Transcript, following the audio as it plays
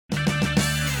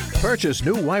Purchase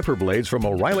new wiper blades from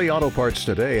O'Reilly Auto Parts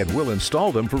today and we'll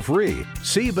install them for free.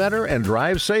 See better and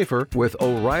drive safer with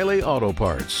O'Reilly Auto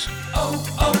Parts.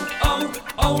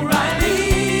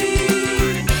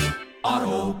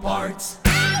 Auto Parts.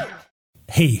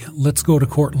 Hey, let's go to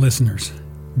court listeners.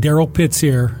 Daryl Pitts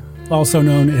here, also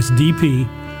known as DP,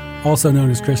 also known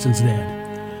as Kristen's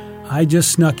dad. I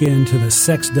just snuck into the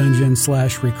sex dungeon /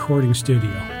 recording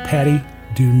studio. Patty,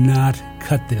 do not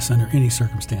cut this under any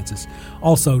circumstances.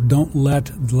 Also, don't let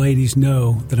the ladies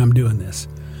know that I'm doing this.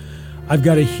 I've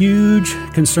got a huge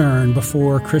concern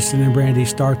before Kristen and Brandy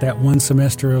start that one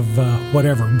semester of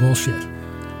whatever bullshit.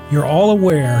 You're all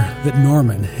aware that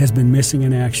Norman has been missing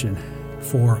in action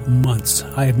for months.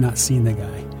 I have not seen the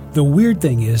guy. The weird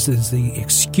thing is the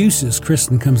excuses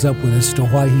Kristen comes up with as to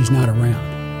why he's not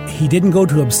around. He didn't go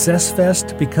to Obsess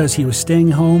Fest because he was staying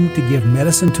home to give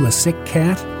medicine to a sick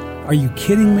cat? Are you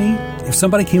kidding me? If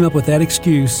somebody came up with that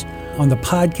excuse on the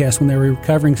podcast when they were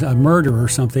covering a murder or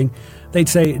something, they'd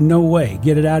say, no way,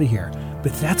 get it out of here.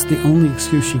 But that's the only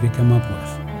excuse she could come up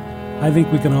with. I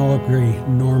think we can all agree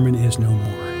Norman is no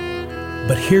more.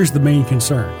 But here's the main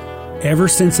concern. Ever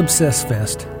since Obsess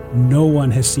Fest, no one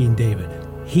has seen David.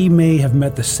 He may have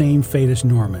met the same fate as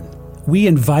Norman. We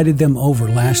invited them over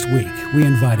last week. We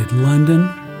invited London,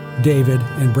 David,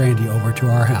 and Brandy over to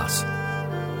our house.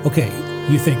 Okay,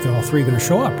 you think they're all three going to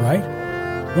show up, right?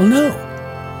 Well, no.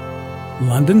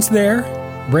 London's there,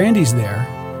 Brandy's there,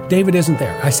 David isn't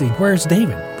there. I say, where's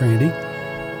David, Brandy?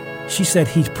 She said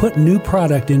he's put new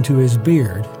product into his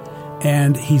beard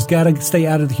and he's got to stay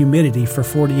out of the humidity for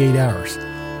 48 hours.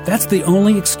 That's the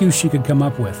only excuse she could come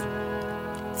up with.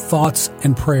 Thoughts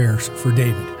and prayers for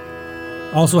David.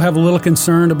 Also have a little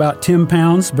concern about Tim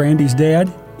Pounds, Brandy's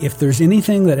dad. If there's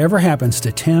anything that ever happens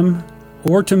to Tim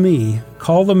or to me,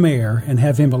 call the mayor and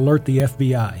have him alert the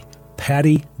FBI.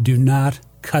 Patty, do not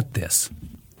cut this.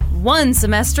 1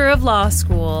 semester of law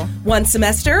school. 1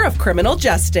 semester of criminal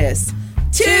justice.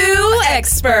 2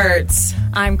 experts.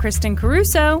 I'm Kristen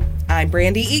Caruso. I'm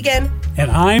Brandy Egan. And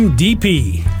I'm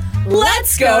DP.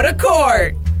 Let's go to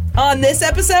court. On this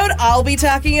episode, I'll be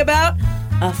talking about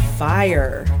a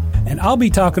fire. And I'll be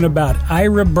talking about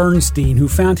Ira Bernstein, who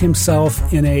found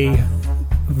himself in a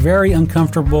very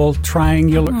uncomfortable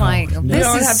triangular... Oh my God, You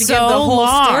don't have to give the whole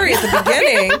story at the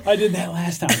beginning. I did that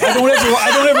last time. I don't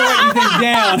ever write anything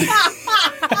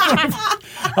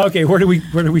down. Okay, where do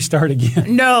we start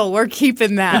again? No, we're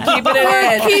keeping that. Keeping it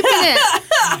We're in. keeping it.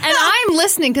 And I'm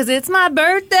listening because it's my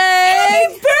birthday.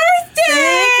 Happy birthday!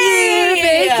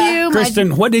 Thank you.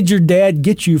 Kristen, what did your dad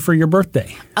get you for your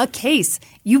birthday? A case.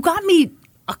 You got me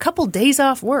a couple days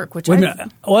off work, which Wait a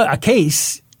minute. Well, a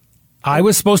case. I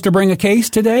was supposed to bring a case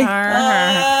today?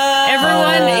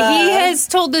 Everyone, he has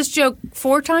told this joke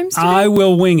 4 times today. I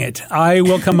will wing it. I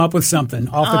will come up with something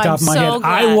off the top of my head. so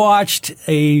I glad. watched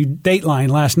a Dateline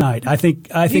last night. I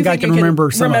think I think can you can remember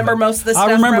some remember of it. most of the I'll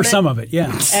stuff remember from it? some of it,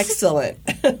 yeah. Excellent.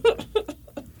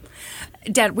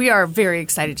 Dad, we are very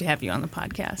excited to have you on the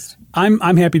podcast. I'm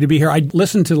happy to be here. I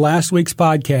listened to last week's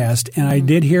podcast, and I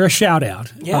did hear a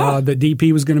shout-out that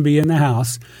DP was going to be in the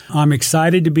house. I'm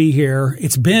excited to be here.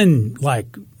 It's been like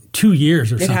 2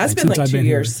 years or something. It has been since like I've 2 been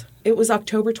years. Here. It was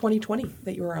October 2020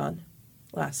 that you were on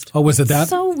last. Oh, was it that?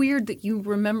 So weird that you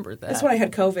remember that. That's when I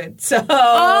had COVID. So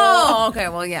Oh, okay.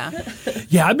 Well, yeah.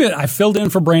 Yeah, I filled in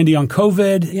for Brandy on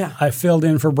COVID. Yeah. I filled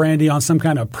in for Brandy on some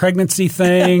kind of pregnancy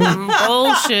thing.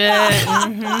 Bullshit.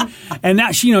 And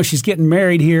now she's getting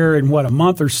married here in a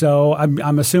month or so.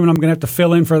 I'm assuming I'm going to have to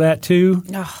fill in for that too.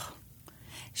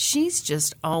 She's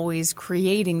just always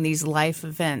creating these life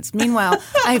events. Meanwhile,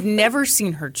 I've never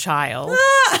seen her child.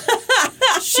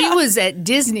 She was at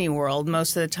Disney World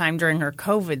most of the time during her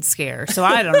COVID scare, so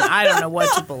I don't know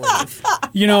what to believe.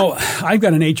 I've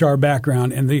got an HR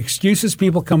background, and the excuses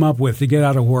people come up with to get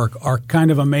out of work are kind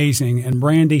of amazing, and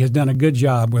Brandy has done a good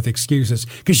job with excuses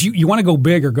because you want to go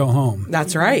big or go home.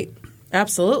 that's right.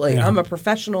 Absolutely. Yeah. I'm a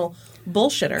professional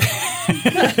bullshitter.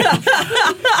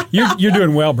 You're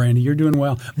doing well, Brandy. You're doing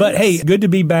well. But hey, good to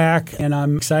be back, and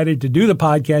I'm excited to do the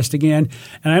podcast again.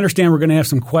 And I understand we're going to have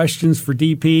some questions for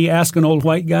DP. Ask an old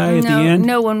white guy at the end.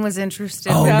 No one was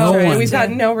interested. Oh, No, no one. we've got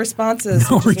no responses,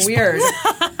 which is weird.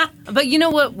 But you know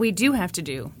what we do have to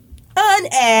do? An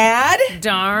ad.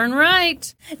 Darn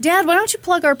right. Dad, why don't you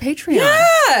plug our Patreon?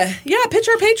 Yeah, pitch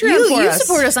our Patreon for You us.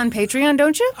 support us on Patreon,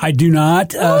 don't you? I do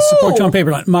not support you on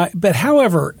paper. But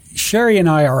however, Sherry and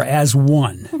I are as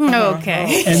one.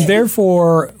 Okay. And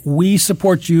therefore, we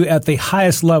support you at the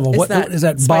highest level. Is that, is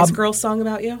that Spice Bob? Girls song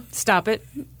about you? Stop it.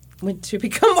 When to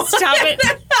become one. Stop it.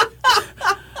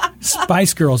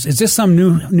 Spice Girls. Is this some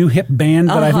new hip band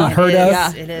that I've not heard of?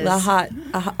 Yeah, It is. The hot.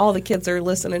 All the kids are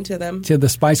listening to them. To the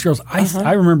Spice Girls.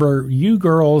 I remember you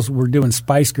girls were doing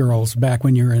Spice Girls back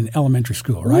when you were in elementary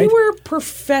school, right? We were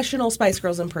professional Spice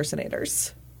Girls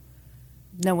impersonators.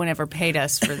 No one ever paid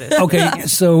us for this. Okay,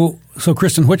 so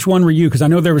Kristen, which one were you? Because I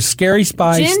know there was Scary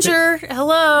Spice. Ginger,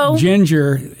 hello.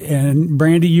 Ginger, and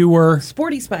Brandy, you were?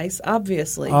 Sporty Spice,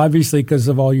 obviously. Obviously, because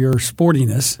of all your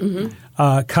sportiness.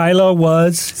 Kyla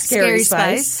was? Scary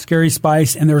Spice. Scary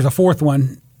Spice, and there was a fourth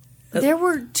one. There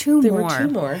were two There more. were two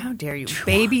more. How dare you?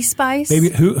 Baby Spice? Baby,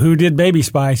 who did Baby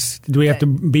Spice? Do we have to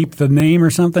beep the name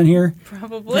or something here?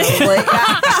 Probably.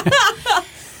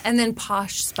 And then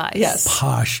Posh Spice. Yes.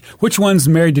 Posh. Which one's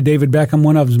married to David Beckham?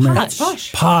 One of them's married. That's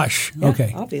Posh. Posh. Yeah,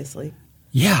 Okay. obviously.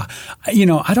 Yeah. I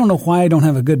don't know why I don't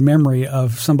have a good memory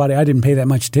of somebody I didn't pay that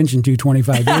much attention to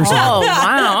 25 years ago. Oh,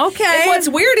 wow. Okay. And what's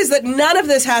weird is that none of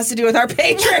this has to do with our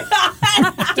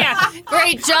Patreon. Yeah.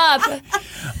 Great job.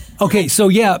 Okay, so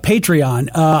Patreon.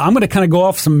 I'm going to kind of go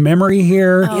off some memory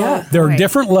here. Yeah. There are Right.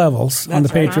 different levels on the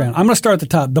Patreon. I'm going to start at the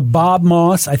top. The Bob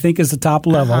Moss, I think, is the top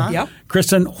level. Yep.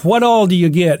 Kristen, what all do you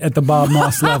get at the Bob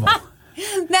Moss level?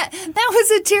 That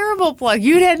was a terrible plug.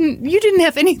 You didn't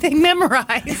have anything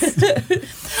memorized.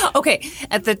 Okay,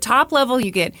 at the top level,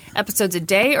 you get episodes a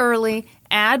day early,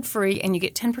 ad-free, and you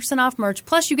get 10% off merch.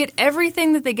 Plus, you get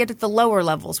everything that they get at the lower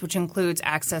levels, which includes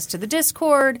access to the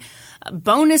Discord,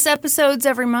 bonus episodes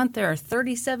every month. There are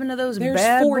 37 of those. There's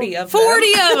bad 40 of them.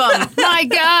 40 of them. My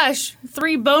gosh.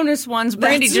 3 bonus ones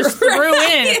Brandy That's just threw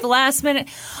right. in at the last minute.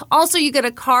 Also, you get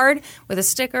a card with a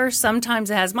sticker. Sometimes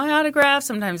it has my autograph.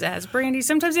 Sometimes it has Brandy.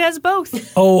 Sometimes it has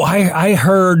both. Oh, I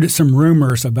heard some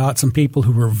rumors about some people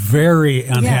who were very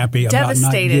unhappy about not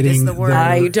devastated is getting the word.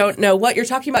 I don't know what you're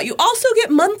talking about. You also get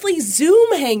monthly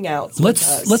Zoom hangouts with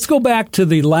us. Let's go back to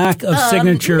the lack of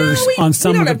signatures on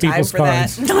some we of the don't have people's time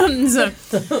for cards, Tons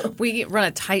of. We run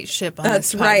a tight ship on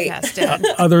That's this right. podcast, Dad.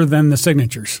 other than the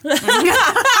signatures.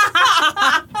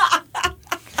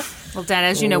 Well, Dad,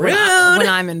 as you know, when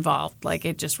I'm involved, like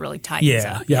it just really tightens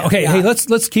up. Yeah. Okay. Hey,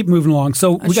 let's keep moving along.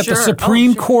 So we got the Sure.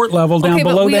 Supreme Sure. Court level down Okay, but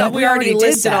below we- that. we already did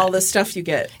listed that. all the stuff you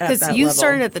get at Because that you level.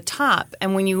 started at the top,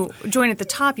 and when you join at the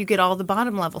top, you get all the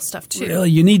bottom level stuff too.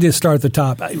 Really, you need to start at the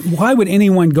top. Why would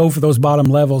anyone go for those bottom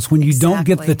levels when you don't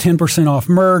get the Exactly. 10% off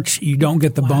merch, you don't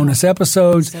get the bonus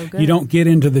episodes, So good. you don't get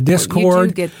into the You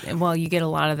Discord, do get you get a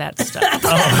lot of that stuff.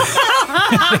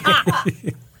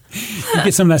 you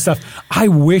get some of that stuff. I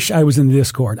wish I was in the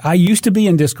Discord. I used to be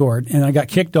in Discord, and I got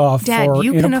kicked off Dad, for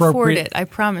you can afford inappropriate. it. I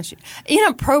promise you.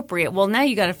 Inappropriate. Well, now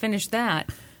you got to finish that.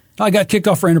 I got kicked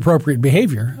off for inappropriate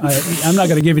behavior. I'm not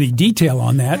going to give any detail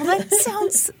on that. Well, that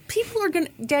sounds. People are gonna.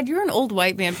 Dad, you're an old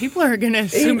white man. People are gonna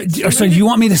assume it's So do you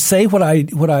want me to say what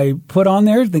I put on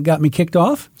there that got me kicked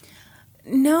off?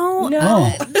 no.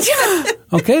 Oh.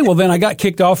 Okay, well then I got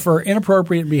kicked off for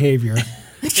inappropriate behavior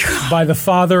by the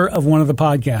father of one of the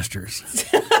podcasters.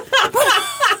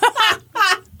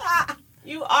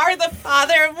 You are the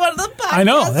father of one of the podcasts. I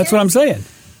know, that's what I'm saying.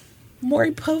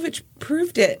 Maury Povich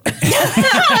proved it. Yeah,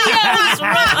 it's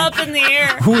right up in the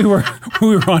air. We were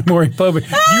on Maury Povich.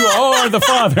 You are the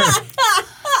father.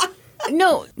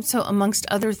 No. So, amongst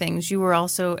other things, you were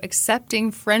also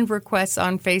accepting friend requests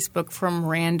on Facebook from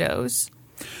randos.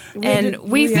 And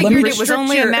we had to figured it was restrict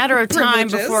only a your matter of time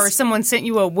privileges. before someone sent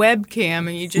you a webcam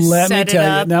and you just Let me set it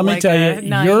tell up you. Let me like tell a you.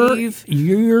 naive.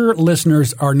 Your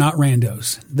listeners are not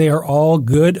randos. They are all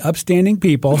good, upstanding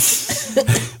people.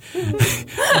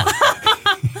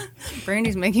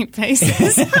 Brandy's making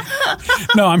faces.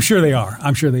 No, I'm sure they are.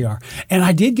 And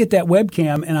I did get that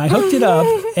webcam, and I hooked it up,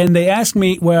 and they asked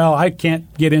me, well, I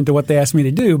can't get into what they asked me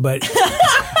to do, but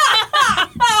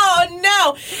Oh,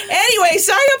 no. Anyway,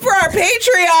 sign up for our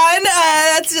Patreon.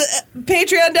 That's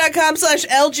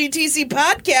patreon.com/LGTC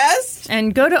podcast.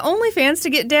 And go to OnlyFans to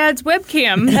get Dad's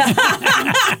webcam.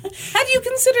 Have you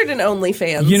considered an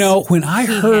OnlyFans? you know, when I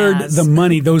heard has. the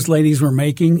money those ladies were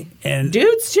making, and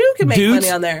dudes too can make Dudes?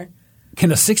 money on there.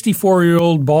 can a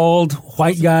 64-year-old bald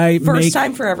white guy First make?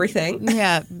 time for everything.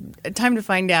 Yeah, time to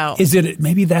find out. Is it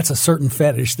maybe that's a certain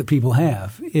fetish that people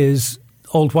have? Is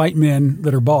old white men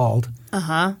that are bald?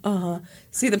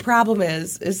 See, the problem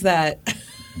is that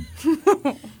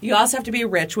you also have to be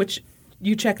rich, which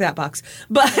you check that box,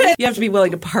 but you have to be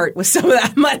willing to part with some of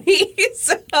that money.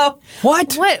 So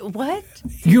What? What?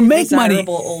 You make money?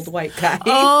 desirable old white guy.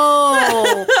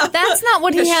 Oh, that's not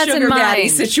what he The has in sugar mind. daddy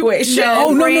situation.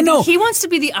 Oh, no, Brandy, no. He wants to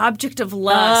be the object of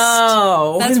lust.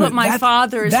 Oh. That's Wait a what minute. my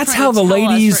father is. That's trying how to the tell us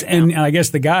ladies right and now. I guess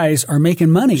the guys are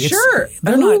making money. Sure.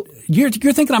 They're Who- not. You're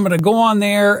thinking I'm going to go on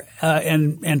there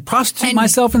and prostitute And-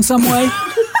 myself in some way?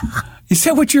 Is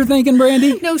that what you're thinking,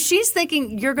 Brandy? No, she's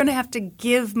thinking you're going to have to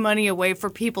give money away for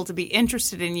people to be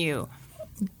interested in you.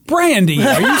 Brandy,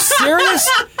 are you serious?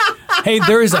 Hey,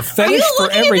 there is a fetish for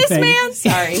everything. At this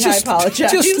man? Sorry, I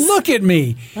apologize. Just look at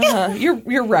me.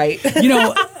 You're right.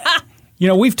 You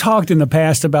know, we've talked in the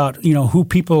past about, who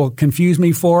people confuse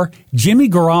me for. Jimmy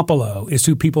Garoppolo is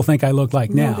who people think I look like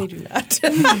now. No, they do not.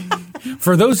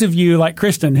 For those of you like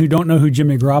Kristen who don't know who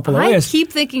Jimmy Garoppolo is. I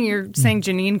keep thinking you're saying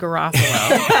Janine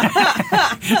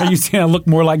Garoppolo. Are you saying I look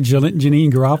more like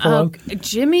Janine Garoppolo?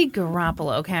 Jimmy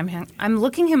Garoppolo. Okay, I'm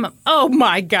looking him up. Oh,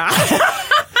 my God.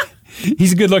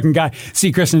 He's a good-looking guy.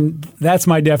 See, Kristen, that's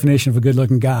my definition of a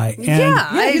good-looking guy. And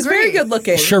Yeah, he's very good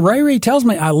looking. Sheree tells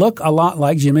me I look a lot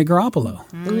like Jimmy Garoppolo.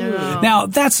 No. Now,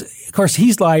 that's, of course,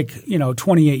 he's like,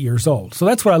 28 years old. So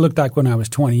that's what I looked like when I was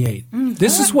 28.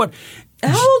 This is what...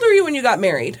 How old were you when you got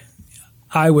married?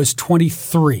 I was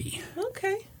 23.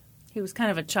 Okay. He was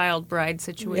kind of a child bride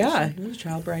situation. Yeah, he was a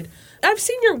child bride. I've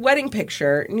seen your wedding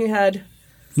picture, and you had...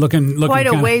 Looking Quite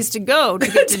a kinda, ways to go to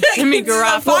get to Jimmy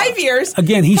Garoppolo. 5 years.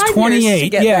 Again, he's 5 years 28. to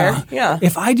get there. Yeah.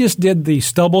 If I just did the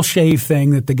stubble shave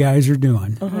thing that the guys are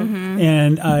doing,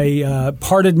 and I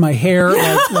parted my hair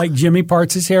like Jimmy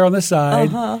parts his hair on the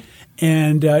side,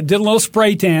 and did a little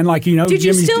spray tan like Did you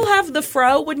Jimmy's still have the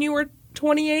fro when you were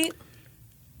 28?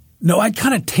 No, I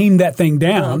kind of tamed that thing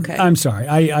down. Oh, okay. I'm sorry.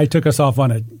 I took us off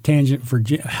on a tangent for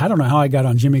I don't know how I got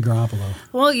on Jimmy Garoppolo.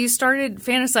 Well, you started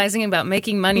fantasizing about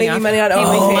making money Making off money on people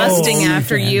OnlyFans. lusting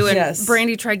after you, and Yes.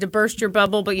 Brandy tried to burst your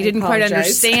bubble, but you didn't quite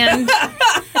apologize. understand.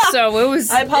 So it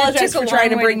was. I apologize it took for a trying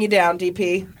to long bring way you down,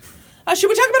 DP. Should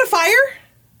we talk about a fire?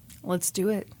 Let's do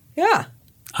it. Yeah.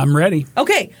 I'm ready.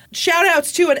 Okay, shout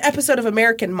outs to an episode of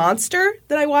American Monster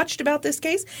that I watched about this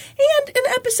case, and an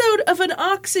episode of an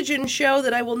Oxygen show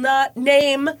that I will not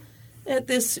name at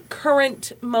this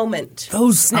current moment.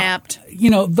 Those Snapped.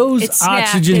 Those It's snapped,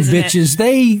 oxygen isn't it? bitches.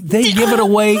 They give it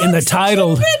away in the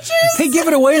title. bitches! They give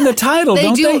it away in the title, They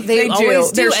don't do. they? They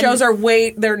always do. Their and shows are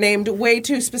they're named way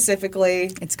too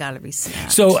specifically. It's got to be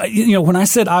snapped. So, when I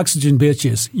said oxygen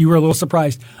bitches, you were a little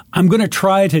surprised. I'm going to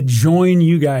try to join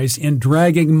you guys in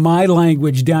dragging my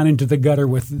language down into the gutter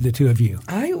with the two of you.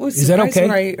 I was Is that surprised okay?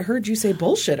 when I heard you say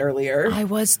bullshit earlier. I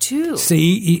was too.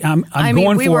 See, I'm I going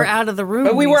mean, we for were it. out of the room.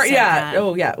 But we when were, said yeah. that.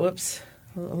 Oh, yeah. Whoops.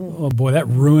 Oh, boy, that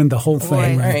ruined the whole thing Boy,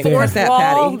 right All right, there. fourth that,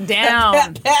 Wall Patty.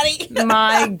 down. Patty.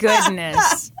 My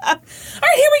goodness. All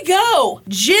right, here we go.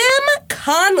 Jim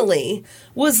Connolly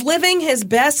was living his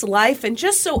best life, and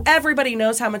just so everybody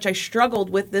knows how much I struggled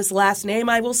with this last name,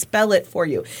 I will spell it for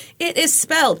you. It is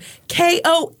spelled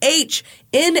Kohnle,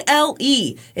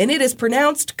 and it is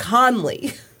pronounced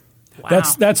Conley. Wow.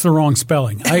 That's the wrong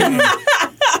spelling. Connelly.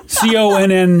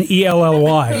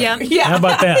 Yeah. How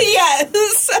about that?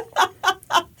 Yes.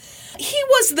 He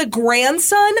was the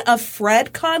grandson of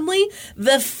Fred Conley,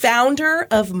 the founder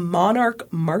of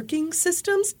Monarch Marking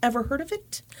Systems. Ever heard of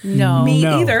it? No. Me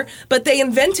No. either. But they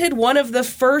invented one of the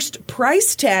first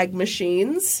price tag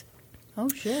machines. Oh,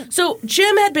 shit. So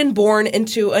Jim had been born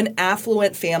into an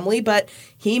affluent family, but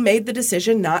he made the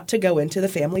decision not to go into the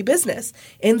family business.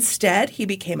 Instead, he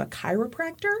became a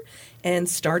chiropractor and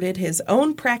started his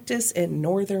own practice in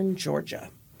northern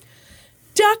Georgia.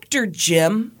 Dr.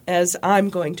 Jim, as I'm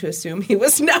going to assume he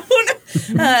was known,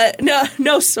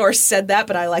 no source said that,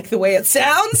 but I like the way it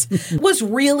sounds, was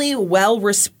really well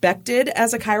respected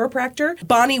as a chiropractor.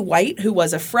 Bonnie White, who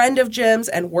was a friend of Jim's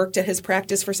and worked at his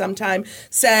practice for some time,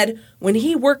 said, when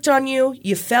he worked on you,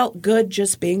 you felt good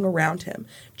just being around him.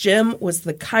 Jim was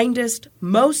the kindest,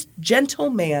 most gentle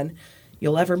man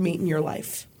you'll ever meet in your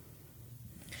life.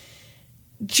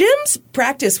 Jim's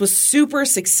practice was super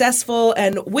successful,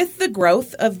 and with the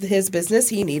growth of his business,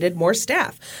 he needed more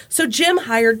staff. So Jim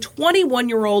hired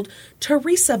 21-year-old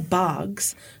Teresa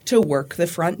Boggs to work the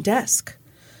front desk.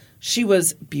 She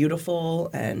was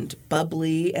beautiful and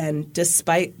bubbly, and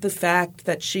despite the fact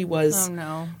that she was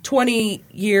 20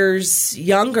 years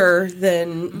younger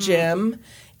than Jim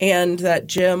and that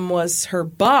Jim was her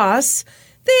boss,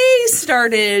 they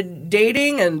started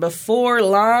dating, and before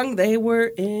long, they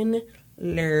were in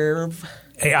love.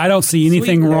 Hey, I don't see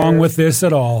anything Sweet wrong nerve. with this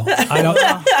at all. I don't.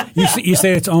 You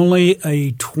say it's only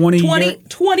a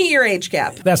 20-year age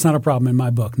gap. That's not a problem in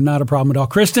my book. Not a problem at all.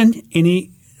 Kristen,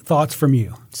 any thoughts from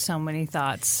you? So many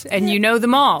thoughts. And you know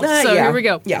them all. So Yeah. here we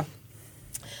go. Yeah.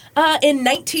 In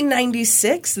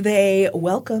 1996, they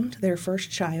welcomed their first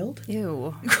child.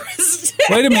 Ew.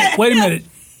 Wait a minute.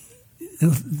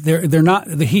 They're not.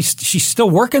 She's still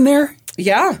working there.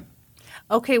 Yeah.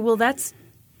 Okay, well, that's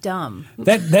dumb.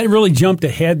 That really jumped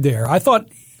ahead there. I thought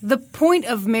The point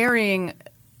of marrying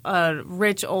a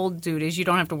rich old dude is you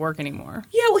don't have to work anymore.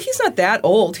 Yeah, well, he's not that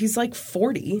old. He's like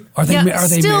 40. Are they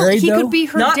still, married, he though? could be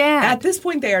her Not, dad. At this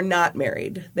point, they are not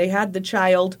married. They had the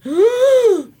child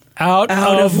Out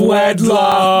of wedlock.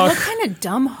 wedlock. What kind of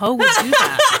dumb hoe would do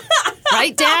that?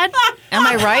 Right, Dad? Am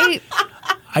I right?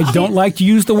 I don't like to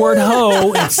use the word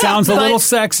hoe. It sounds a little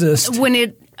sexist.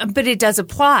 But it does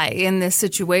apply in this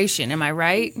situation. Am I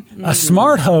right? A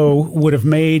smart hoe would have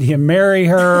made him marry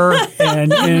her,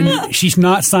 and she's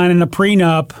not signing a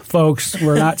prenup, folks.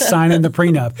 We're not signing the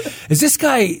prenup. Is this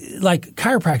guy, like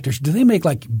chiropractors, do they make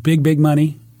like big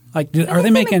money? Like, are they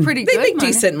making pretty They good make money.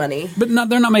 decent money. But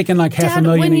they're not making like half a Dad,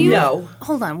 million a year. No.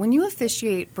 Hold on. When you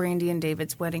officiate Brandy and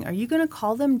David's wedding, are you going to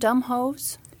call them dumb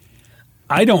hoes?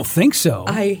 I don't think so.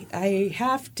 I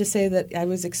have to say that I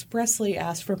was expressly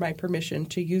asked for my permission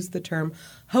to use the term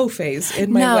hoe phase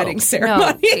in my wedding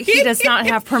ceremony. No, he does not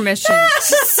have permission.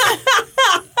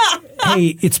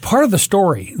 Hey, it's part of the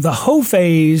story. The hoe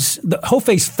phase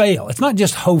fail. It's not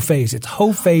just hoe phase. It's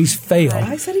hoe phase fail.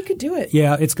 I said he could do it.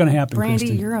 Yeah, it's going to happen, Brandy,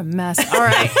 Kristen. you're a mess. All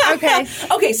right. Okay.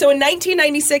 Okay, so in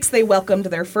 1996, they welcomed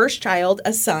their first child,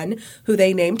 a son, who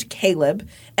they named Caleb.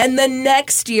 And the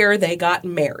next year, they got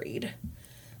married.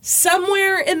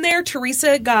 Somewhere in there,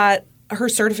 Teresa got her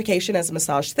certification as a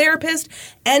massage therapist,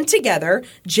 and together,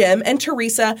 Jim and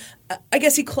Teresa, I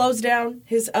guess he closed down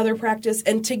his other practice,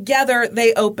 and together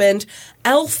they opened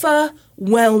Alpha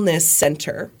Wellness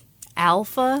Center.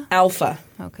 Alpha? Alpha.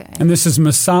 Okay. And this is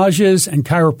massages and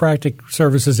chiropractic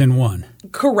services in one.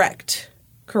 Correct.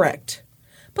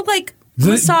 But like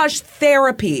massage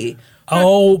therapy.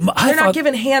 Oh, I They're thought, not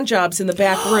giving hand jobs in the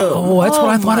back room. oh, that's what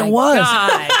I thought it was.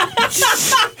 God.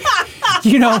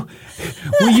 You know,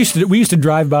 we used to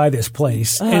drive by this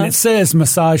place, and it says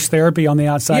massage therapy on the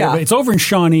outside Yeah. of it. It's over in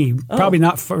Shawnee, probably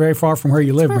not very far from where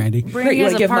you live, Brandy. Brandy you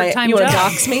has want a to give my part-time you want to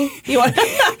job. dox me? You want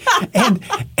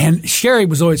And Sherry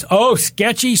was always,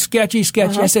 sketchy.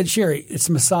 I said, Sherry, it's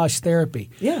massage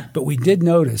therapy. Yeah. But we did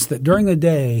notice that during the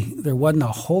day, there wasn't a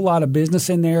whole lot of business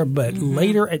in there, but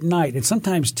later at night, and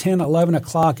sometimes 10, 11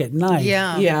 o'clock at night,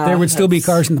 Yeah. there would still be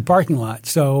cars in the parking lot.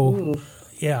 So,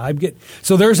 yeah,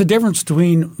 so there's a difference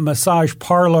between massage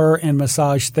parlor and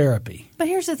massage therapy. But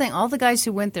here's the thing. All the guys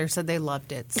who went there said they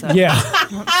loved it. So Yeah. I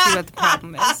don't see what the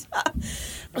problem is.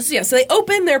 So they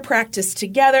opened their practice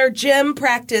together. Jim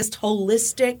practiced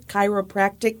holistic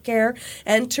chiropractic care,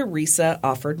 and Teresa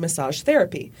offered massage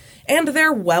therapy. And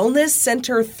their wellness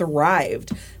center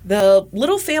thrived. The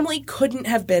little family couldn't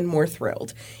have been more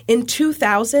thrilled. In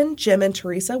 2000, Jim and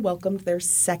Teresa welcomed their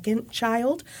second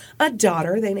child, a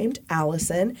daughter they named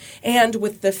Allison. And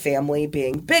with the family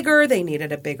being bigger, they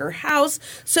needed a bigger house.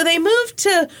 So they moved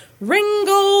to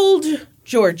Ringgold,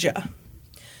 Georgia.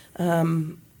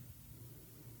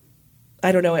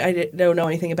 I don't know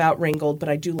anything about Ringgold, but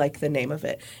I do like the name of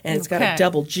it. And it's got a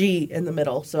double G in the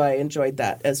middle, so I enjoyed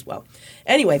that as well.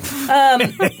 Anyway,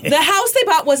 the house they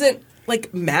bought wasn't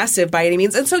like massive by any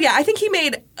means. And so, yeah, I think he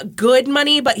made good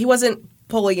money, but he wasn't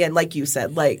pulling in, like you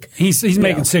said. Like He's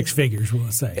making six figures,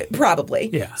 we'll say. Probably.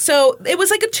 Yeah. So it was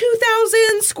like a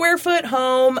 2,000 square foot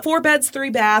home, 4 beds, 3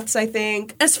 baths, I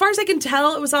think. As far as I can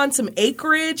tell, it was on some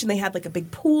acreage, and they had like a big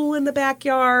pool in the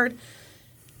backyard.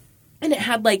 And it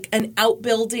had like an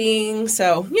outbuilding,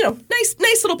 so,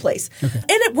 nice little place. Okay. And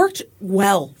it worked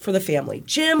well for the family.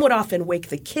 Jim would often wake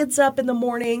the kids up in the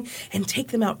morning and take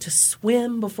them out to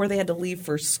swim before they had to leave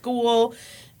for school.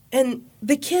 And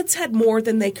the kids had more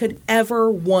than they could ever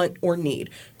want or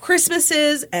need.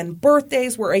 Christmases and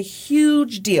birthdays were a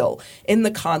huge deal in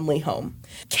the Conley home.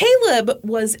 Caleb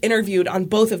was interviewed on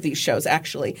both of these shows,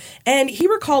 actually, and he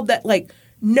recalled that,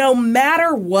 no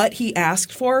matter what he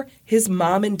asked for, his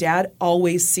mom and dad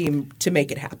always seemed to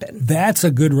make it happen. That's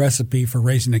a good recipe for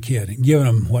raising a kid and giving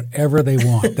them whatever they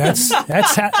want. That's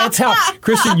how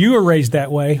Kristen, you were raised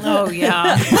that way. Oh,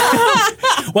 yeah.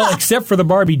 Well, except for the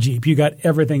Barbie Jeep, you got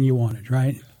everything you wanted,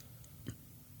 right?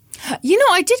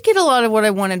 I did get a lot of what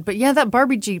I wanted, but yeah, that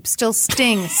Barbie Jeep still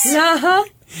stings. Uh-huh.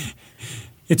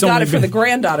 It's Got it for the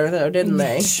granddaughter, though, didn't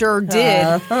they? Sure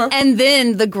did. And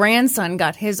then the grandson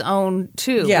got his own,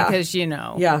 too, Yeah. because,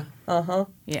 Yeah. Uh-huh.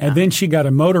 Yeah. And then she got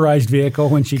a motorized vehicle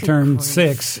when she turned grief.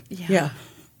 6. Yeah.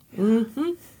 Mm-hmm.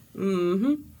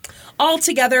 Mm-hmm.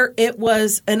 Altogether, it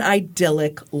was an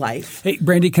idyllic life. Hey,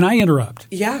 Brandy, can I interrupt?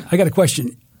 Yeah. I got a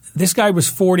question. This guy was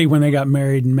 40 when they got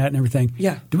married and met and everything.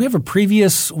 Yeah. Do we have a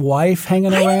previous wife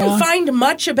hanging I around? didn't find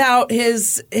much about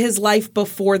his life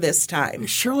before this time.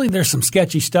 Surely there's some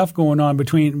sketchy stuff going on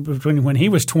between when he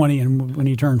was 20 and when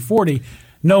he turned 40.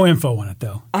 No info on it,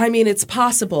 though. I mean, it's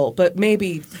possible, but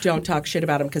maybe don't talk shit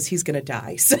about him because he's going to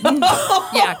die. So.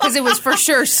 Yeah, because it was for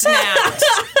sure snapped.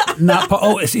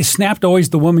 Is snapped always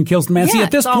the woman kills the man? Yeah, See,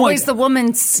 at this it's point, always the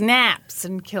woman snaps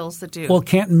and kills the dude. well,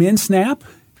 can't men snap?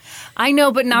 I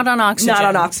know, but not on oxygen. Not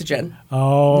on oxygen.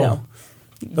 Oh. No.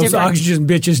 Those Different. oxygen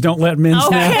bitches don't let men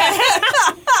snap.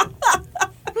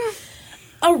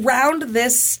 Around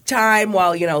this time,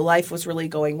 while, life was really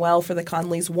going well for the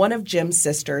Conleys, one of Jim's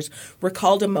sisters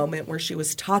recalled a moment where she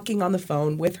was talking on the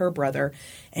phone with her brother,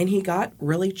 and he got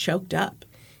really choked up.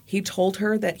 He told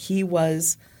her that he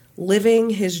was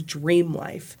living his dream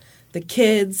life. The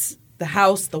kids, the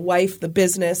house, the wife, the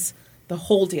business, the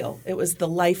whole deal. It was the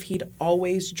life he'd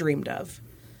always dreamed of.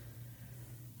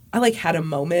 I had a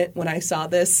moment when I saw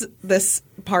this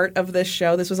part of this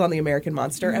show. This was on the American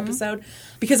Monster episode,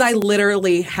 because I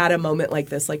literally had a moment like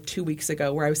this 2 weeks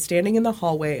ago where I was standing in the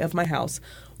hallway of my house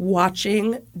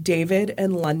watching David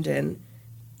and London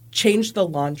change the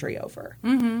laundry over.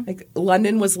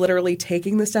 London was literally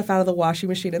taking the stuff out of the washing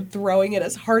machine and throwing it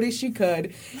as hard as she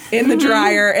could in the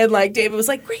dryer. And David was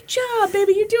like, "Great job,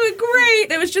 baby. You're doing great."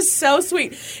 And it was just so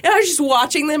sweet. And I was just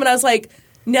watching them and I was like,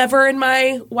 never in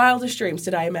my wildest dreams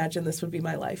did I imagine this would be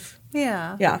my life.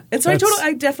 Yeah. Yeah. And so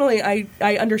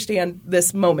I understand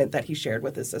this moment that he shared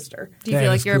with his sister. Do you feel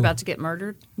like you're about to get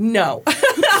murdered? No.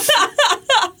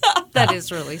 That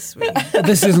is really sweet.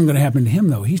 This isn't going to happen to him,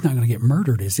 though. He's not going to get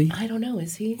murdered, is he? I don't know.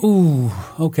 Is he? Ooh,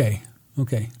 okay. I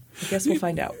guess we'll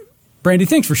find out. Brandy,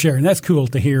 thanks for sharing. That's cool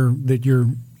to hear that you're,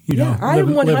 I'm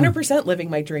 100% living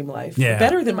my dream life. Yeah.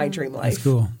 Better than my dream life. That's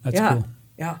cool. That's cool.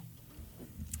 Yeah.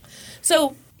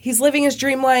 So he's living his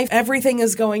dream life. Everything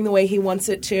is going the way he wants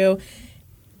it to.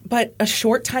 But a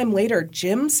short time later,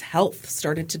 Jim's health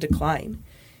started to decline.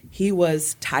 He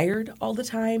was tired all the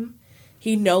time.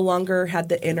 He no longer had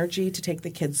the energy to take the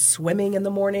kids swimming in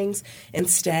the mornings.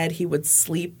 Instead, he would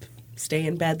sleep, stay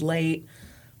in bed late.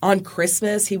 On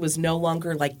Christmas, he was no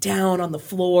longer down on the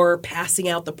floor, passing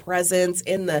out the presents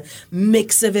in the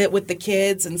mix of it with the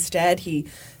kids. Instead, he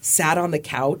sat on the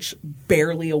couch,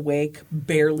 barely awake,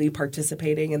 barely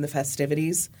participating in the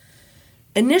festivities.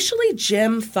 Initially,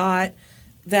 Jim thought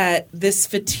that this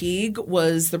fatigue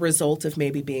was the result of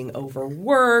maybe being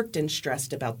overworked and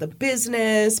stressed about the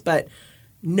business, but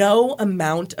no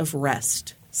amount of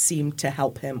rest seemed to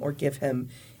help him or give him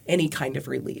any kind of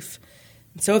relief.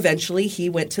 So eventually he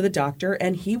went to the doctor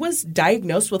and he was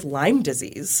diagnosed with Lyme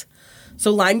disease.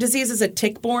 So Lyme disease is a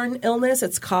tick-borne illness.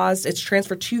 It's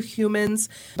transferred to humans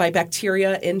by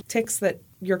bacteria in ticks that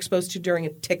you're exposed to during a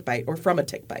tick bite or from a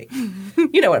tick bite.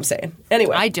 You know what I'm saying.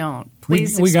 Anyway. I don't.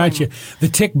 Please we got you. The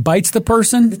tick bites the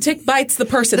person? The tick bites the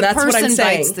person. The That's what I'm person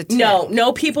saying. bites the tick.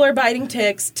 No people are biting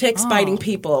ticks. Ticks biting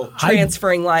people,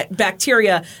 transferring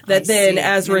bacteria that then,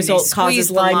 as a result, causes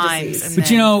Lyme disease.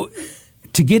 But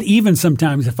to get even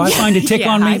sometimes, if I find a tick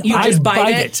on me, you just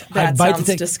bite it. I That bite sounds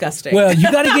the tick. disgusting. Well, you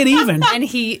got to get even. And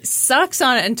he sucks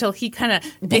on it until he kind of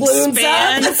Balloons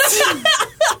expands.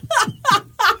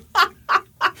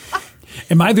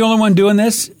 Am I the only one doing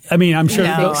this? I mean, I'm sure.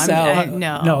 No, think so.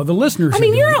 no. The listeners. I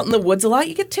mean, are you're doing out in the woods a lot.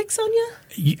 You get ticks on you?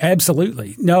 it.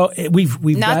 Absolutely. No, we've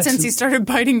Not got since some, he started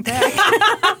biting back.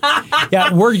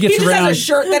 Yeah, word He gets just around. has a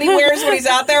shirt that he wears when he's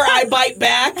out there. I bite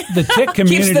back. The tick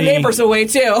community Keeps the neighbors away,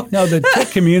 too. No, the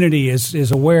tick community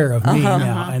is aware of me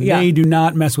now, and Yeah. they do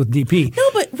not mess with DP. No,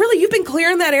 but really, you've been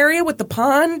clearing that area with the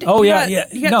pond. Oh, You yeah, got- yeah.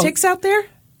 You got No. ticks out there?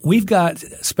 We've got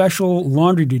special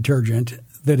laundry detergent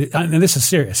and this is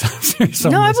serious. I'm serious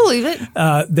on No, I this. believe it.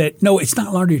 It's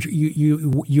not laundry detergent.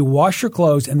 You wash your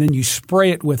clothes and then you spray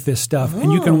it with this stuff,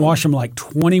 and you can wash them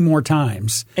 20 more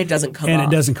times. It doesn't come and off.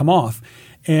 it doesn't come off.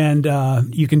 And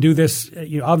you can do this.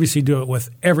 You obviously do it with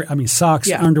socks,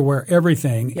 Yeah. underwear,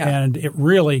 everything, Yeah. and it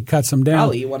really cuts them down.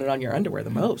 Probably you want it on your underwear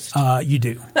the most. You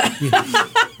do.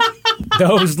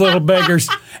 Those little beggars.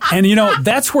 And,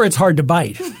 that's where it's hard to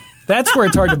bite. That's where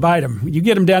it's hard to bite them. You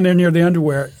get them down there near the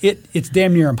underwear, it's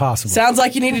damn near impossible. Sounds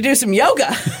like you need to do some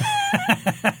yoga.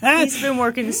 He's been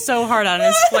working so hard on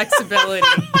his flexibility.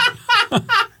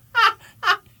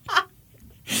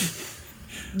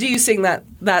 Do you sing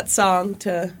that song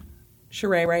to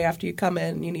Sheree Ray after you come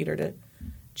in and you need her to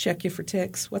check you for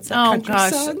ticks? What's that country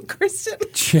song, Kristen?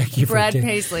 Check you for Brad ticks.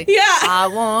 Paisley. Yeah. I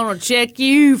want to check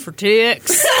you for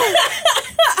ticks.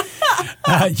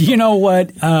 You know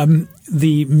what?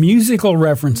 The musical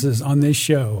references on this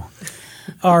show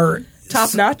are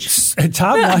Top notch.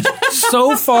 top notch,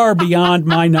 so far beyond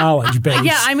my knowledge base.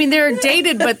 Yeah, I mean, they're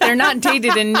dated, but they're not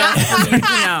dated enough for you to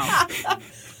know.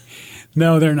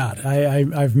 No, they're not.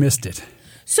 I've missed it.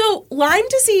 So Lyme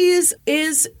disease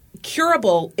is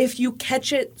curable if you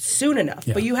catch it soon enough,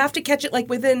 Yeah. but you have to catch it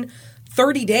within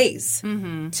 30 days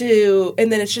and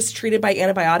then it's just treated by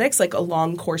antibiotics, like a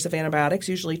long course of antibiotics,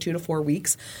 usually 2 to 4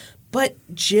 weeks. But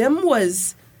Jim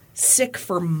was sick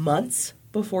for months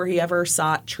before he ever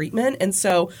sought treatment. And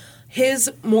so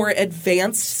his more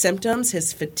advanced symptoms,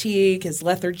 his fatigue, his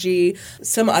lethargy,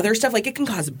 some other stuff, like it can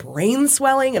cause brain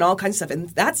swelling and all kinds of stuff. And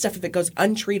that stuff, if it goes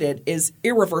untreated, is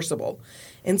irreversible.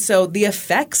 And so the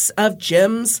effects of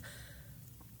Jim's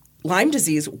Lyme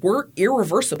disease were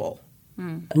irreversible.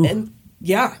 And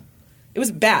yeah, it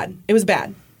was bad. It was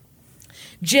bad.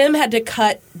 Jim had to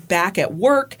cut back at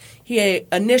work. He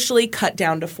initially cut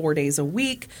down to 4 days a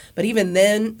week, but even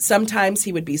then, sometimes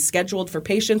he would be scheduled for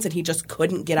patients and he just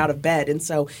couldn't get out of bed. And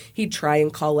so he'd try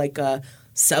and call like a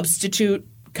substitute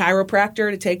chiropractor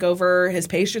to take over his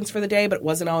patients for the day, but it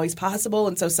wasn't always possible.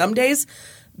 And so some days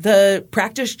the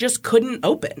practice just couldn't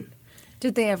open.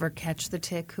 Did they ever catch the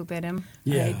tick who bit him?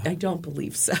 Yeah. I don't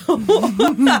believe so.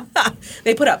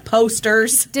 They put up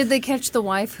posters. Did they catch the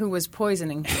wife who was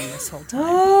poisoning him this whole time?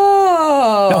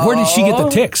 Oh. Now, where did she get the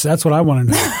ticks? That's what I want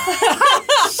to know.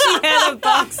 She had a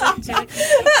box of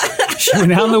ticks. She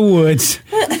went out in the woods.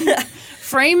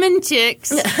 Framing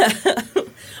ticks.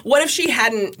 What if she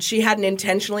hadn't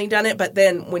intentionally done it, but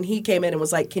then when he came in and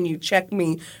was like, "Can you check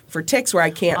me for ticks where I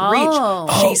can't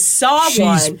reach?" She saw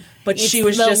one, but she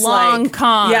was the just long like,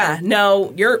 con. "Yeah,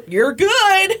 no, you're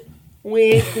good."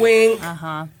 Wink, wink.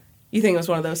 You think it was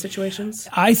one of those situations?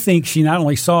 I think she not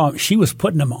only saw him, she was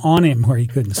putting them on him where he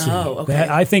couldn't see. Oh, okay.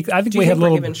 I think Do we you had think a we're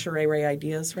little. giving Sheree Ray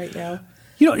ideas right now?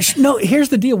 You know, no, here's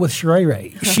the deal with Sheree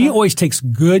Ray. She always takes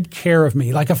good care of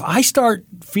me. Like if I start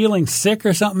feeling sick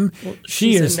or something,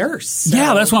 she she's is a nurse. So.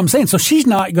 Yeah, that's what I'm saying. So she's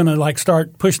not going to like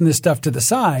start pushing this stuff to the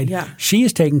side. Yeah. She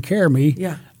is taking care of me.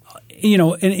 Yeah. You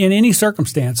know, in any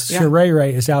circumstance, Yeah. Sheree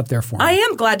Ray is out there for me. I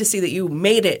am glad to see that you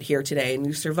made it here today and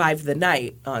you survived the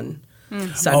night on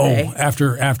Sunday. Oh,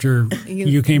 after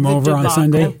you came the over on debacle.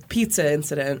 Sunday? Pizza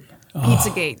incident.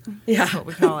 Pizzagate. Yeah. That's what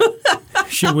we call it.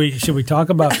 Should we talk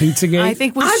about Pizzagate? I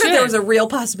think we I should. thought there was a real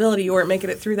possibility you weren't making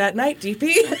it through that night,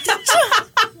 DP.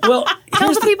 well,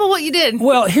 Tell the people what you did.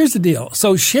 well, here's the deal.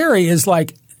 So Sherry is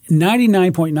like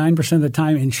 99.9% of the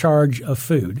time in charge of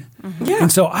food. Yeah.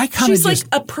 And so I kind of She's just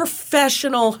like a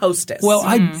professional hostess. well,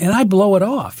 I blow it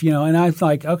off, you know, and I'm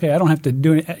like, okay, I don't have to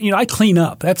do it. You know, I clean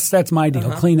up. That's my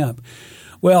deal, clean up.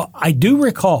 Well, I do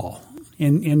recall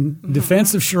in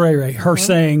defense of Sheree Ray, her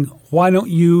saying, "Why don't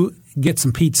you get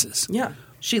some pizzas?" yeah.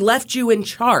 She left you in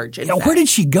charge. In Yeah, fact. where did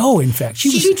she go? In fact, she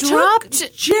she was. dropped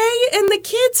dropped- Jay and the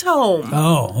kids home?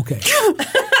 Oh, okay.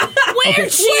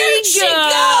 Where'd she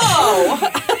go?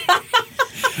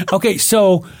 Okay,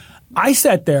 so I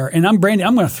sat there, and I'm Brandy.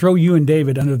 I'm going to throw you and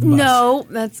David under the bus. No,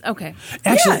 that's okay.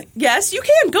 Actually, Yeah, yes, you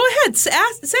can. Go ahead.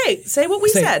 Say what we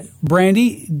say, said.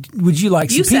 Brandy, would you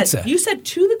like You some pizza? said you said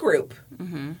to the group.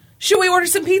 Should we order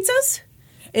some pizzas?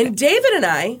 And David and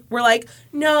I were like,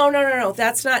 no,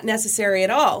 that's not necessary at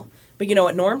all. But you know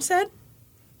what Norm said?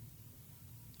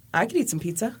 I could eat some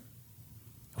pizza.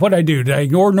 What'd I do? Did I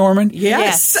ignore Norman?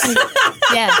 Yes.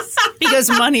 Yes, because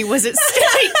money was at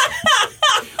stake.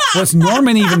 Was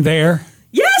Norman even there?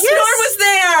 Yes, Norm was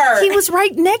there. He was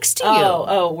right next to you.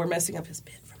 Oh, we're messing up his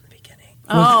bid from the beginning.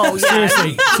 Oh,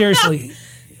 yeah. Seriously.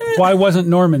 Why wasn't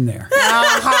Norman there?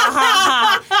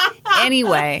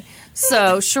 Anyway,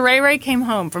 so Sheree Ray came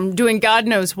home from doing God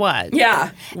knows what.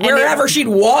 Yeah, wherever she'd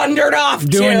wandered off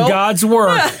Doing to. God's work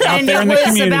out And there it in the was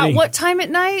community. about what time at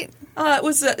night? It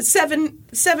was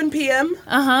 7 p.m.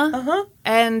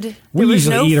 And We there was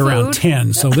usually no eat food. around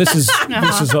 10, so this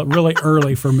is really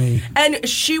early for me. And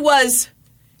she was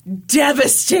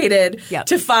devastated Yep.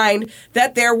 to find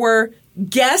that there were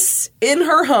guests in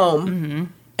her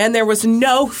home and there was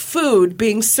no food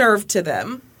being served to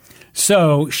them.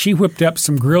 So she whipped up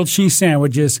some grilled cheese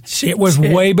sandwiches. She It was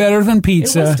did. way better than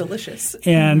pizza. It was delicious.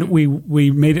 And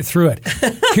we made it through it.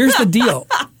 Here's the deal.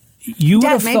 You would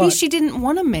Dad, have maybe thought she didn't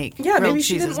want to make Yeah, grilled maybe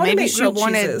she cheeses. didn't want to Maybe make she grilled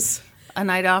wanted cheeses. a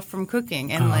night off from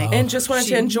cooking and like And just wanted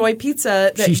to enjoy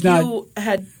pizza that She's you not-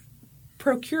 had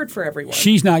procured for everyone.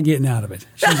 she's not getting out of it.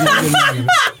 She's not getting out of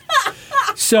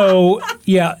it. So,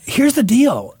 yeah, here's the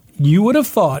deal. You would have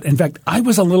thought, in fact, I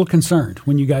was a little concerned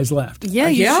when you guys left. yeah,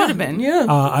 you should have been. Yeah.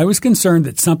 I was concerned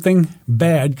that something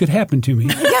bad could happen to me.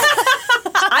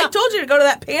 I told you to go to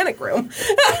that panic room.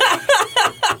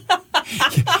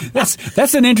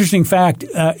 That's an interesting fact.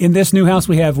 In this new house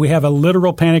we have a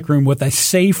literal panic room with a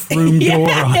safe room door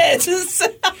on it. Yes.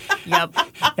 Yep.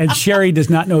 And Sherry does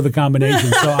not know the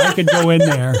combination, so I could go in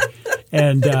there,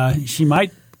 and she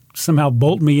might somehow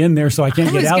bolt me in there so I can't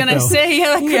I get was out, going to though. say, yeah,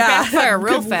 that could Yeah. backfire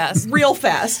real fast. Real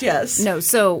fast, yes. No,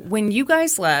 so when you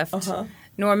guys left,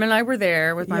 Norm and I were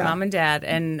there with my Yeah. mom and dad,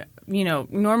 and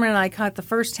Norman and I caught the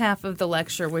first half of the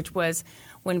lecture, which was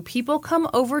when people come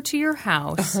over to your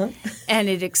house and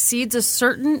it exceeds a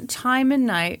certain time and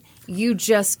night, you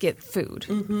just get food.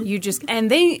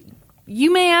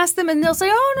 You may ask them and they'll say,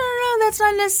 oh, no, that's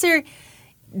not necessary.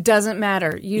 Doesn't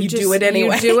matter. You just do it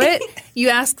anyway. You do it. You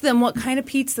ask them what kind of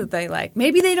pizza they like.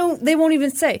 Maybe they won't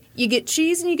even say. You get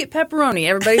cheese and you get pepperoni.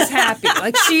 Everybody's happy.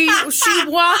 Like she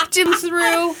walked him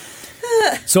through.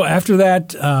 So after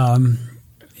that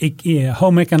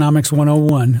home economics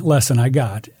 101 lesson I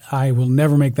got, I will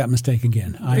never make that mistake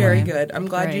again. Very good. I'm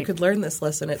glad you could learn this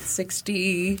lesson at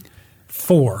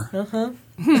 64.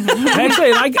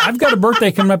 Actually, I've got a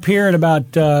birthday coming up here in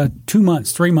about 3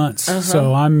 months.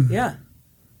 So I'm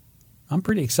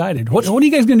pretty excited. What are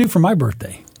you guys going to do for my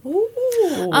birthday? Ooh.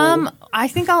 I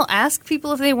think I'll ask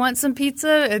people if they want some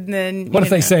pizza, and then what if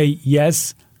they say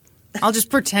yes? I'll just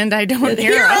pretend I don't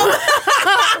hear them.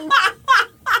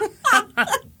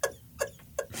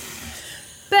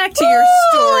 Back to your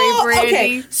story, Brady.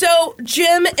 Okay, so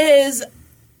Jim is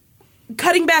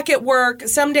cutting back at work.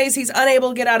 Some days he's unable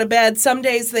to get out of bed. Some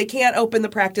days they can't open the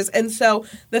practice. And so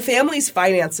the family's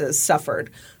finances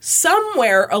suffered.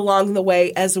 Somewhere along the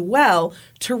way as well,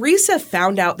 Teresa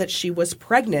found out that she was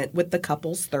pregnant with the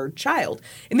couple's third child.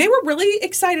 And they were really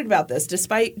excited about this.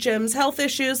 Despite Jim's health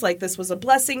issues, like this was a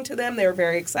blessing to them. They were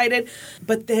very excited.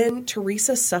 But then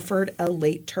Teresa suffered a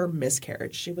late-term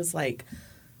miscarriage. She was like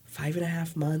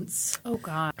 5.5 months. Oh,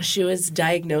 God. She was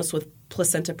diagnosed with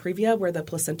placenta previa, where the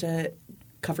placenta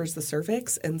covers the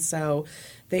cervix. And so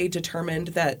they determined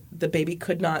that the baby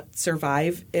could not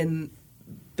survive in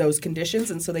those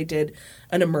conditions. And so they did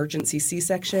an emergency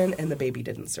C-section, and the baby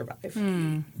didn't survive.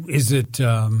 Is it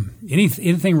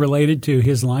anything related to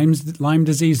his Lyme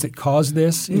disease that caused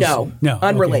this? No, Okay,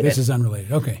 unrelated. this is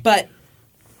unrelated. Okay. But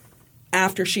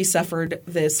after she suffered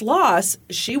this loss,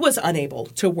 she was unable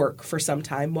to work for some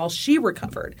time while she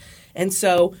recovered. And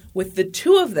so with the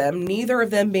two of them, neither of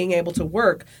them being able to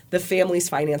work, the family's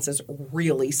finances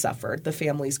really suffered. The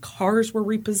family's cars were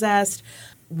repossessed.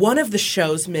 One of the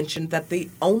shows mentioned that the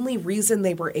only reason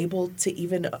they were able to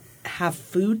even have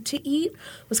food to eat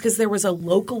was because there was a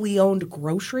locally owned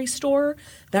grocery store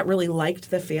that really liked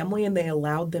the family, and they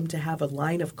allowed them to have a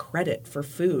line of credit for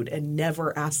food and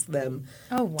never asked them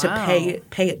to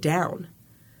pay it down.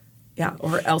 Yeah,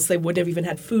 or else they wouldn't have even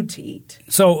had food to eat.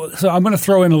 So I'm going to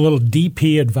throw in a little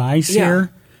DP advice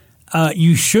here.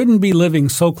 You shouldn't be living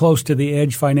so close to the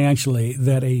edge financially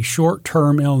that a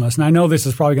short-term illness, and I know this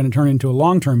is probably going to turn into a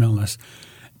long-term illness,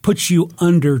 puts you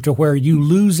under to where you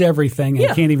lose everything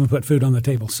and can't even put food on the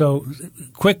table. So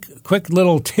quick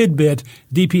little tidbit,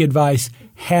 DP advice,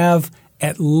 have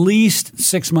at least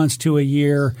 6 months to a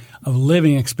year of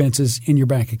living expenses in your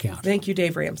bank account. Thank you,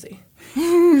 Dave Ramsey.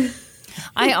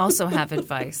 I also have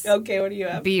advice. Okay, what do you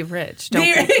have? Be rich. Don't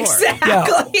be poor. Exactly. Yeah.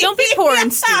 Don't be poor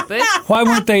and stupid. Why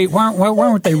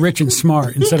weren't they rich and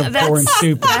smart instead of poor and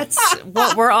stupid? That's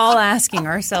what we're all asking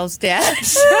ourselves, Dad.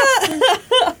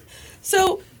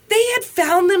 So they had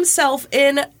found themselves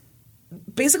in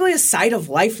basically a side of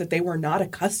life that they were not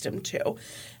accustomed to.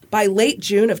 By late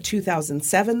June of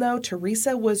 2007, though,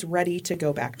 Teresa was ready to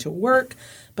go back to work,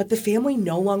 but the family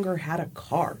no longer had a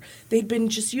car. They'd been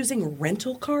just using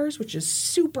rental cars, which is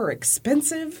super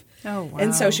expensive. Oh, wow.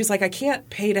 And so she's like, I can't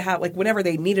pay to have, like, whenever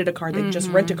they needed a car, they'd just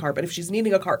rent a car. But if she's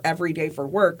needing a car every day for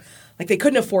work, like, they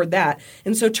couldn't afford that.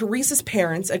 And so Teresa's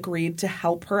parents agreed to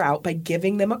help her out by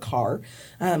giving them a car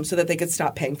so that they could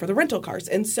stop paying for the rental cars.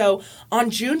 And so on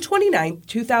June 29th,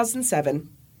 2007,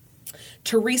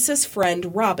 Teresa's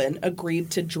friend Robin agreed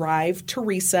to drive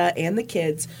Teresa and the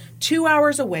kids 2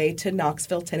 hours away to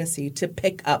Knoxville, Tennessee to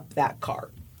pick up that car.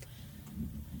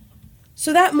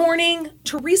 So that morning,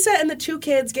 Teresa and the two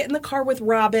kids get in the car with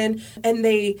Robin, and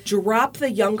they drop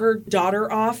the younger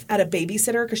daughter off at a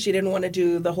babysitter because she didn't want to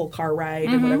do the whole car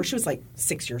ride or whatever. She was like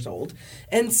 6 years old.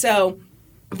 And so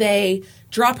they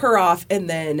drop her off, and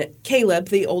then Caleb,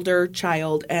 the older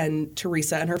child, and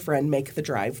Teresa and her friend make the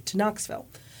drive to Knoxville.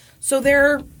 So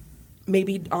they're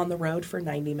maybe on the road for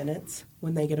 90 minutes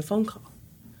when they get a phone call.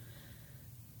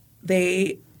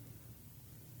 They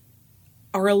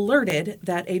are alerted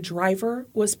that a driver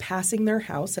was passing their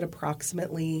house at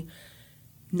approximately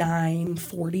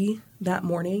 9:40 that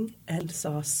morning and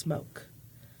saw smoke.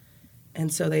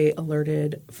 And so they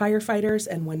alerted firefighters,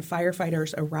 and when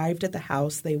firefighters arrived at the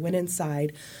house, they went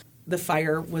inside. The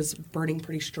fire was burning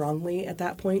pretty strongly at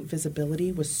that point.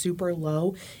 Visibility was super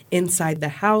low inside the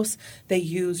house. They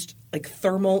used like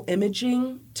thermal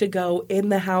imaging to go in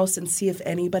the house and see if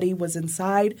anybody was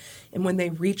inside. And when they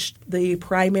reached the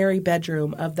primary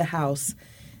bedroom of the house,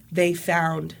 they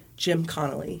found Jim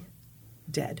Connolly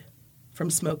dead. from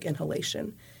smoke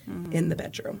inhalation in the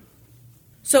bedroom.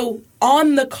 So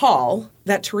on the call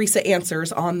that Teresa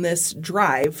answers on this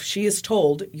drive, she is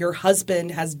told, your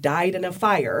husband has died in a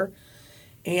fire,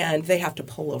 and they have to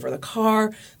pull over the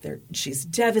car. She's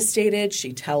devastated.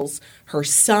 She tells her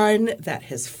son that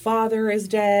his father is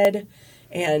dead,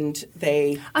 and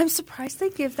I'm surprised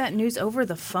they give that news over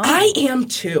the phone. I am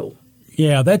too.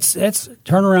 Yeah, that's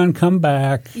turn around, come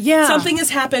back. Yeah. Something has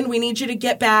happened. We need you to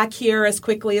get back here as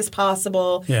quickly as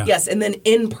possible. Yeah. Yes, and then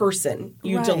in person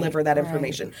you deliver that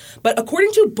information. Right. But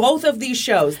according to both of these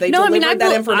shows, they delivered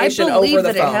that information over the phone. I believe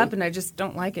that it happened. I just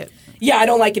don't like it. Yeah, I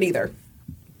don't like it either.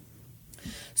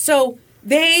 So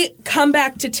they come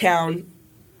back to town,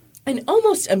 and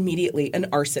almost immediately an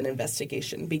arson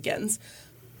investigation begins.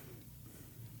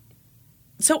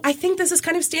 So I think this is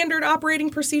kind of standard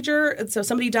operating procedure. So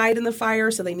somebody died in the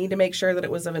fire, so they need to make sure that it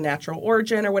was of a natural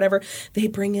origin or whatever. They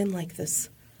bring in like this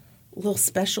little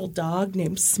special dog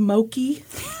named Smokey.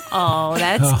 Oh,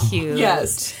 that's cute.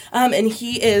 Yes. And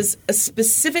he is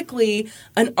specifically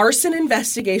an arson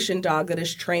investigation dog that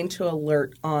is trained to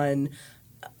alert on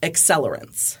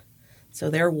accelerants.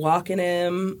 So they're walking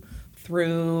him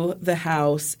through the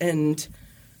house, and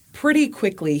pretty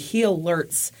quickly he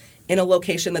alerts in a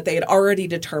location that they had already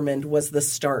determined was the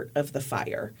start of the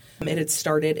fire. It had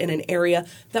started in an area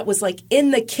that was like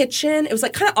in the kitchen. It was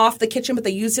like kind of off the kitchen, but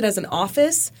they used it as an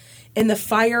office. And the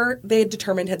fire they had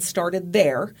determined had started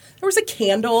there. There was a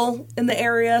candle in the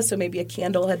area, so maybe a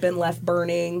candle had been left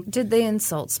burning. Did they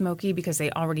insult Smokey because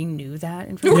they already knew that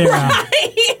information? Yeah.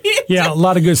 Yeah, a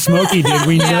lot of good Smokey did.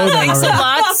 We know that thanks already. A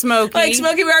lot, Smokey. Like,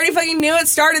 Smokey, we already fucking knew it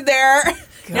started there.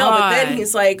 God. No, but then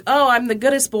he's like, oh, I'm the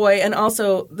goodest boy, and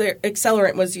also the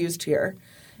accelerant was used here.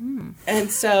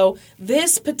 And so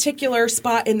this particular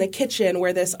spot in the kitchen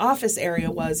where this office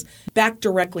area was backed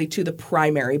directly to the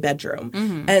primary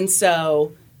bedroom. And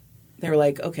so they were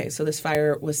like, okay, so this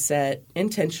fire was set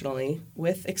intentionally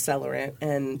with accelerant,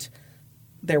 and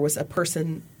there was a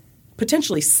person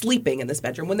potentially sleeping in this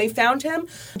bedroom. When they found him,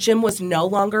 Jim was no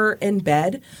longer in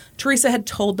bed. Teresa had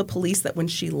told the police that when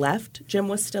she left, Jim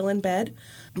was still in bed.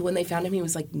 When they found him, he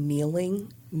was like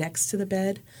kneeling next to the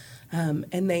bed.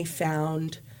 And they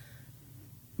found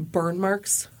burn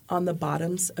marks on the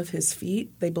bottoms of his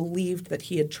feet. They believed that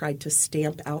he had tried to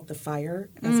stamp out the fire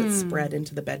as it spread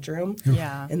into the bedroom.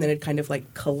 Yeah. And then it kind of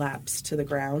like collapsed to the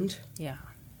ground. Yeah.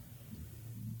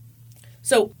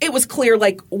 So it was clear,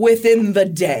 like, within the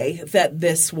day that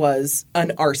this was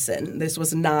an arson. This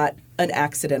was not an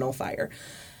accidental fire.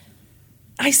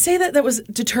 I say that was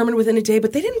determined within a day,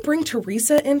 but they didn't bring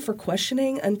Teresa in for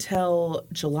questioning until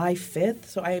July 5th.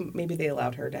 So maybe they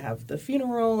allowed her to have the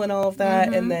funeral and all of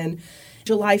that. And then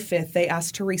July 5th, they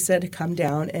asked Teresa to come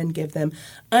down and give them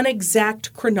an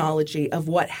exact chronology of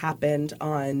what happened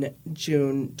on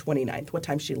June 29th, what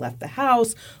time she left the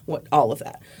house, all of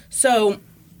that. So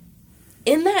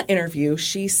in that interview,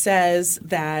 she says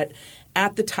that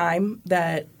at the time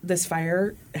that this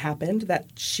fire happened, that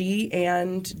she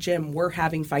and Jim were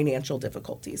having financial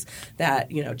difficulties,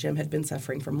 that, you know, Jim had been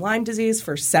suffering from Lyme disease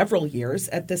for several years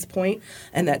at this point,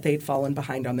 and that they'd fallen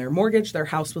behind on their mortgage. Their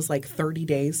house was like 30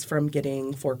 days from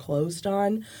getting foreclosed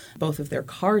on. Both of their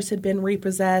cars had been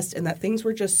repossessed, and that things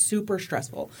were just super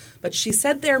stressful. But she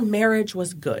said their marriage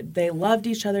was good. They loved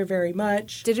each other very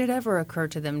much. Did it ever occur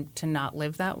to them to not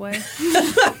live that way?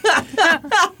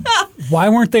 Why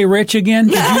weren't they rich again?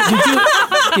 Did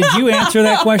you answer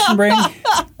that question, Brady?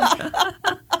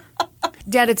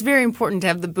 Dad, it's very important to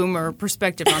have the boomer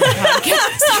perspective on the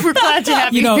podcast. We're glad to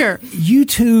have you here. You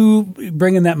two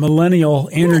bringing that millennial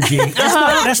energy,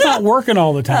 that's not working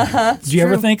all the time. Do you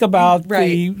ever think about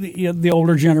the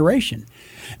older generation?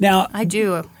 Now, I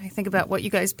do. I think about what you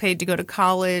guys paid to go to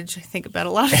college. I think about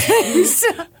a lot of things.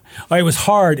 It was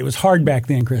hard. It was hard back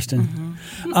then, Kristen.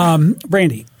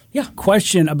 Brandy,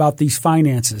 question about these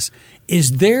finances.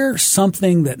 Is there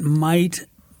something that might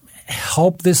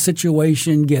help this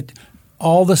situation get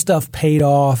all the stuff paid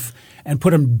off and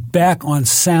put them back on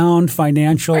sound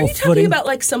financial footing? Are you talking about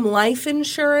like some life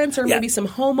insurance or maybe some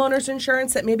homeowners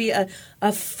insurance, that maybe a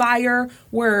fire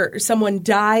where someone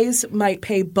dies might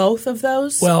pay both of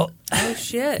those? Well, oh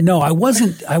shit. No, I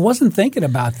wasn't thinking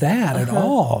about that at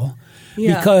all.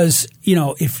 Because, you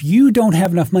know, if you don't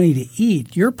have enough money to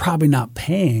eat, you're probably not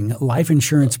paying life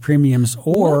insurance premiums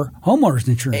or homeowners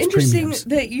insurance premiums. Interesting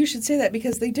that you should say that,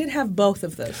 because they did have both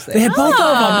of those things. They had both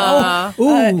of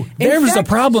them. There was the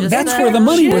problem. That's where the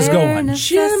money was going.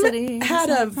 Jim had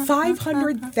a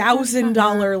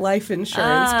 $500,000 life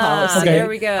insurance policy. Okay. There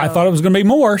we go. I thought it was going to be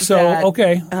more, so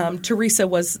okay. Teresa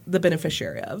was the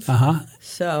beneficiary of.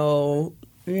 So...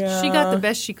 yeah. She got the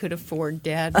best she could afford,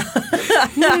 Dad.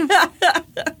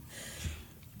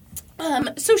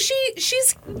 So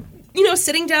she's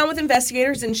sitting down with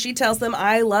investigators, and she tells them,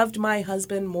 I loved my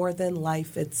husband more than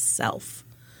life itself.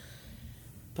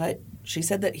 But she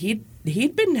said that he'd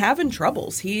been having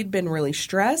troubles. He'd been really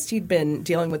stressed. He'd been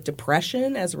dealing with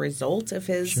depression as a result of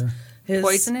his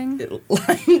poisoning,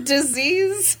 Lyme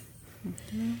disease.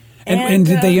 Mm-hmm. And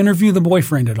did they interview the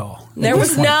boyfriend at all? There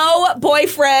was no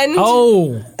boyfriend.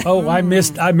 Oh, I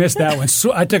missed that one.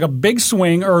 So I took a big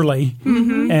swing early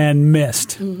and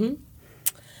missed. Mm-hmm.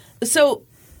 So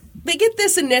they get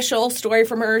this initial story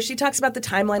from her. She talks about the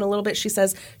timeline a little bit. She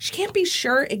says she can't be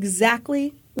sure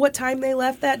exactly what time they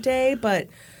left that day, but,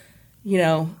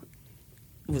 it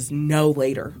was no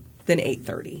later than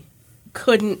 8:30.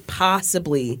 Couldn't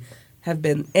possibly have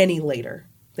been any later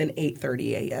than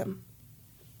 8:30 a.m.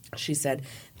 She said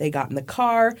they got in the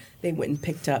car, they went and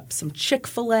picked up some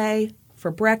Chick-fil-A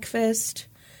for breakfast,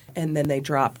 and then they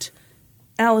dropped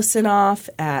Allison off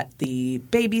at the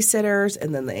babysitter's,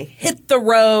 and then they hit the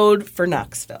road for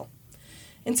Knoxville.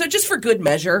 And so just for good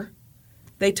measure,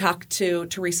 they talked to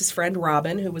Teresa's friend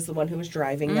Robin, who was the one who was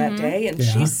driving that day, and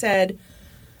she said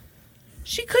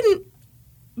she couldn't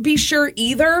be sure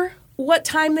either what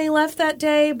time they left that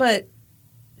day, but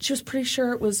she was pretty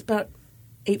sure it was about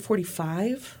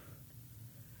 8:45.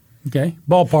 Okay,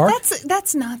 ballpark.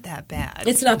 That's not that bad.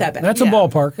 It's not that bad. That's a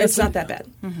ballpark. It's not that bad.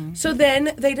 Mm-hmm. So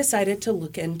then they decided to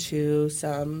look into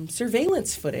some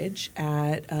surveillance footage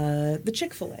at the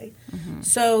Chick-fil-A. Mm-hmm.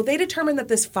 So they determined that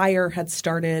this fire had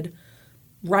started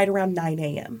right around 9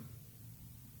 a.m.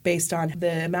 based on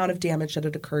the amount of damage that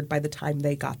had occurred by the time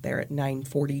they got there at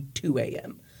 9:42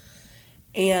 a.m.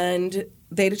 And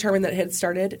they determined that it had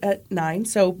started at 9.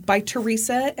 So by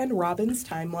Teresa and Robin's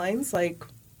timelines,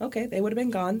 okay, they would have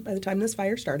been gone by the time this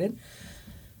fire started.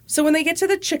 So when they get to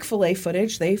the Chick-fil-A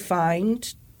footage, they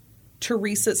find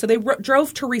Teresa. So they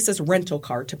drove Teresa's rental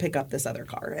car to pick up this other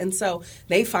car. And so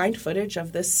they find footage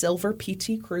of this silver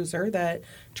PT Cruiser that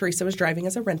Teresa was driving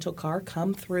as a rental car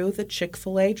come through the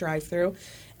Chick-fil-A drive-thru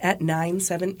at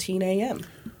 9:17 a.m.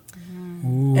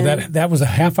 Ooh, that was a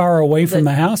half hour away from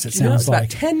the house, it sounds like.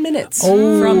 About 10 minutes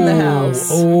from the house.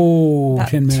 Oh, about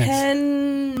 10 minutes.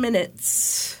 10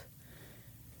 minutes.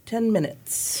 10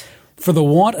 minutes. For the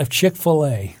want of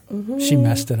Chick-fil-A, she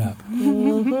messed it up.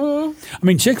 I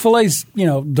mean, Chick-fil-A's,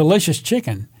 delicious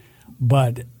chicken,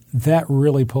 but that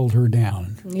really pulled her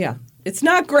down. Yeah. It's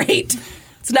not great.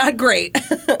 It's not great.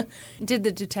 Did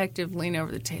the detective lean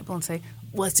over the table and say,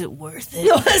 was it worth it?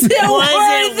 Was it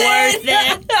worth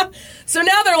it? So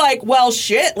now they're like, well,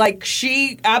 shit.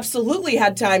 She absolutely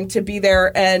had time to be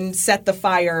there and set the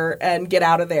fire and get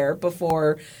out of there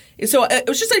before. So it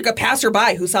was just like a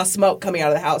passerby who saw smoke coming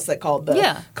out of the house that called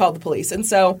the police. And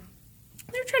so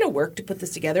they're trying to work to put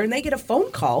this together, and they get a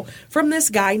phone call from this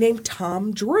guy named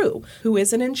Tom Drew, who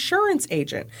is an insurance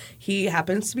agent. He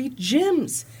happens to be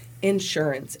Jim's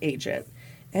insurance agent.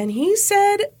 And he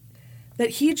said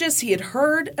that he had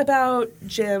heard about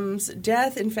Jim's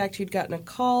death. In fact, he'd gotten a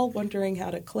call wondering how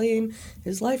to claim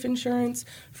his life insurance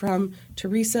from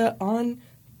Teresa on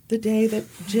the day that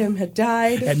Jim had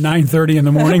died. At 9:30 in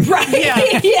the morning?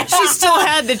 Right. Yeah. She still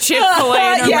had the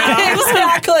Chick-fil-A in her mouth.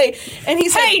 Exactly. And he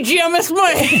said, hey, Jim, it's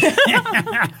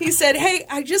me. He said, hey,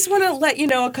 I just want to let you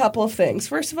know a couple of things.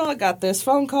 First of all, I got this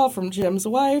phone call from Jim's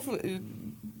wife.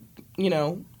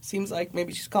 Seems like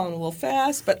maybe she's calling a little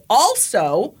fast. But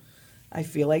also, I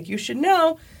feel like you should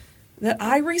know that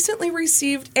I recently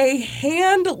received a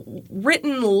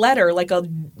handwritten letter, like a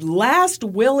last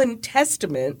will and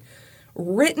testament,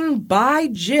 written by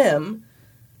Jim,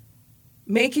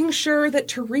 making sure that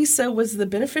Teresa was the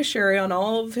beneficiary on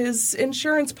all of his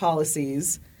insurance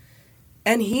policies.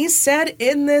 And he said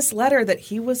in this letter that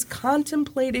he was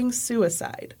contemplating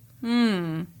suicide.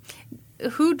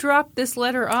 Who dropped this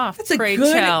letter off? That's a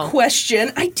good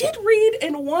question. I did read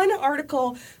in one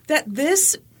article that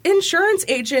this insurance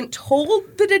agent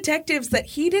told the detectives that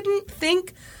he didn't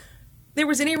think there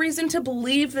was any reason to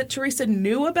believe that Teresa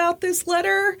knew about this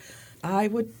letter. I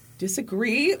would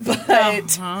disagree,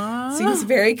 but seems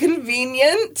very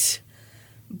convenient.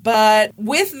 But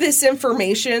with this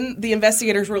information, the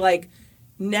investigators were like,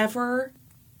 never,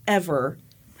 ever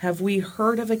have we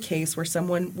heard of a case where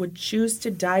someone would choose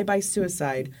to die by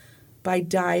suicide by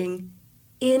dying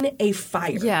in a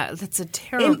fire. Yeah, that's a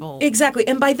terrible... Exactly.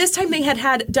 And by this time, they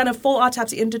had done a full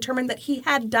autopsy and determined that he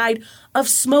had died of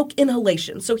smoke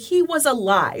inhalation. So he was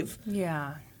alive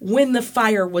when the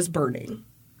fire was burning.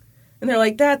 And they're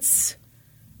like, that's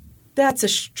a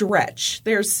stretch.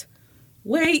 There's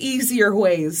way easier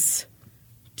ways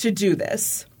to do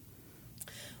this.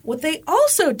 What they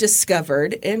also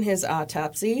discovered in his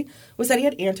autopsy was that he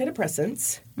had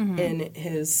antidepressants in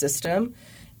his system.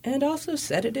 and also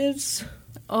sedatives.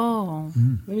 Oh.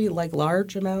 Maybe like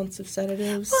large amounts of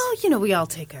sedatives. Well, we all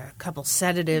take a couple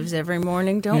sedatives every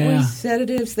morning, don't we?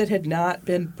 Sedatives that had not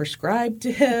been prescribed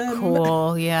to him.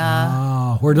 Cool, yeah.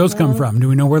 Oh, where'd those come from? Do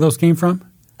we know where those came from?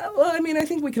 Well, I mean, I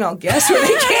think we can all guess where they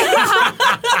came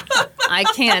from. I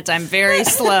can't. I'm very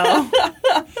slow.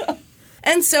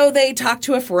 And so they talked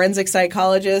to a forensic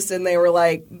psychologist, and they were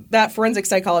like, that forensic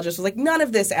psychologist was like, none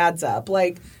of this adds up.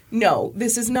 Like, no,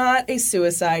 this is not a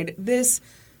suicide. This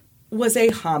was a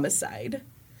homicide.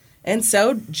 And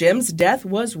so Jim's death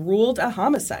was ruled a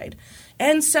homicide.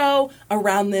 And so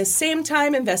around this same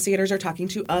time, investigators are talking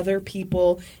to other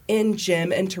people in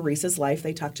Jim and Teresa's life.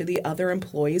 They talked to the other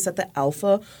employees at the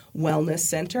Alpha Wellness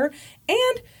Center.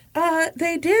 And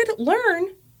they did learn,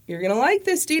 you're going to like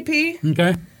this, DP,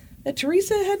 Okay. that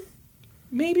Teresa had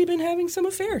maybe been having some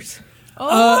affairs.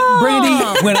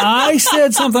 Brandy, when I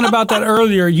said something about that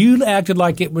earlier, you acted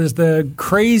like it was the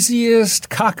craziest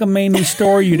cockamamie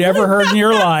story you'd ever heard in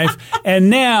your life,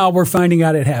 and now we're finding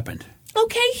out it happened.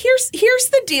 Okay, here's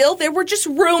the deal. There were just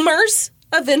rumors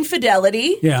of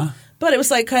infidelity. Yeah. But it was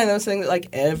like kind of those things that like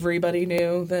everybody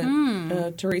knew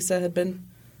that Teresa had been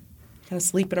kind of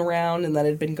sleeping around, and that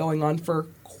had been going on for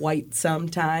quite some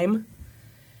time.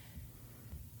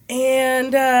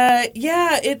 And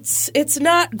it's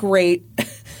not great.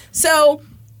 So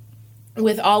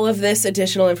with all of this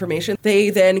additional information, they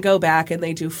then go back and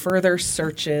they do further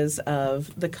searches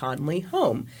of the Conley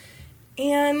home.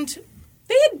 And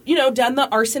they had, done the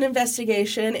arson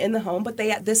investigation in the home, but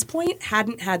they at this point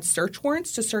hadn't had search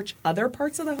warrants to search other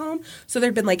parts of the home. So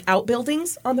there'd been like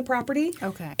outbuildings on the property.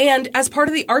 Okay. And as part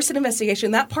of the arson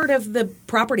investigation, that part of the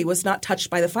property was not touched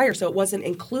by the fire, so it wasn't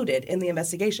included in the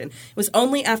investigation. It was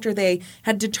only after they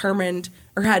had determined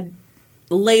or had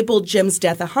labeled Jim's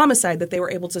death a homicide that they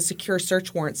were able to secure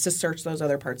search warrants to search those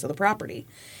other parts of the property.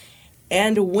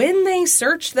 And when they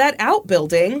searched that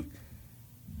outbuilding,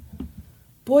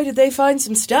 boy, did they find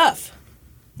some stuff.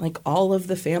 Like all of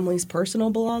the family's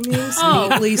personal belongings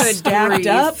neatly stacked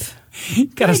up.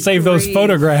 Got to save those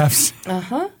photographs.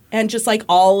 Uh-huh. And just like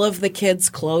all of the kids'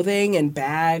 clothing and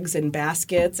bags and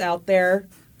baskets out there.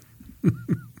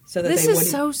 So that This they is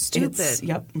wouldn't- so stupid.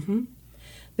 Yep.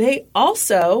 They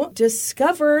also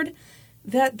discovered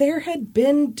that there had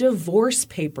been divorce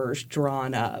papers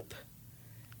drawn up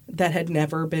that had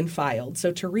never been filed.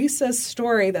 So Teresa's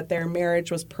story that their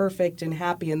marriage was perfect and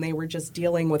happy and they were just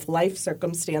dealing with life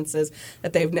circumstances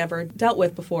that they've never dealt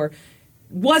with before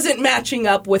wasn't matching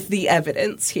up with the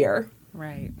evidence here.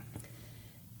 Right.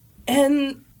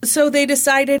 And so they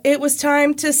decided it was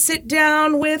time to sit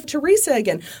down with Teresa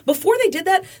again. Before they did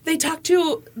that, they talked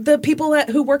to the people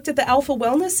who worked at the Alpha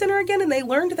Wellness Center again, and they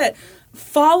learned that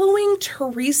following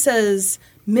Teresa's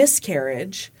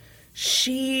miscarriage,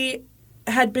 she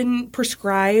had been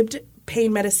prescribed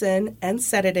pain medicine and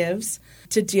sedatives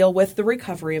to deal with the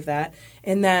recovery of that,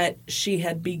 and that she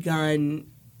had become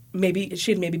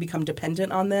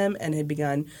dependent on them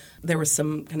and there was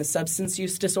some kind of substance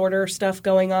use disorder stuff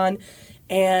going on.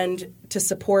 And to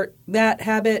support that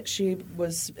habit, she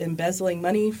was embezzling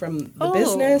money from the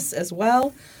business as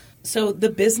well. So the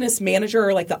business manager,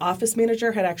 or like the office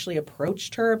manager, had actually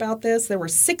approached her about this. There were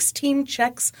 16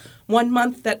 checks one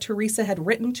month that Teresa had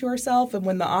written to herself. And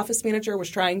when the office manager was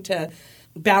trying to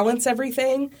balance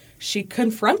everything, she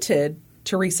confronted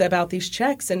Teresa about these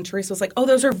checks. And Teresa was like, oh,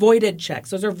 those are voided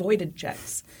checks. Those are voided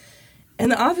checks. And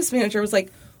the office manager was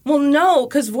like, well, no,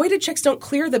 because voided checks don't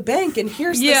clear the bank. And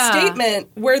here's the statement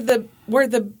where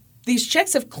these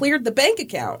checks have cleared the bank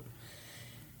account.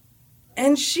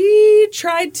 And she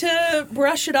tried to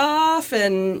brush it off,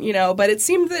 and but it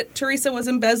seemed that Teresa was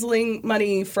embezzling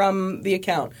money from the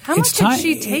account. How much had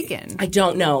she taken? I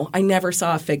don't know. I never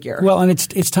saw a figure. Well, and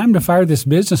it's time to fire this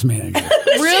business manager.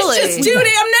 Really? She's just too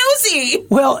damn nosy.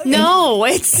 Well, No,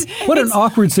 it's what an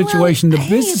awkward situation. The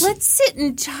business. Let's sit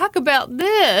and talk about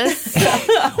this.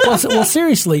 Well,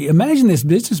 seriously, imagine this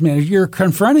business manager. You're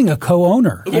confronting a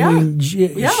co-owner. Yeah. I mean,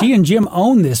 she and Jim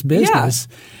own this business,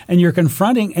 and you're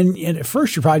confronting. And at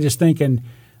first, you're probably just thinking,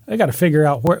 I got to figure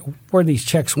out where these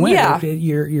checks went. Yeah.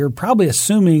 You're probably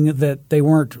assuming that they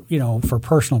weren't, for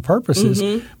personal purposes.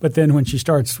 Mm-hmm. But then when she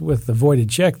starts with the voided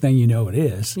check, then you know it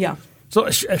is. Yeah. So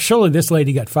surely this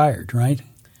lady got fired, right?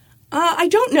 I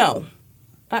don't know.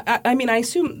 I mean, I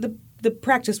assume the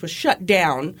practice was shut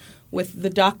down with the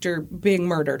doctor being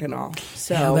murdered and all.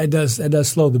 So yeah, that does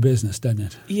slow the business, doesn't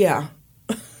it? Yeah.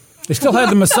 They still had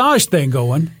the massage thing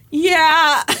going.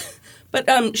 Yeah.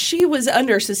 But she was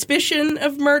under suspicion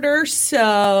of murder,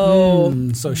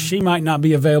 so So she might not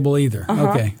be available either. Uh-huh.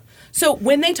 Okay. So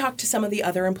when they talked to some of the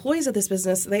other employees of this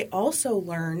business, they also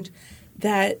learned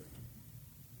that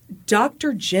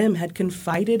Dr. Jim had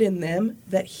confided in them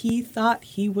that he thought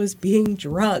he was being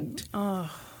drugged.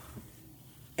 Oh.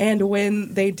 And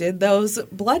when they did those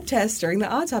blood tests during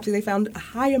the autopsy, they found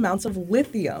high amounts of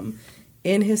lithium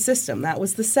in his system. That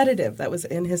was the sedative that was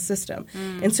in his system.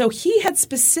 And so he had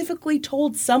specifically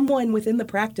told someone within the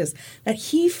practice that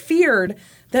he feared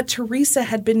that Teresa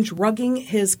had been drugging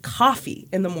his coffee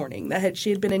in the morning, that she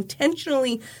had been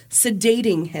intentionally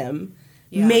sedating him,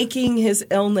 making his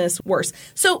illness worse.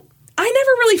 So I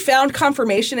never really found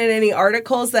confirmation in any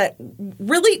articles that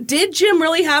did Jim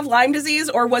really have Lyme disease,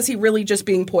 or was he really just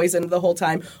being poisoned the whole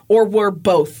time, or were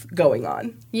both going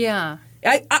on? Yeah.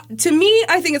 To me,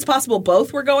 I think it's possible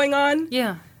both were going on.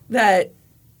 Yeah. That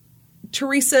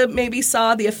Teresa maybe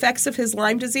saw the effects of his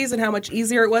Lyme disease and how much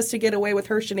easier it was to get away with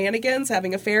her shenanigans,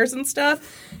 having affairs and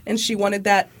stuff, and she wanted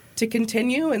that to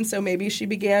continue, and so maybe she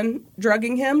began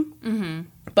drugging him. Mm-hmm.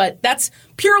 But that's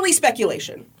purely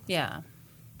speculation. Yeah.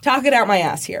 Talk it out my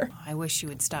ass here. I wish you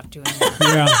would stop doing that.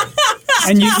 Yeah.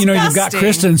 And you've got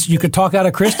Kristen's. You could talk out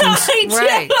of Kristen's.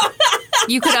 Right.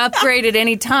 You could upgrade at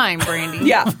any time, Brandy.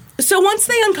 Yeah. So once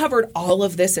they uncovered all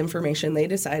of this information, they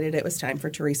decided it was time for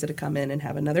Teresa to come in and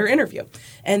have another interview.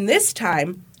 And this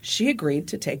time, she agreed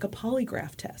to take a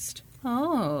polygraph test.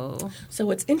 Oh. So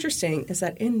what's interesting is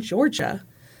that in Georgia,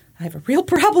 I have a real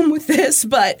problem with this,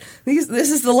 but this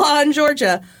is the law in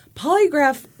Georgia.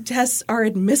 Polygraph tests are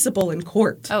admissible in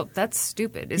court. Oh, that's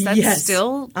stupid. Is that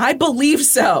still? I believe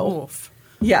so. Oof.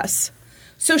 Yes.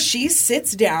 So she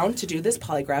sits down to do this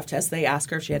polygraph test. They ask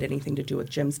her if she had anything to do with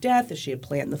Jim's death, if she had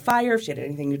planned the fire, if she had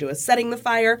anything to do with setting the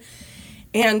fire.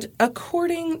 And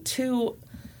according to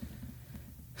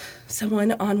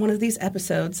someone on one of these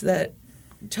episodes that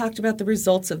talked about the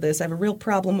results of this, I have a real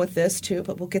problem with this too,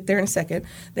 but we'll get there in a second.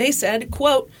 They said,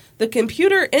 quote, "The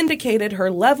computer indicated her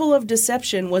level of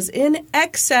deception was in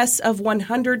excess of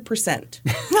 100%.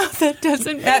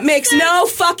 That makes no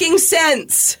fucking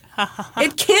sense.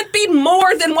 It can't be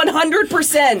more than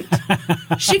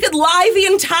 100%. She could lie the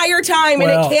entire time,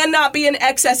 and it cannot be in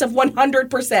excess of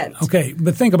 100%. Okay,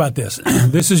 but think about this.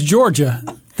 This is Georgia.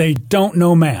 They don't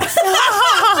know math.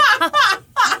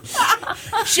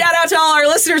 Shout out to all our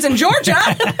listeners in Georgia.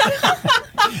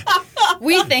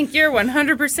 We think you're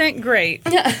 100% great.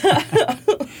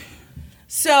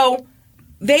 So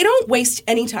they don't waste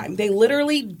any time. They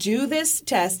literally do this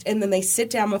test, and then they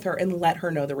sit down with her and let her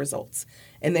know the results.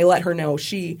 And they let her know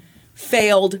she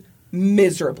failed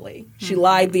miserably. She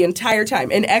lied the entire time.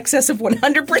 In excess of 100%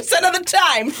 of the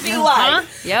time, she lied.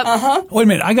 Yep. Wait a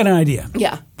minute. I got an idea.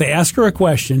 Yeah. They ask her a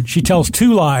question. She tells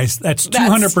 2 lies. That's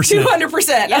 200%.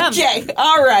 200%. Yeah. Okay.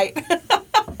 All right.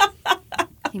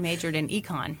 He majored in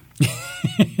econ.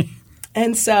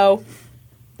 And so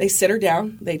they sit her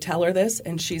down. They tell her this,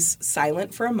 and she's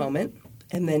silent for a moment.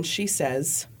 And then she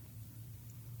says,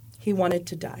 "He wanted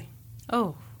to die."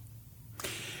 Oh.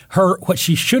 What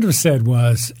she should have said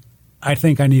was, "I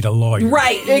think I need a lawyer."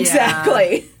 Right,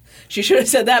 exactly. Yeah. She should have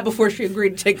said that before she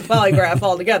agreed to take the polygraph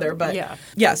altogether. But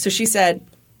yeah, so she said,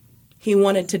 "He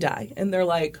wanted to die." And they're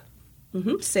like,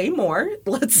 say more.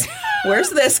 Where's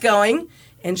this going?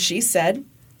 And she said,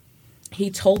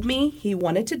 "He told me he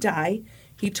wanted to die.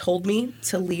 He told me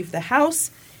to leave the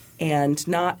house and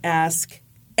not ask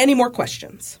any more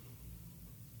questions."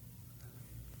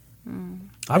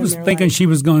 I was thinking she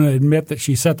was going to admit that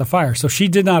she set the fire, so she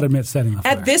did not admit setting the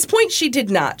fire. At this point, she did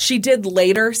not. She did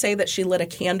later say that she lit a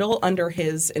candle under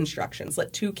his instructions,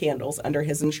 lit 2 candles under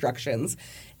his instructions,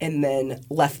 and then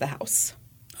left the house.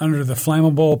 Under the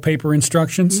flammable paper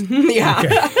instructions?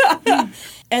 Yeah. Okay.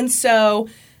 And so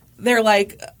they're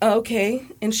like, okay.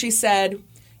 And she said,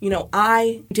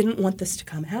 I didn't want this to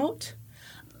come out.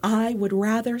 I would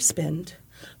rather spend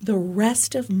the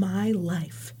rest of my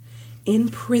life in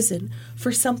prison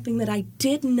for something that I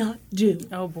did not do.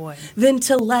 Oh, boy. Than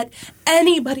to let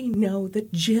anybody know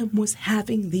that Jim was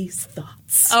having these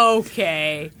thoughts.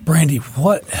 Okay. Brandy,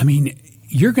 what? I mean,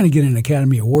 you're going to get an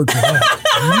Academy Award for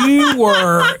that. You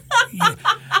were...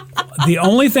 The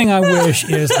only thing I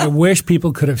wish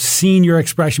people could have seen your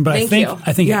expression, but I think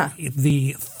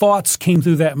the thoughts came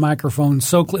through that microphone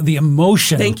so clear, the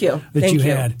emotion that you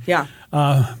had. Yeah.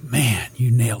 Man, you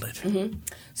nailed it. Mm-hmm.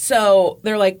 So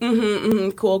they're like,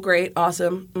 cool, great,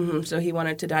 awesome. So he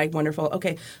wanted to die, wonderful.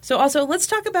 Okay, so also let's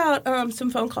talk about some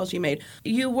phone calls you made.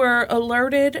 You were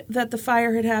alerted that the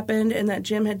fire had happened and that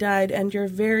Jim had died, and your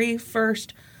very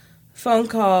first phone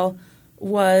call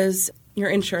was your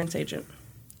insurance agent.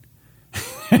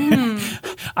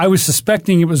 I was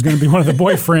suspecting it was going to be one of the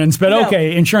boyfriends, but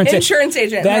okay, insurance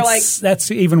agent. That's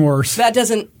even worse. That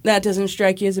doesn't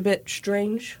strike you as a bit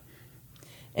strange?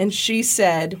 And she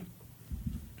said,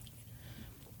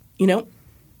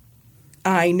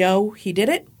 I know he did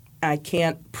it. I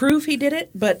can't prove he did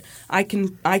it, but I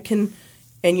can,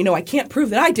 and I can't prove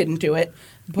that I didn't do it,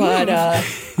 but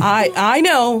I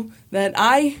know that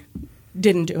I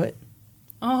didn't do it.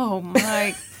 Oh,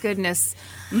 my goodness.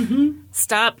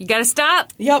 Stop. You got to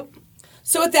stop. Yep.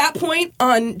 So at that point,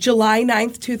 on July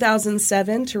 9th,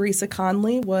 2007, Teresa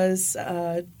Conley was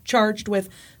charged with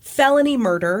felony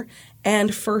murder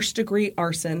and first-degree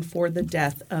arson for the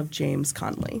death of James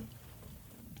Conley.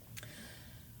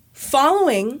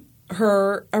 Following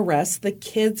her arrest, the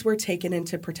kids were taken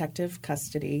into protective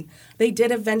custody. They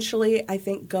did eventually, I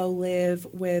think, go live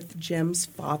with Jim's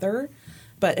father,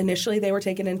 but initially they were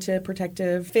taken into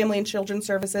protective family and children's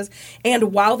services.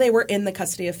 And while they were in the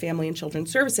custody of family and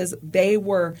children's services, they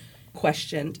were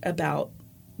questioned about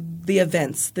the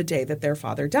events the day that their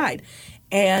father died.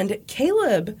 And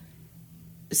Caleb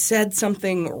said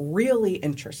something really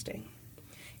interesting.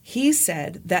 He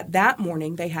said that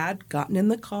morning they had gotten in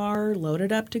the car,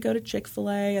 loaded up to go to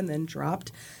Chick-fil-A, and then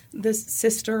dropped the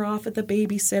sister off at the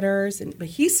babysitter's. But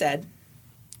he said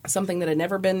something that had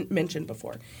never been mentioned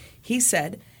before. He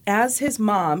said, as his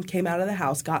mom came out of the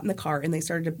house, got in the car, and they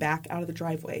started to back out of the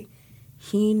driveway,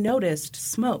 he noticed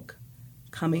smoke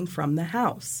coming from the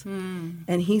house.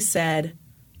 And he said,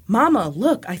 "Mama,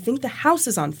 look, I think the house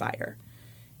is on fire."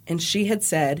 And she had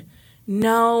said,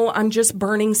 "No, I'm just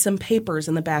burning some papers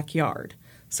in the backyard,"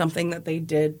 something that they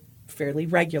did fairly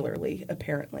regularly,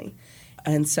 apparently.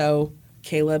 And so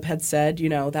Caleb had said,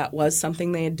 that was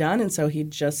something they had done, and so he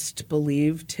just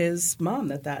believed his mom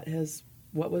that is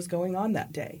what was going on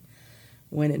that day,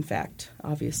 when in fact,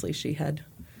 obviously, she had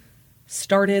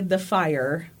started the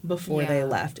fire before they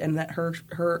left, and that her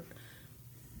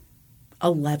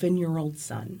 11-year-old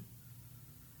son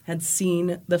had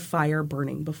seen the fire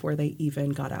burning before they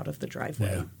even got out of the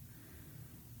driveway.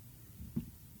 Yeah.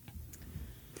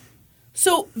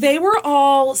 So they were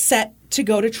all set to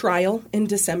go to trial in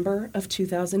December of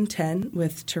 2010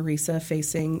 with Teresa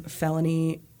facing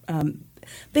felony.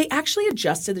 They actually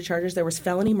adjusted the charges. There was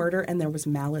felony murder and there was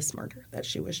malice murder that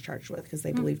she was charged with because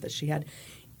they believed that she had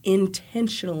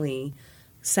intentionally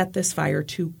set this fire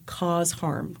to cause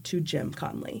harm to Jim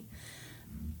Conley.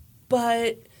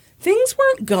 But things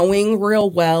weren't going real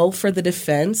well for the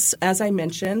defense. As I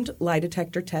mentioned, lie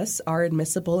detector tests are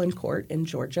admissible in court in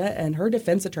Georgia, and her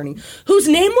defense attorney, whose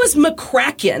name was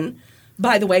McCracken,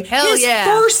 by the way,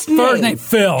 first name,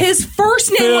 Phil. His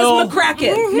first name was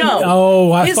McCracken. No.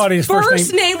 Oh, I thought his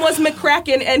first name was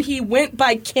McCracken, and he went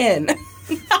by Ken.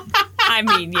 I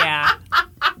mean, yeah.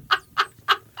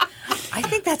 I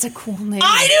think that's a cool name.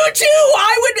 I do too.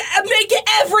 I would make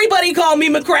everybody call me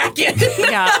McCracken.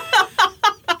 Yeah.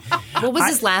 What was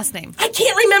his last name? I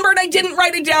can't remember, and I didn't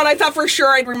write it down. I thought for sure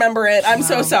I'd remember it. I'm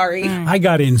so sorry. I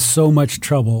got in so much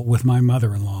trouble with my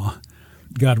mother-in-law,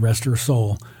 God rest her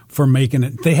soul, for making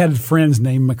it. They had friends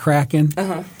named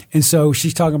McCracken, and so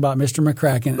she's talking about Mr.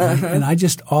 McCracken, and I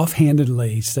just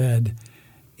offhandedly said,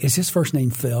 "Is his first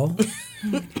name Phil?"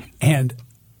 And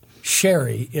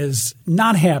Sherry is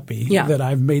not happy that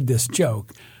I've made this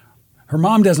joke. Her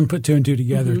mom doesn't put two and two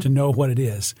together to know what it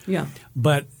is. Yeah.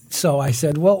 But so I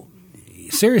said, "Well,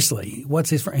 seriously, what's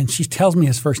his first?" And she tells me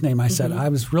his first name. I said, "I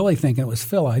was really thinking it was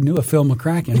Phil. I knew a Phil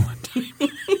McCracken one time."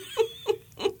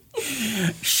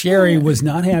 Sherry was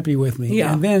not happy with me.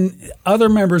 Yeah. And then other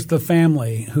members of the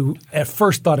family who at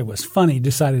first thought it was funny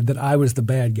decided that I was the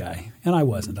bad guy. And I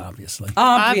wasn't, obviously.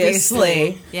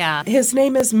 Obviously. Yeah. His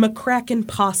name is McCracken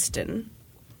Poston.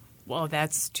 Well,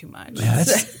 that's too much. Yeah,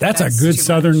 that's a good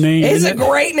Southern name. It's a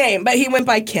great name, but he went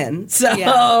by Ken. So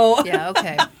yeah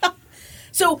okay.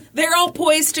 So they're all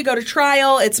poised to go to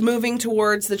trial. It's moving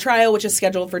towards the trial, which is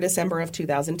scheduled for December of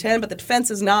 2010. But the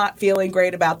defense is not feeling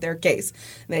great about their case.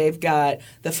 They've got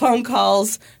the phone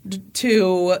calls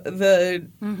to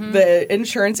the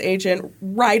insurance agent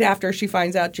right after she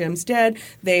finds out Jim's dead.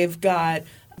 They've got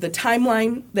the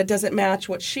timeline that doesn't match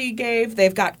what she gave.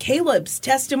 They've got Caleb's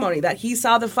testimony that he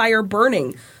saw the fire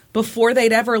burning before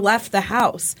they'd ever left the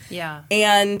house. Yeah.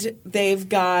 And they've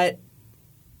got...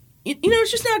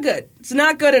 it's just not good. It's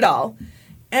not good at all.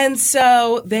 And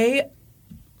so they,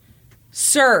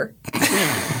 sir,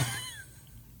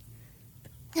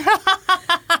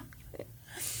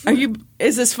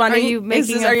 is this funny? Are you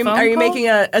making are you making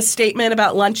a statement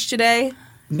about lunch today?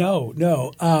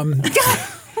 No.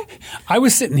 I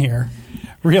was sitting here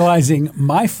realizing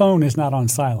my phone is not on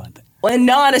silent. And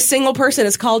not a single person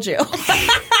has called you.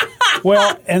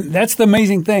 Well, and that's the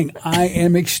amazing thing. I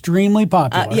am extremely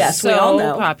popular. Yes, so we all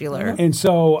know. Popular. And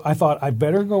so I thought I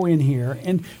better go in here.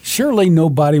 And surely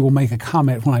nobody will make a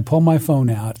comment when I pull my phone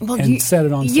out and set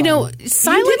it on silent. You know,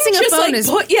 silencing a phone is...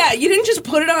 you didn't just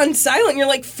put it on silent. You're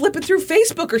like flipping through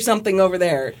Facebook or something over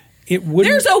there.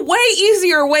 There's a way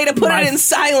easier way to put it in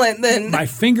silent than... My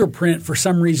fingerprint, for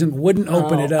some reason, wouldn't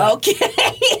open it up. Okay.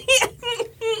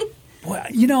 Well,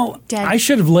 you know, Dad. I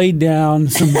should have laid down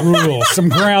some rules, some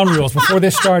ground rules before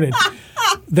this started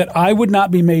that I would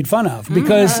not be made fun of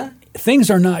because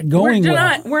things are not going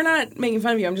well. We're not making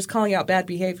fun of you. I'm just calling out bad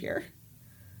behavior.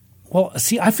 Well,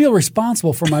 see, I feel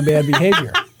responsible for my bad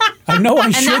behavior. I know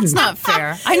I shouldn't. And that's not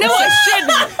fair. I know I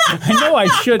shouldn't. I know I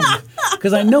shouldn't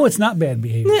because I know it's not bad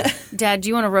behavior. Dad, do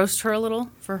you want to roast her a little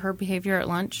for her behavior at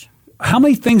lunch? How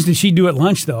many things did she do at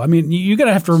lunch, though? I mean, you got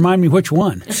to have to remind me which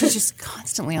one. She's just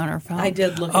constantly on her phone. I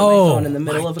did look at my phone in the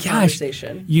middle of a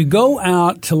conversation. You go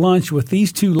out to lunch with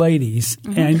these two ladies,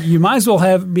 and you might as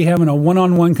well be having a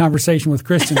one-on-one conversation with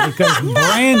Kristen because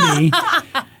Brandy,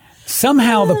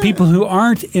 somehow the people who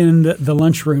aren't in the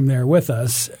lunchroom there with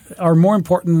us are more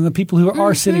important than the people who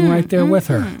are sitting right there with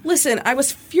her. Listen, I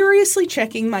was furiously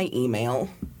checking my email,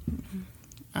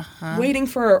 waiting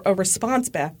for a response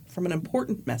back from an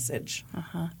important message.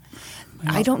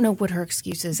 I don't know what her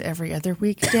excuse is every other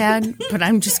week, Dad, but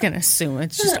I'm just going to assume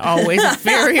it's just always a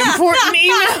very important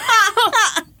email.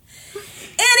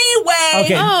 Anyway.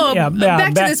 Okay.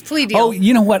 Back to this plea deal. Oh,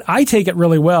 you know what? I take it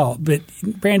really well, but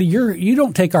Brandy, you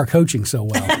don't take our coaching so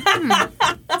well.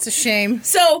 That's a shame.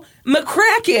 So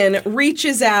McCracken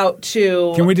reaches out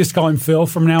to... Can we just call him Phil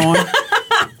from now on?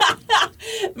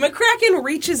 McCracken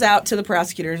reaches out to the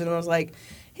prosecutors and was like,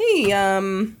 hey,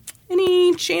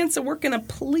 any chance of working a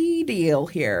plea deal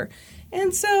here?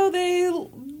 And so they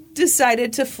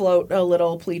decided to float a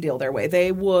little plea deal their way.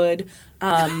 They would...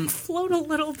 float a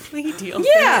little plea deal.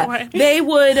 Yeah. They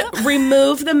would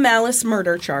remove the malice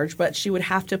murder charge, but she would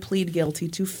have to plead guilty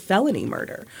to felony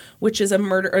murder, which is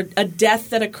a death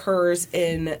that occurs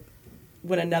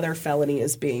when another felony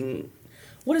is being...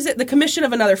 What is it? The commission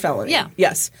of another felony. Yeah.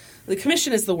 Yes. The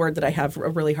commission is the word that I have a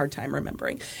really hard time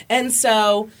remembering. And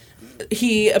so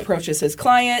he approaches his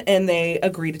client, and they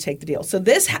agree to take the deal. So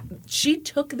she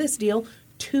took this deal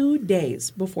 2 days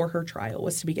before her trial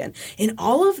was to begin. And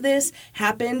all of this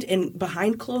happened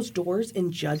behind closed doors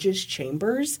in judges'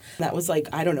 chambers. That was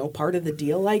part of the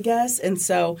deal, I guess. And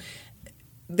so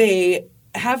they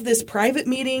have this private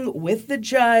meeting with the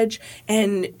judge,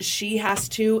 and she has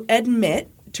to admit,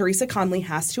 Teresa Conley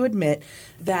has to admit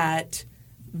that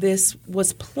this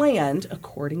was planned,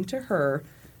 according to her,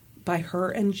 by her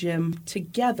and Jim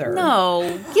together.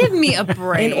 No, give me a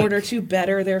break. In order to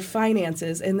better their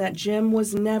finances, and that Jim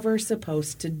was never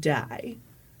supposed to die.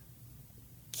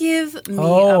 Give me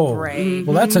a break.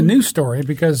 Well, that's a new story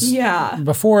because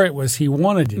before it was he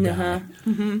wanted to die.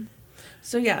 Mm-hmm.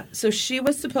 So she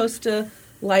was supposed to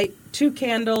light 2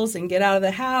 candles and get out of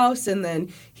the house, and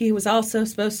then he was also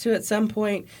supposed to at some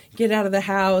point get out of the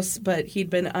house, but he'd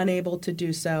been unable to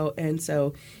do so, and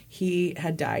so he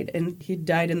had died, and he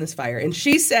died in this fire. And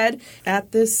she said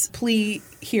at this plea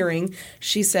hearing,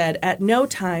 she said, "At no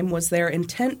time was there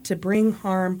intent to bring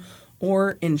harm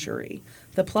or injury.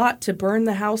 The plot to burn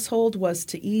the household was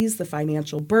to ease the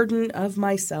financial burden of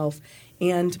myself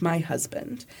and my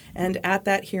husband." And at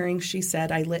that hearing, she said,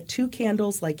 "I lit 2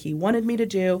 candles like he wanted me to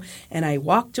do, and I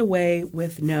walked away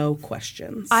with no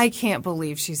questions." I can't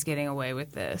believe she's getting away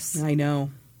with this. I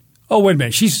know. Oh, wait a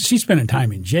minute. She's spending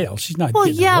time in jail. She's not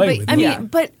getting away with it.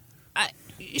 But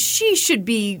she should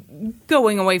be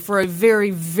going away for a very,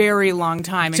 very long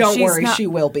time. And Don't worry, she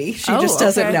will be. She just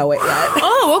doesn't know it yet.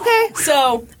 Oh, okay.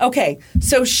 So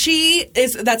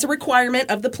that's a requirement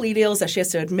of the plea deals, that she has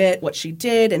to admit what she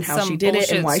did and how she did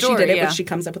it and why she did it, but she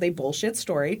comes up with a bullshit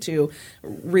story to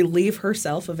relieve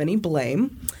herself of any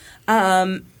blame.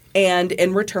 And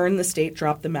in return, the state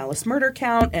dropped the malice murder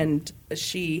count, and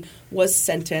she was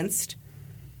sentenced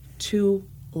to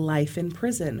life in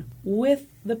prison with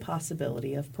the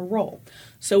possibility of parole.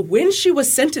 So when she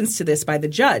was sentenced to this by the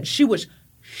judge, she was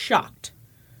shocked.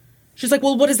 She's like,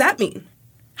 well, what does that mean?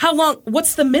 How long?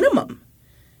 What's the minimum?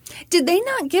 Did they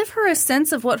not give her a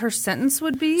sense of what her sentence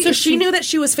would be? So she knew that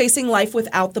she was facing life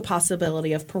without the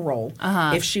possibility of parole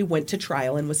if she went to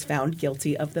trial and was found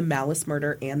guilty of the malice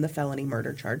murder and the felony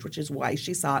murder charge, which is why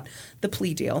she sought the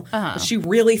plea deal. But she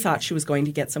really thought she was going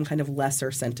to get some kind of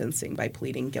lesser sentencing by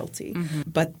pleading guilty.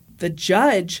 But the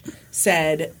judge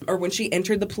said, or when she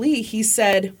entered the plea, he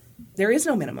said, there is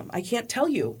no minimum. I can't tell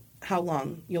you how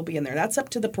long you'll be in there. That's up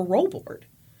to the parole board.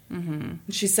 And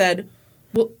she said,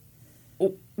 well,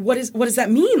 what does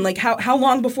that mean? Like, how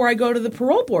long before I go to the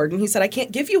parole board? And he said, I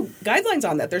can't give you guidelines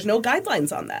on that. There's no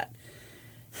guidelines on that.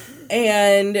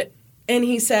 And And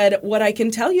he said, what I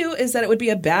can tell you is that it would be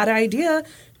a bad idea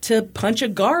to punch a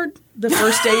guard the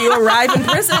first day you arrive in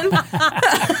prison.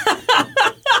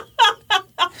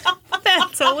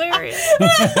 That's hilarious.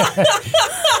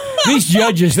 These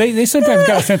judges, they sometimes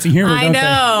got a sense of humor, I don't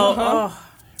know. they? Oh.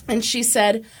 And she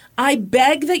said, I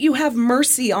beg that you have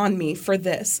mercy on me for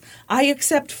this. I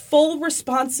accept full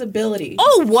responsibility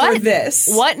What? for this.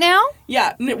 What now?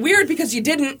 Yeah, weird because you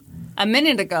didn't. A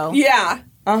minute ago. Yeah,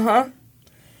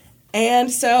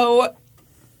 And so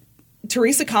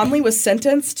Teresa Conley was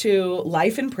sentenced to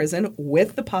life in prison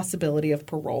with the possibility of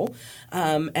parole,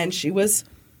 and she was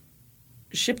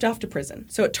shipped off to prison.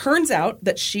 So it turns out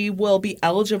that she will be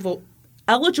eligible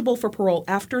for parole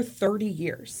after 30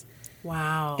 years.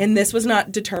 Wow. And this was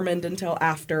not determined until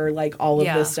after, like, all of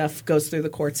this stuff goes through the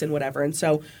courts and whatever. And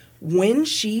so when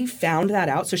she found that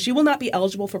out, so she will not be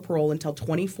eligible for parole until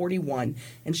 2041,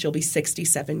 and she'll be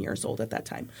 67 years old at that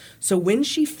time. So when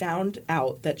she found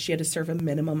out that she had to serve a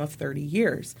minimum of 30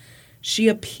 years, she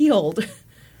appealed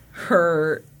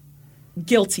her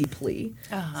guilty plea,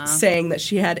 saying that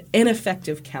she had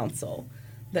ineffective counsel,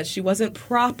 that she wasn't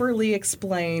properly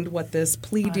explained what this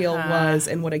plea deal was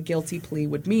and what a guilty plea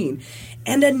would mean.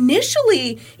 And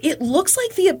initially, it looks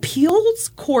like the appeals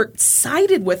court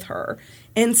sided with her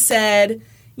and said,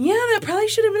 yeah, that probably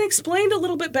should have been explained a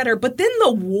little bit better. But then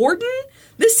the warden,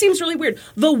 this seems really weird,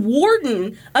 the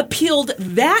warden appealed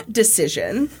that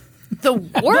decision. The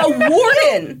warden? The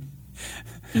warden,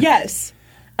 yes,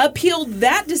 appealed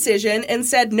that decision and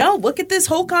said, no, look at this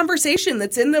whole conversation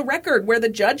that's in the record where the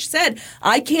judge said,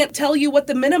 I can't tell you what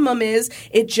the minimum is.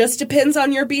 It just depends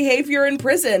on your behavior in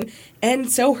prison.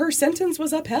 And so her sentence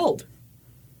was upheld.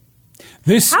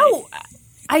 How?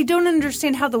 I don't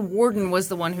understand how the warden was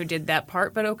the one who did that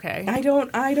part, but okay. I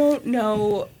don't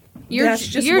know. You're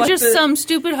just some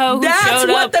stupid hoe who showed up. That's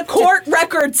what the court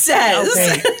record says.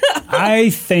 Okay. I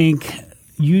think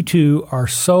you two are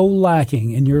so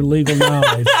lacking in your legal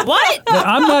knowledge. What? That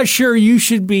I'm not sure you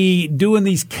should be doing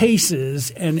these cases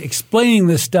and explaining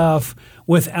this stuff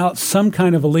without some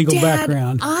kind of a legal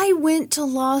background. I went to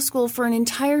law school for an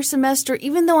entire semester,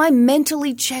 even though I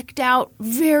mentally checked out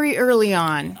very early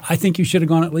on. I think you should have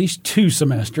gone at least 2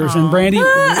 semesters. And Brandy,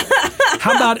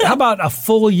 how about a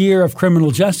full year of criminal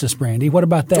justice, Brandy? What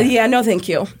about that? Yeah, no, thank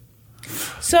you.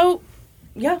 So,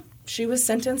 yeah. She was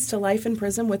sentenced to life in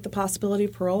prison with the possibility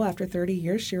of parole after 30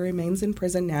 years. She remains in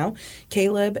prison now.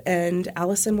 Caleb and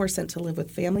Allison were sent to live with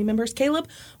family members. Caleb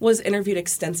was interviewed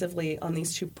extensively on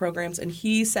these 2 programs, and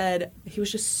he said he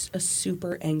was just a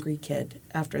super angry kid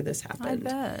after this happened.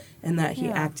 I bet. And that he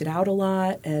acted out a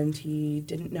lot, and he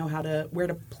didn't know where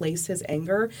to place his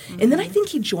anger. Mm-hmm. And then I think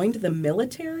he joined the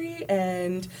military,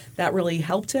 and that really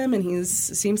helped him, and he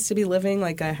seems to be living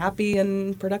like a happy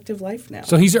and productive life now.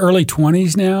 So he's early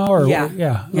 20s now? Or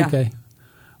Yeah. Okay.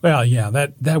 Well, yeah,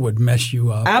 that would mess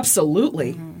you up.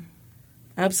 Absolutely. Mm-hmm.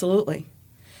 Absolutely.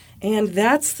 And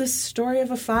that's the story of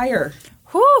a fire.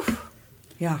 Whew.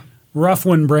 Yeah. Rough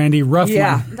one, Brandy. Rough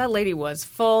one. That lady was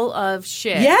full of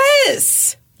shit.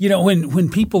 Yes. You know, when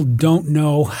people don't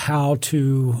know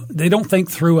they don't think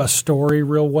through a story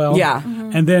real well. Yeah.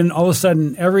 Mm-hmm. And then all of a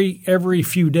sudden, every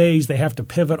few days, they have to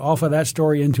pivot off of that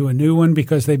story into a new one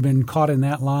because they've been caught in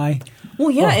that lie.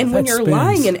 Well, yeah, and when you're spins.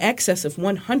 lying in excess of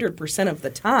 100% of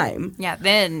the time,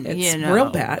 then it's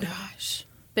real bad. Gosh,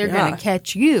 they're going to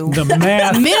catch you. The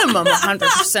math. Minimum 100% of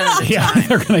the Yeah, time.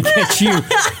 they're going to catch you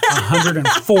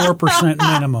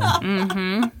 104% minimum.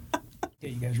 Mm-hmm. Okay,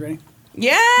 you guys ready?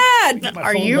 Yeah.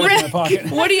 Are you ready?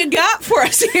 What do you got for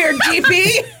us here,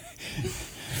 DP?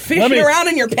 Fishing around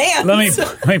in your pants.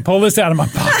 Let me pull this out of my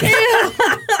pocket.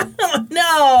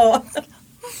 No.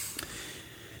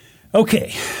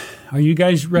 Okay. Are you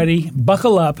guys ready?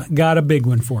 Buckle up. Got a big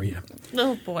one for you.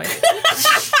 Oh, boy.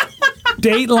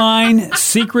 Dateline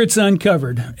Secrets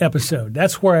Uncovered episode.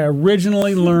 That's where I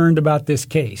originally learned about this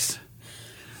case.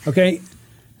 Okay.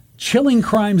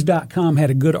 ChillingCrimes.com had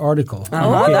a good article.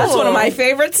 Oh, that's one of my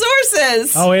favorite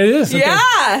sources. Oh, it is? Okay.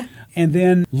 Yeah. And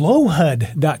then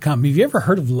Lohud.com. Have you ever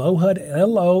heard of Lohud?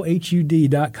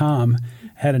 LOHUD.com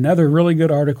had another really good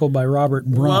article by Robert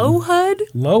Brun. Lohud?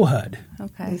 Lohud.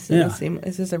 Okay. Is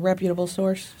this a reputable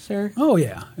source, sir? Oh,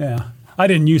 yeah. I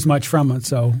didn't use much from it,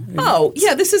 so. Oh,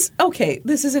 yeah, this is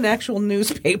an actual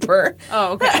newspaper.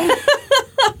 Oh, okay.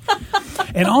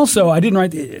 And also, I didn't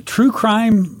write the True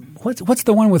Crime. What's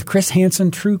the one with Chris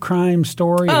Hansen? True Crime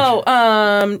Story?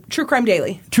 Oh, True Crime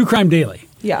Daily. True Crime Daily.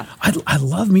 Yeah. I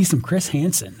love me some Chris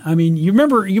Hansen. I mean, you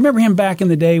remember him back in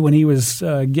the day when he was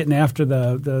getting after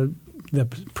the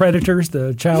predators,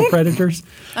 the child predators?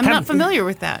 I'm not familiar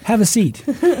with that. Have a seat.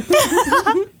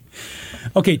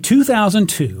 Okay,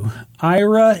 2002,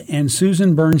 Ira and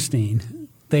Susan Bernstein,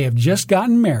 they have just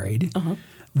gotten married.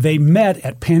 They met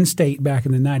at Penn State back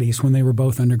in the 90s when they were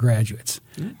both undergraduates.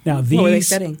 Now, these, what were they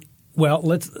studying?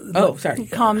 Well, Sorry.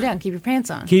 Calm down. Keep your pants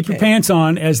on. Keep your pants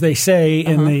on, as they say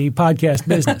in the podcast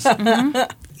business.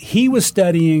 He was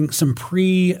studying some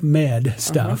pre-med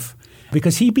stuff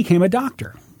because he became a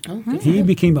doctor. He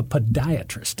became a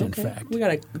podiatrist, in fact. We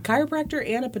got a chiropractor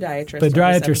and a podiatrist.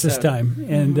 Podiatrist this time.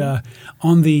 And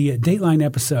on the Dateline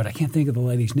episode, I can't think of the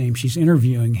lady's name, she's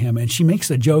interviewing him, and she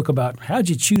makes a joke about, how'd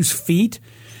you choose feet?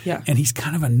 Yeah. And he's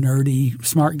kind of a nerdy,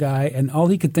 smart guy, and all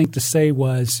he could think to say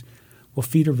was, well,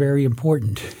 feet are very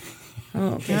important.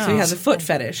 Oh, okay. So he has a foot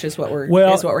fetish is what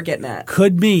we're getting at.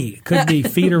 Could be.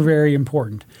 Feet are very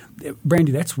important.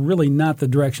 Brandy, that's really not the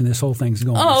direction this whole thing's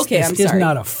going. Oh, okay. This is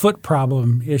not a foot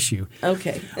problem issue.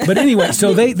 Okay. But anyway,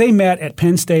 so they met at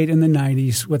Penn State in the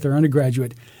 90s with their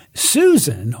undergraduate.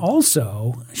 Susan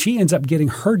also, she ends up getting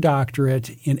her doctorate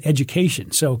in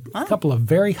education. So a couple of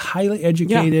very highly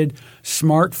educated,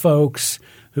 smart folks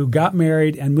who got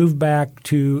married and moved back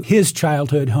to his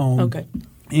childhood home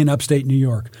in upstate New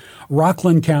York,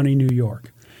 Rockland County, New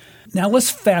York. Now let's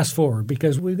fast forward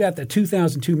because we've got the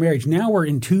 2002 marriage. Now we're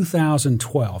in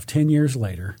 2012, 10 years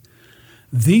later.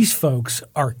 These folks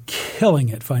are killing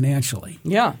it financially.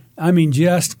 Yeah. I mean,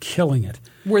 just killing it.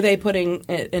 Were they putting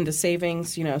it into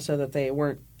savings, so that they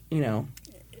weren't,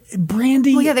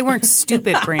 Brandy? Well, yeah, they weren't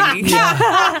stupid, Brandy.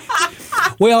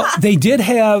 Well, they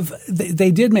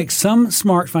did make some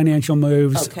smart financial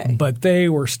moves, but they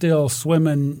were still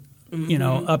swimming,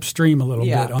 upstream a little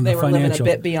bit on the financial. They were living a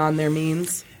bit beyond their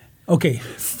means. Okay,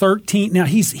 13. Now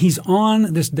he's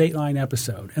on this Dateline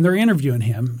episode, and they're interviewing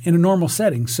him in a normal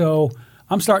setting. So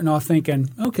I'm starting off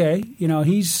thinking, okay,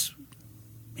 he's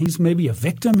maybe a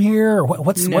victim here, or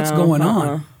what's going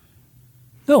on?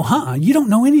 No, you don't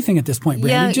know anything at this point,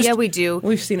 Brandy. Yeah, we do.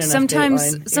 We've seen enough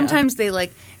Sometimes they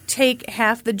take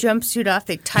half the jumpsuit off,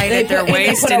 they tie it at their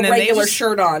waist, put and a then regular they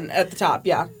shirt on at the top.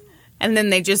 Yeah, and then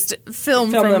they just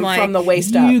film them from the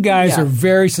waist up. You guys are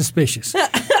very suspicious.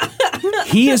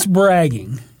 He is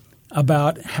bragging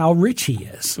about how rich he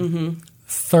is.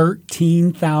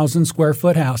 13,000 square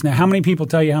foot house. Now, how many people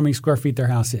tell you how many square feet their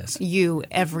house is? You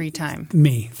every time.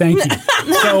 Me. Thank you.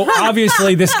 So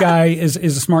obviously this guy is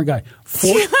a smart guy.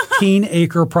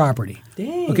 14-acre property.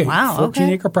 Dang. Okay, wow.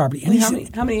 14-acre property.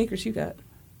 And how many acres you got?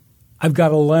 I've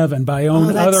got 11, but I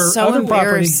own that's so other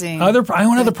property. embarrassing. I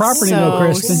own other property, though,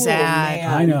 Kristen. Sad.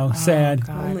 I know, sad.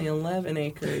 God. Only 11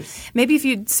 acres. Maybe if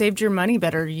you'd saved your money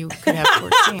better, you could have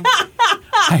 14.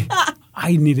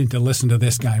 I needed to listen to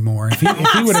this guy more. If he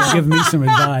would have given me some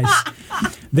advice.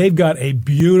 They've got a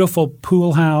beautiful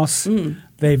pool house.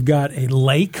 They've got a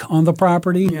lake on the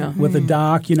property with a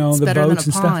dock, the boats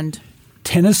and pond. Stuff.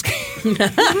 Tennis.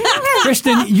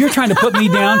 Kristen, you're trying to put me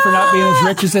down for not being as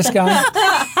rich as this guy?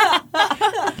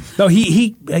 No,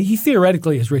 he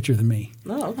theoretically is richer than me.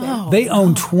 Oh, okay. They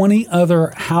own 20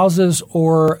 other houses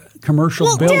or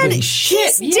commercial buildings.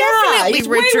 He's definitely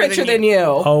way richer than you.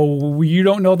 Oh, you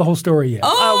don't know the whole story yet.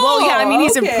 Well, yeah. I mean,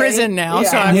 he's in prison now,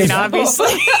 so I mean,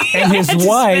 obviously, and his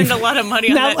wife spend a lot of money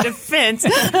on that defense.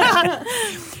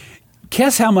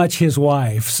 Guess how much his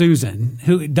wife, Susan,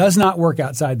 who does not work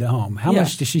outside the home, how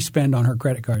much does she spend on her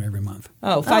credit card every month?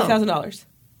 Oh, $5,000.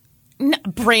 No,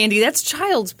 Brandy, that's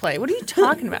child's play. What are you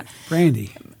talking about?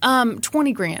 Brandy,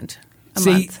 $20,000 a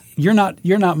month.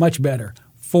 You're not much better.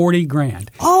 $40,000.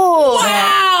 Oh,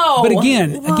 wow! But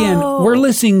again, we're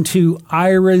listening to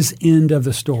Ira's end of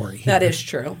the story here. That is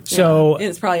true. So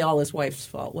it's probably all his wife's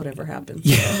fault. Whatever happened.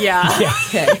 Yeah.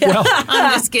 Okay. Well,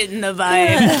 I'm just getting the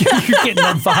vibe. You're getting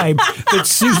the vibe that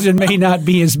Susan may not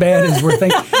be as bad as we're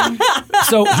thinking.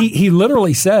 So he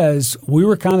literally says, we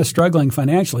were kind of struggling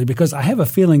financially because I have a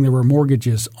feeling there were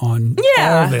mortgages on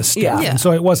all this stuff. Yeah. And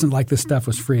so it wasn't like this stuff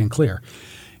was free and clear.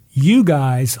 You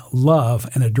guys love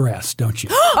an address, don't you?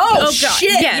 Oh,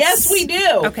 shit. Yes. Yes, we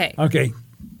do. Okay.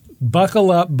 Buckle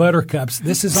up, buttercups.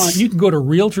 This is on. You can go to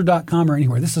Realtor.com or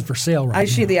anywhere. This is for sale right now. I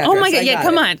see the address. Oh, my God. Yeah,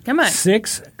 come on.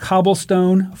 6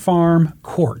 Cobblestone Farm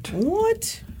Court.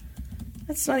 What?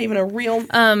 That's not even a real...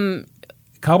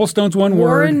 Cobblestone's one word.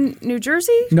 We're in New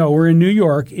Jersey? No, we're in New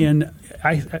York, in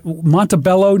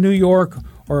Montebello, New York,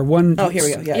 or one... Oh, here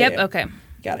we go. Yeah, Yep, yeah. okay.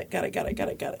 Got it.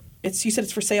 You said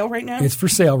it's for sale right now? It's for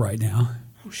sale right now.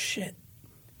 Oh, shit.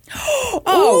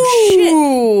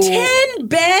 Oh, shit. 10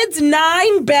 beds,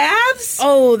 9 baths?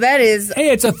 Oh, that is...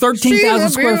 Hey, it's a 13,000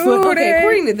 square foot. Okay,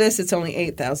 according to this, it's only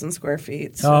 8,000 square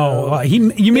feet. So you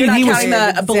mean you're not he was... counting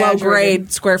the below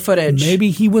grade square footage.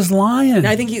 Maybe he was lying.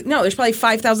 I think there's probably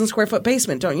 5,000 square foot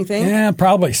basement, don't you think? Yeah,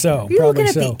 probably so. Are you looking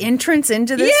at the entrance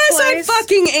into this yes, place? I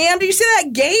fucking am. Do you see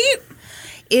that gate?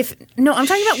 I'm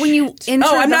talking about when you enter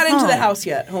I'm the not into the home. house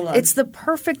yet. Hold on. It's the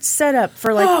perfect setup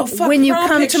for fuck when you prom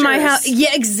come to my pictures. house. Yeah,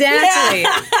 exactly.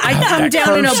 I come That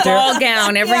down in a curved ball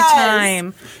gown every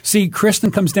time. See,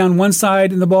 Kristen comes down one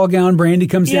side in the ball gown. Brandy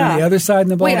comes down the other side in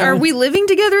the ball Wait, gown. are we living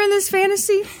together in this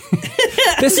fantasy?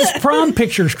 This is prom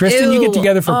pictures, Kristen. You get Ew.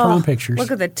 together for Oh, prom pictures.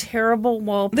 Look at the terrible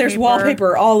wallpaper. There's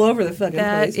wallpaper all over the fucking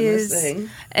That place in is, this thing.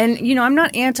 and I'm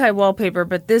not anti-wallpaper,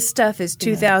 but this stuff is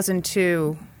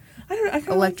 2002 I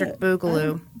kinda electric like that.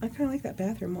 boogaloo. I kind of like that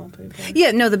bathroom wallpaper.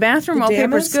 Yeah, no, the bathroom The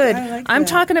wallpaper's damask? good. I like I'm that.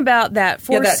 talking about that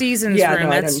Four Seasons room. No,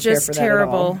 I That's didn't care just for that at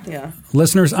all. terrible. Yeah.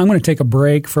 Listeners, I'm going to take a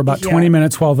break for about 20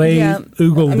 minutes while they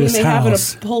oogle this they house.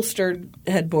 have an upholstered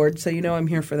headboard, so I'm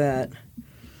here for that.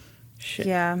 Shit.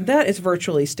 Yeah. That is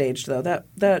virtually staged, though.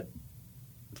 That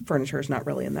furniture is not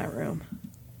really in that room.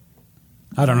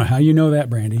 I don't know how you know that,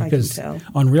 Brandy, I can because tell.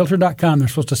 on Realtor.com they're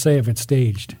supposed to say if it's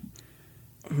staged.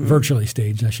 Virtually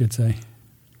staged, I should say.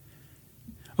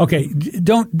 Okay,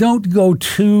 don't go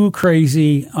too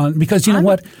crazy on because you know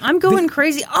what? I'm going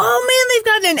crazy. Oh man, they've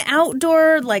got an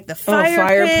outdoor the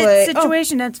fire pit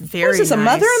situation. That's very Is this a nice.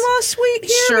 mother-in-law suite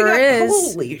here? Sure We got,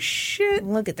 is. Holy shit.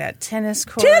 Look at that tennis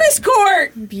court. Tennis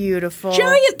court! Beautiful.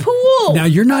 Giant pool! Now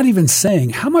you're not even saying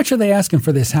how much are they asking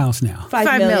for this house now?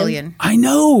 $5 million. I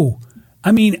know.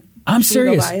 I mean, I'm Should we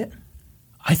go serious. buy it?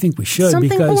 I think we should Something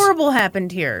because horrible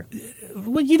happened here.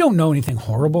 well, you don't know anything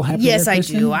horrible happened. Yes, there, I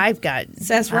Kristen. do. I've got.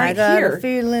 Says right I got here. A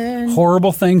feeling.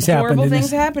 Horrible things happened. Horrible in things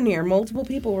this. happen here. Multiple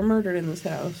people were murdered in this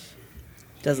house.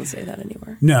 Doesn't say that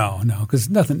anywhere. No,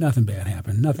 because nothing bad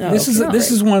happened. Nothing. No, this is not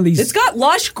this right. is one of these. It's got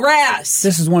lush grass.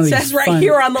 This is one of these Says right fun-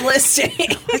 here on the listing.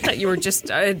 I thought you were just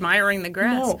admiring the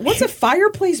grass. No. What's a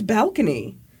fireplace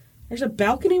balcony? There's a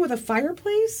balcony with a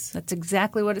fireplace? That's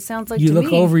exactly what it sounds like you to look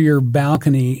me. over your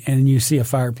balcony and you see a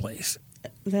fireplace.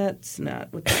 That's not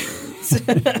what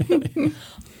that means.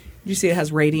 You see it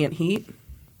has radiant heat?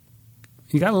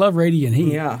 You gotta love radiant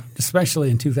heat. Yeah. Especially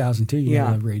in 2002, you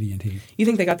gotta love radiant heat. You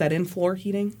think they got that in-floor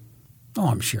heating? Oh,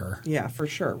 I'm sure. Yeah, for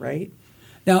sure, right?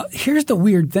 Now, here's the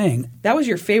weird thing: That was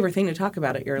your favorite thing to talk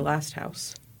about at your last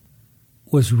house.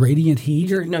 was radiant heat.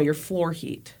 Your floor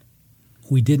heat.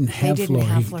 We didn't They have didn't floor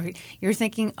have heat. floor heat. You're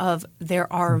thinking of their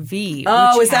RV.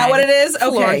 Oh, which is that had what it is?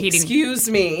 floor Okay, heating. excuse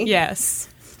me. Yes.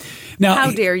 Now,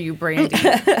 How dare you, Brandy?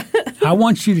 I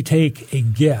want you to take a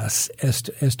guess as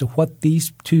to what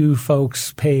these two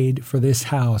folks paid for this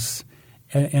house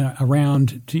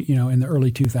around in the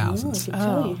early 2000s. I can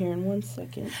tell you here in 1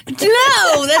 second.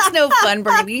 No, that's no fun,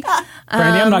 Brandy.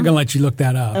 Brandy, I'm not going to let you look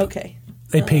that up. Okay.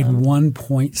 They paid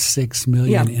 $1.6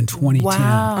 million Yeah. in 2010.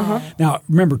 Wow. Now,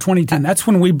 remember 2010? That's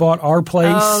when we bought our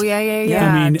place. Oh, yeah.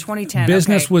 I mean, 2010.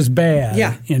 business okay. was bad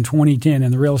Yeah. in 2010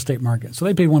 in the real estate market. So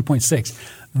they paid 1.6.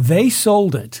 They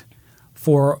sold it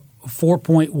for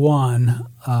 4.1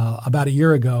 about a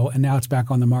year ago, and now it's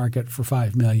back on the market for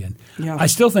 $5 million. Yeah. I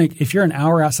still think if you're an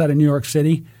hour outside of New York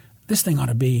City, this thing ought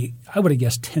to be, I would have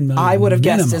guessed $10 million. I would have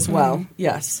guessed minimum. as well.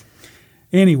 Yes.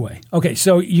 Anyway, okay,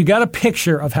 so you got a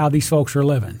picture of how these folks are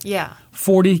living. Yeah.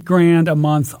 $40,000 a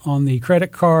month on the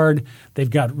credit card. They've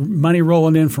got money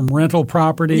rolling in from rental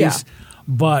properties, Yeah.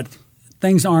 but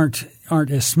things aren't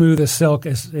as smooth as silk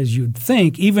as you'd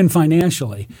think, even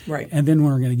financially. Right. And then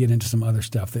we're going to get into some other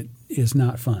stuff that is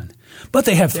not fun. But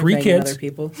they have They're 3 banging kids. Other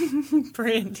people.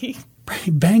 Brandy.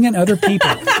 Banging other people.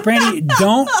 Brandy,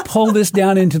 don't pull this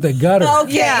down into the gutter.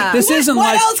 Okay. Yeah. This isn't what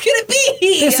like else could it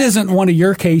be? this isn't one of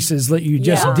your cases that you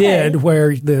just Yeah. did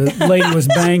where the lady was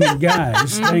banging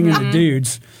guys, banging the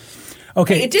dudes.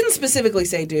 Okay, It didn't specifically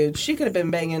say dudes. She could have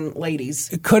been banging ladies.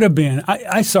 it could have been.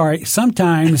 I sorry.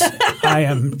 Sometimes I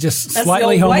am just That's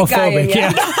slightly the old white guy in homophobic.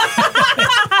 ya.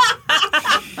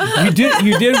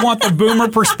 You did want the boomer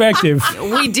perspective.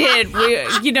 We did.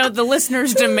 The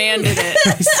listeners demanded it.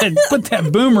 I said, put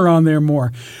that boomer on there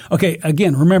more. Okay,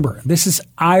 again, remember, this is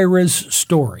Ira's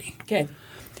story. Okay.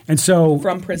 And so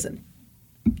From prison.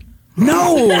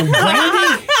 no,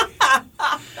 Brandy.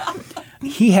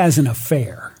 He has an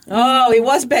affair. Oh, he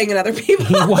was banging other people.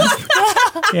 He was.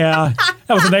 Yeah,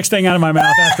 that was the next thing out of my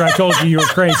mouth after I told you were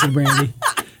crazy, Brandy.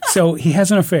 So he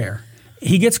has an affair.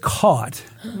 He gets caught.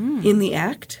 In the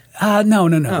act? No. Oh,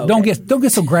 Don't okay.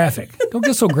 get so graphic. Don't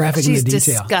get so graphic in She's the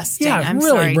detail. disgusting. Yeah, I'm really,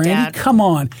 sorry, Brandy. Dad. Come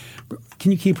on.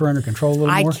 Can you keep her under control a little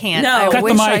I more? can't. No. I Cut the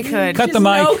wish I mic. could. Cut the She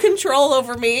mic. has no control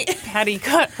over me. Patty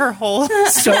cut her whole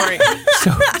story.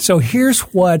 So here's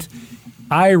what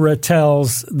Ira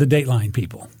tells the Dateline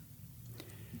people.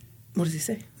 What does he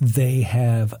say? They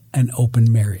have an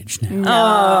open marriage now.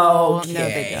 No,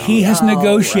 they don't. He has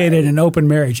negotiated an open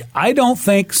marriage. I don't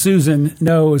think Susan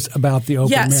knows about the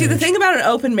open marriage. Yeah, see, the thing about an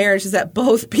open marriage is that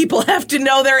both people have to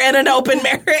know they're in an open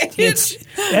marriage.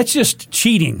 That's just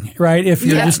cheating, right? If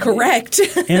you're That's just correct.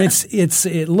 And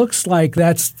it looks like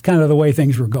that's kind of the way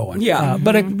things were going. Yeah.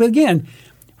 But again,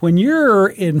 when you're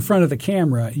in front of the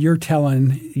camera, you're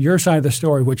telling your side of the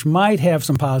story, which might have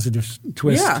some positive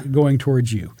twists going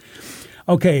towards you.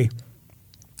 Okay,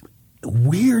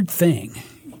 weird thing.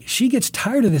 She gets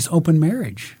tired of this open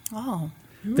marriage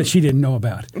that she didn't know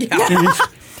about. Yeah.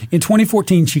 In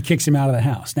 2014, she kicks him out of the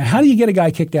house. Now, how do you get a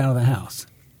guy kicked out of the house?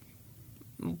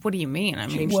 What do you mean? I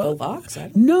mean, Change the locks.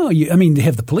 No, they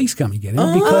have the police come and get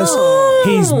him because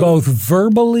he's both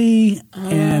verbally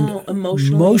and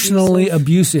emotionally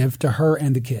abusive to her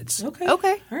and the kids. Okay. all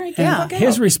right. Yeah.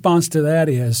 His response to that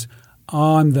is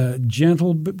on the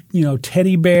gentle,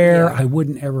 teddy bear. Yeah. I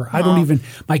wouldn't ever. I don't even.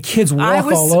 My kids walk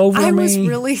all over me. I was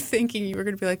really thinking you were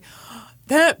going to be like,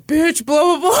 that bitch,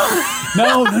 blah blah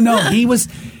blah. No. He was.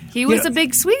 He was a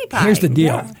big sweetie pie. Here's the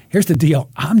deal. Yeah. Here's the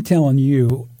deal. I'm telling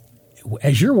you.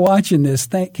 As you're watching this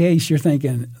case, you're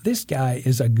thinking, this guy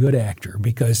is a good actor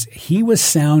because he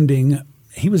was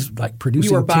like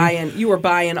producing. You were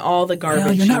buying all the garbage.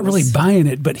 Well, you're not really buying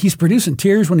it, but he's producing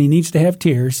tears when he needs to have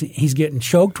tears. He's getting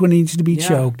choked when he needs to be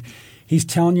choked. He's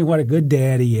telling you what a good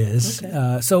dad he is.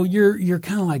 Okay. So you're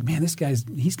kind of like, man, he's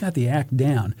got the act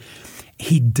down.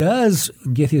 He does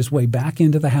get his way back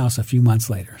into the house a few months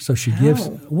later. So she gives.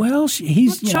 Well,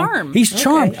 he's charm. He's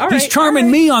charmed. Okay. He's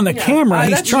charming me on the camera.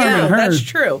 He's charming her. That's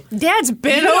true. Dad's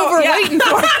been over waiting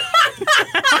for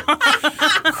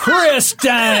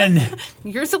Kristen.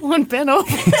 You're the one bent over.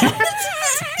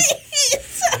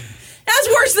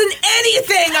 That's worse than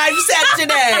anything I've said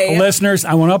today. Listeners,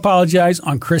 I want to apologize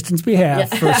on Kristen's behalf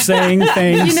for saying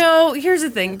things. Here's the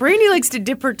thing. Brandy likes to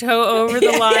dip her toe over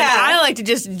the line. Yeah. I like to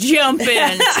just jump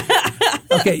in.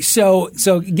 Okay, so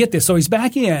get this. So he's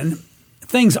back in.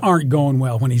 Things aren't going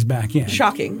well when he's back in.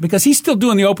 Shocking. Because he's still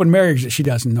doing the open marriage that she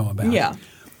doesn't know about. Yeah.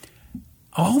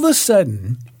 All of a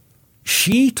sudden,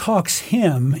 she talks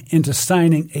him into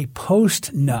signing a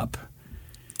post-nup.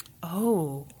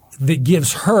 Oh. That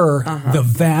gives her the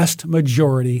vast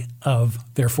majority of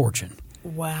their fortune.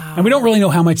 Wow. And we don't really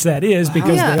know how much that is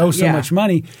because they owe so much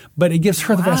money, but it gives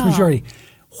her the vast majority.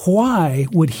 Why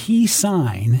would he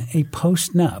sign a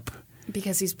post-nup?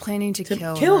 Because he's planning to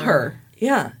kill her.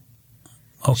 Yeah.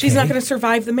 Okay. She's not going to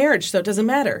survive the marriage, so it doesn't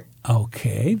matter.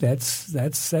 Okay, that's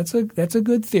a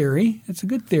good theory. That's a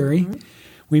good theory. Mm-hmm.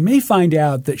 We may find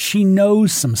out that she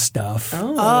knows some stuff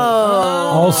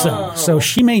also. So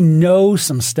she may know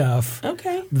some stuff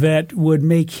that would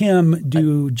make him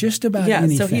do just about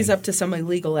anything. So he's up to some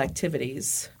illegal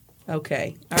activities.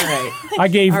 Okay. All right. I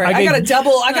got a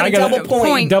double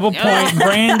point. Double point.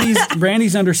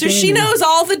 Brandy's understanding. So she knows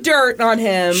all the dirt on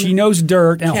him. She knows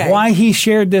dirt. Now, why he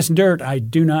shared this dirt, I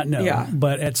do not know. Yeah.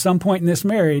 But at some point in this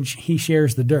marriage, he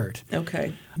shares the dirt.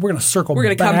 Okay. We're going to circle. We're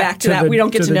going to come back to that. We don't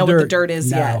get to know what the dirt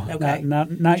is yet. Okay. Not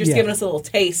just yet. giving us a little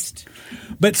taste.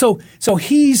 But so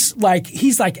he's like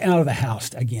out of the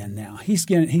house again now. He's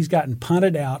gotten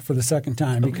punted out for the second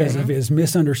time because of his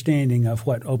misunderstanding of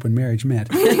what open marriage meant.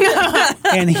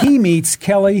 And he meets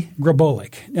Kelly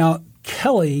Grabolik. Now,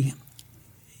 Kelly,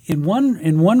 in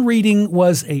one reading,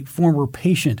 was a former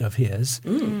patient of his.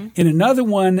 Mm. In another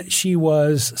one, she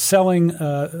was selling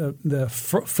the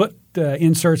foot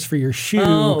inserts for your shoe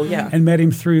and met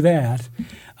him through that.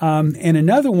 And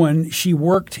another one, she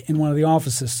worked in one of the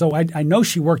offices. So I know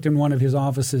she worked in one of his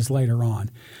offices later on.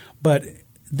 But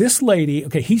this lady,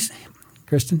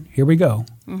 Kristen, here we go.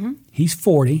 Mm-hmm. He's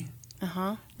 40.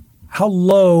 Uh-huh. How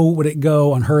low would it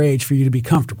go on her age for you to be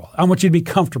comfortable? I want you to be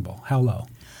comfortable. How low?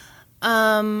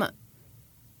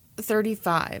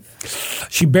 35.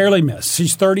 She barely missed.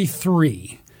 She's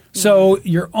 33. So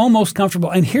you're almost comfortable.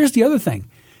 And here's the other thing.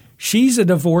 She's a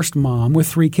divorced mom with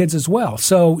 3 kids as well.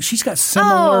 So she's got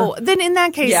similar. Oh, then in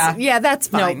that case, that's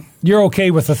fine. No. You're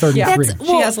okay with the 33.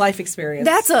 She has life experience.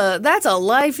 That's a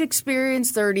life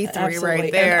experience 33 Absolutely.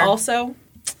 Right there. And also, I'm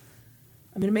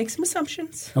going to make some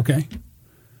assumptions. Okay.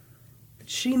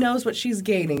 She knows what she's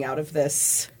gaining out of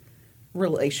this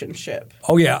relationship.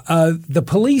 Oh, yeah. The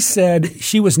police said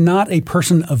she was not a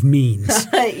person of means.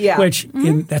 Yeah. Which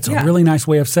that's a really nice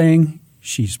way of saying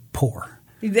she's poor.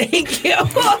 Thank you.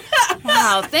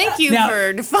 Wow. Thank you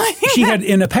for defining She had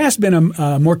in the past been a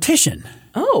mortician.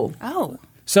 Oh.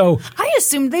 So I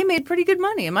assumed they made pretty good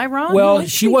money. Am I wrong? well,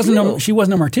 she wasn't a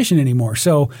mortician anymore.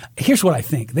 So here's what I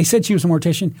think. They said she was a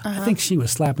mortician. I think she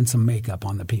was slapping some makeup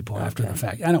on the people after the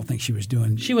fact. I don't think she was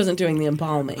doing. She wasn't doing the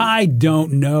embalming. I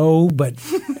don't know, but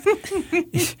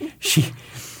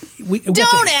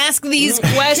Don't ask these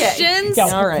questions. Yeah,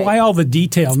 All right. why all the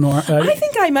detail, Nora? I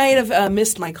think I might have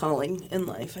missed my calling in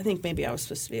life. I think maybe I was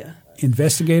supposed to be a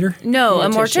investigator? No, a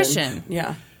mortician.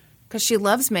 Yeah. Because she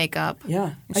loves makeup. Yeah.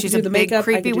 And I she's could a do the big, makeup, I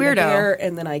creepy could do the weirdo. hair,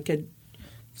 and then I could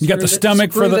You got the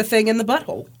stomach for the thing in the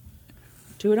butthole.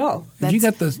 Do it all. You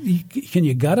got the. Can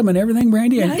you gut them and everything,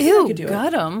 Brandy? Yeah, I think I Ew, could do it.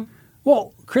 got him.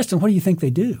 Well, Kristen, what do you think they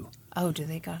do? Oh, do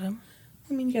they got him?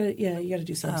 I mean, you gotta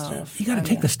do some stuff. You got to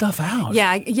take the stuff out.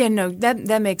 Yeah, no,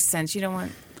 that makes sense. You don't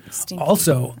want stinky.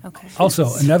 Also, Okay.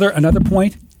 another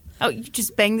point. Oh, you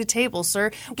just bang the table,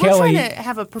 sir. We're Kelly- trying to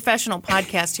have a professional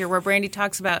podcast here where Brandy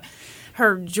talks about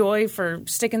her joy for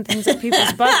sticking things up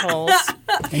people's buttholes.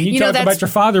 And you know, talk that's- about your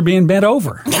father being bent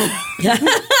over.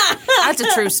 That's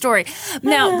a true story.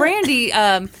 Now, Brandy,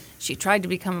 she tried to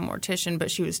become a mortician,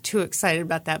 but she was too excited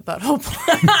about that butthole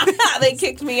plug. They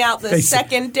kicked me out the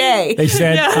second day. They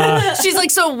said, She's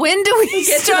like, so when do we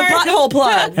Get to start? the butthole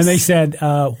plugs. and they said,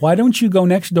 why don't you go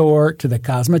next door to the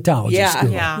cosmetology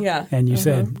school? Yeah. And you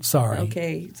said, sorry.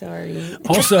 Okay, sorry.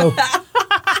 Also,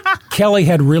 Kelly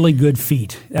had really good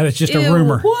feet. That is just a Ew,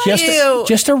 rumor. what? Just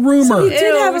Ew. a rumor. You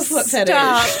did have a Ew, foot stop.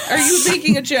 fetish. Are you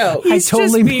making a joke? I He's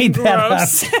totally just being made that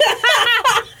gross.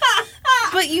 up.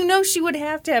 But you know she would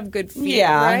have to have good feet,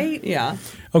 Yeah. right? Yeah.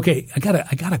 Okay, I got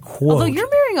a quote. Although you're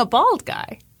marrying a bald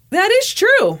guy. That is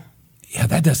true. Yeah,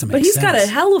 that doesn't make But he's sense. got a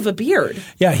hell of a beard,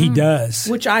 Yeah, he does.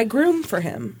 which I groomed for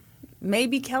him.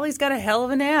 Maybe Kelly's got a hell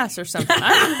of an ass or something.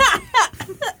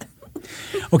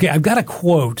 Okay, I've got a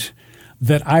quote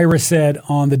that Ira said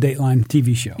on the Dateline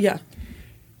TV show. Yeah.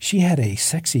 She had a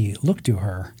sexy look to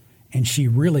her, and she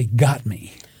really got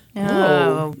me.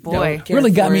 Oh, boy. Don't care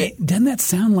Really got for me. it. Doesn't that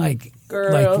sound like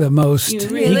Girl, the most? You he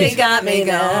really gets- got me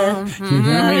now. I don't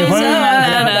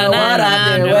I know what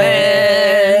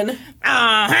I'm doing.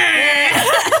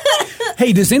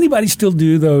 Hey, does anybody still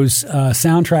do those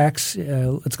soundtracks?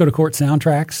 Let's go to court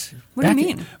soundtracks. What do you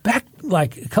mean? Back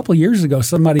like a couple of years ago,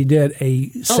 somebody did a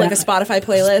Oh, like a Spotify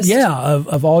playlist? Yeah,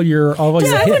 of all your Does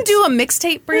your anyone hits. do a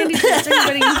mixtape, Brandy? Does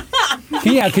anybody?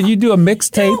 Yeah, can you do a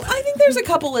mixtape? No, I think there's a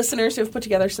couple listeners who have put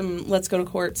together some Let's Go to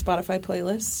Court Spotify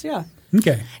playlists. Yeah.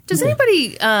 Okay. Does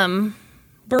anybody?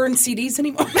 Burn CDs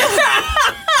anymore?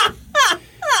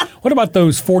 What about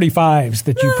those 45s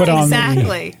that you put on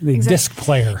Exactly. the disc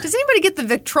player? Does anybody get the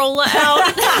Victrola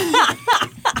out?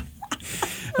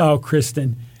 Oh,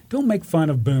 Kristen, don't make fun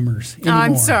of boomers anymore.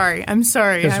 I'm sorry. I'm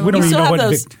sorry. 'Cause I we don't You even still know have what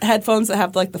those headphones that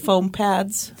have like the foam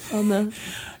pads on the.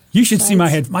 You should see my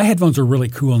headphones are really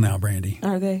cool now, Brandy.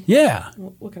 Are they? Yeah.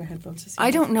 What kind of headphones is he? I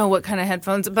don't know what kind of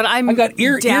headphones, but I got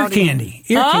ear doubting. candy.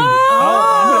 Ear candy.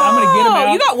 Oh, I'm gonna get them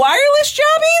out. You got wireless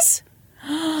jobbies?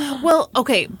 Well,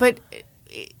 okay, but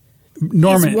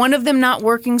Norman. is one of them not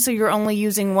working, so you're only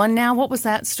using one now? What was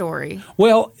that story?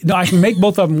 Well, no, I can make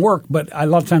both of them work, but a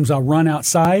lot of times I'll run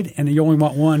outside, and you only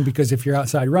want one because if you're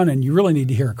outside running, you really need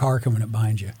to hear a car coming up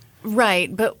behind you.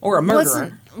 Right, but Or a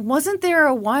murderer. Wasn't there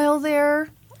a while there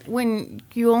when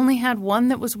you only had one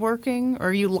that was working,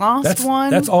 or you lost one?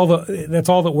 That's all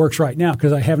that works right now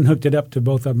because I haven't hooked it up to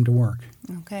both of them to work.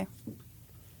 Okay.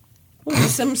 Well,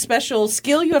 is some special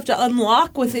skill you have to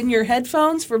unlock within your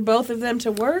headphones for both of them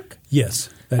to work? Yes,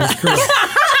 that is correct.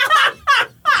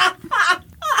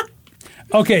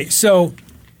 Okay, so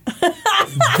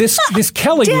this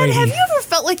Kelly Dad, lady, have you ever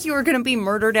felt like you were going to be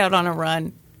murdered out on a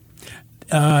run?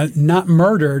 not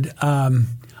murdered.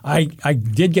 I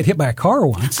did get hit by a car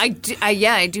once. I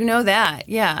do know that.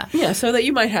 Yeah. Yeah, so that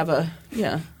you might have a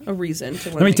reason to.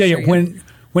 Let me tell you,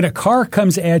 when a car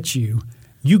comes at you,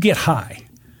 you get high.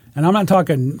 And I'm not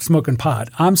talking smoking pot.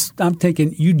 I'm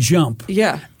thinking you jump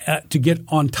to get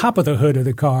on top of the hood of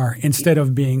the car instead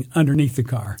of being underneath the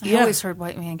car. I always heard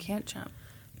white man can't jump.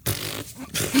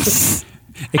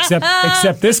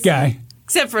 Except this guy.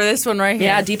 Except for this one right here.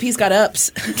 Yeah, DP's got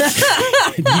ups.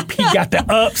 He got the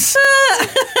ups.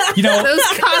 You know, Those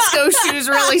Costco shoes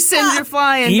really send you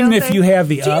flying. even don't if they? you have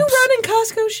the Do you ups. run in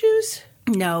Costco shoes?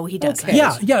 No, he doesn't. Okay.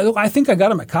 Yeah. I think I got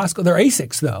them at Costco. They're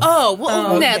Asics though. Oh,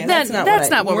 well, Okay, that's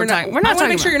not what we're talking. We're not I want to talking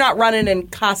make sure about. you're not running in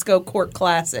Costco Court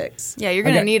Classics. Yeah, you're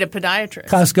going to got- need a podiatrist.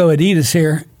 Costco Adidas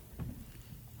here.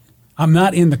 I'm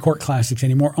not in the court classics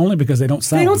anymore, only because they don't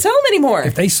sell They them. don't sell them anymore.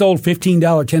 If they sold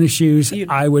 $15 tennis shoes,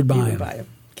 I would buy You them. would buy them.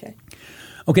 Okay.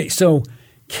 Okay, so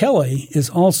Kelly is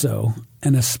also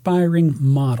an aspiring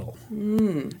model.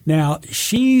 Now,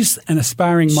 she's an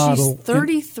aspiring model. She's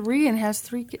 33 and has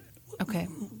 3 kids. Okay.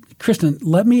 Kristen,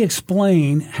 let me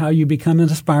explain how you become an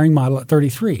aspiring model at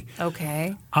 33.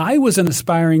 Okay. I was an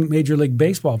aspiring Major League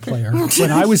Baseball player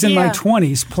when I was in my Yeah.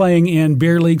 20s playing in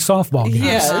beer league softball games.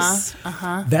 Yes.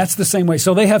 That's the same way.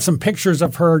 So they have some pictures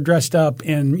of her dressed up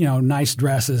in, nice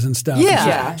dresses and stuff. Yeah.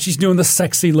 Yeah. She's doing the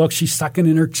sexy look. She's sucking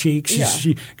in her cheeks. Yeah.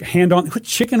 She hand on what,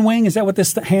 chicken wing. Is that what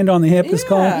this hand on the hip is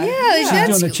called? Yeah, She's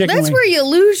doing the chicken that's wing. where you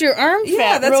lose your arm fat.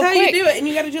 Yeah, that's real how quick. you do it. And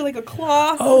you got to do like a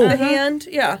claw Oh. on the hand.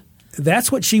 Yeah.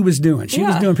 That's what she was doing. She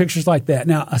was Yeah. doing pictures like that.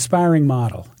 Now, aspiring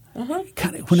model.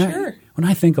 Kind of, Sure. when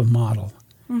I think of model,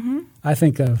 I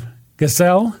think of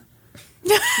Gazelle,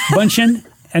 Bunchen,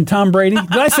 and Tom Brady.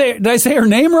 Did I say her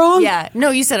name wrong? Yeah.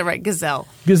 No, you said it right. Gazelle.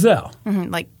 Gazelle.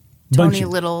 Like Tony Bunchen.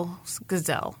 Little's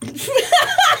Gazelle.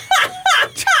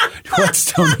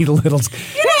 What's Tony Little's?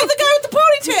 You know, the guy with the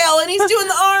ponytail, and he's doing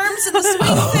the arms and the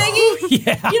swing thingy.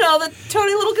 Yeah. You know, the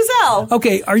Tony Little Gazelle.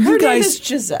 Okay, are Her you name guys is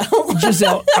Giselle.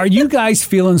 Giselle, are you guys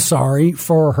feeling sorry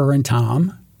for her and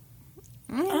Tom?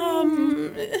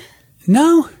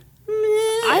 No?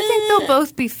 I think they'll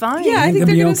both be fine. Yeah, I think they'll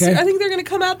they're be going to. okay? I think they're going to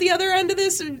come out the other end of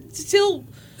this still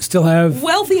Still have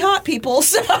wealthy, hot people.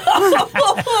 So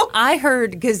I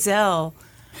heard Gazelle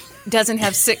doesn't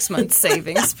have 6 months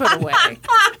savings put away.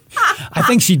 I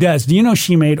think she does. Do you know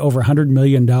she made over $100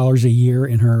 million a year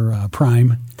in her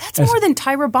prime? That's more than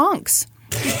Tyra Banks.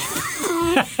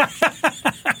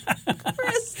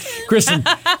 Kristen,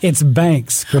 it's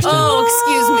Banks, Kristen.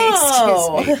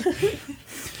 Oh, excuse me.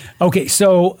 Okay,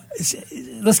 so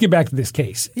let's get back to this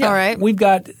case. Yeah. All right. We've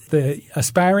got the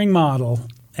aspiring model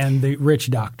and the rich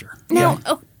doctor. Now,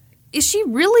 is she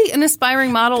really an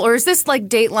aspiring model, or is this like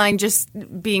Dateline just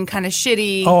being kind of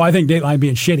shitty? Oh, I think Dateline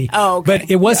being shitty. Oh, okay. But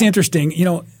it was interesting.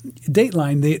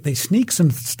 Dateline, they sneak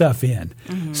some stuff in.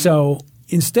 So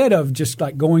instead of just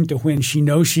like going to when she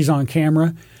knows she's on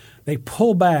camera, they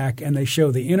pull back and they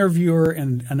show the interviewer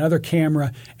and another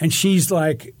camera, and she's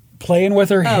like playing with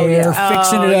her hair, yeah.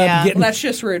 fixing it up, yeah. getting. Well, that's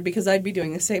just rude because I'd be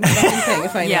doing the same fucking thing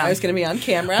if I knew Yeah. I was going to be on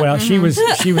camera. Well, she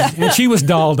was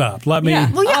dolled up. Let me.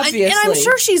 Yeah. Well, yeah, and I'm Obviously.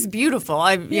 sure she's beautiful.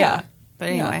 Yeah. But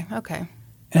anyway, okay.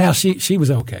 Now she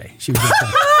was okay. She was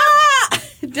okay.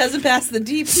 It doesn't pass the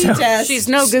DP test. She's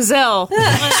no gazelle.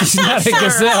 She's not a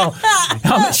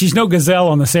gazelle. She's no gazelle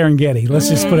on the Serengeti. Let's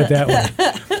just put it that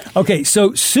way. Okay,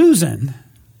 so Susan,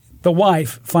 the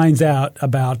wife, finds out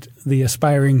about the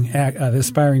aspiring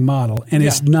model and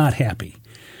is not happy.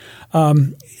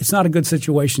 It's not a good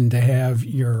situation to have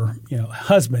your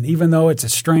husband, even though it's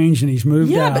estranged and he's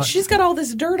moved out. Yeah, but she's got all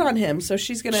this dirt on him, so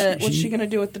she's gonna. What's she gonna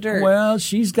do with the dirt? Well,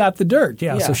 she's got the dirt,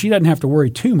 yeah, so Yeah. she doesn't have to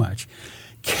worry too much.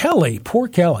 Kelly, poor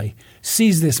Kelly,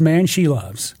 sees this man she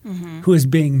loves who is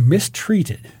being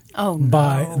mistreated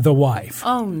by the wife.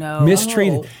 Oh, no.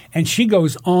 Mistreated. Oh. And she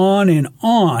goes on and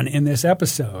on in this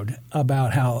episode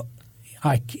about how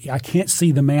I can't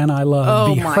see the man I love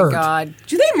Oh, be my hurt. God.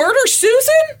 Do they murder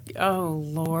Susan? Oh,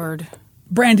 Lord.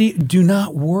 Brandy, do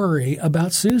not worry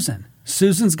about Susan.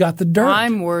 Susan's got the dirt.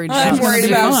 I'm worried. I'm gonna worried be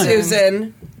about fine.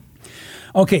 Susan.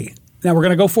 Okay, now we're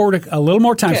going to go forward a little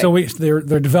more time. Okay. So they're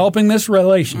developing this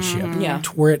relationship. Yeah.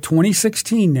 We're at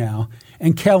 2016 now,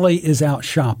 and Kelly is out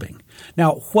shopping.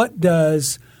 Now, what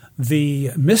does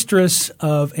the mistress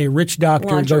of a rich doctor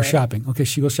go Lingerie. shopping? Okay,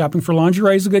 she goes shopping for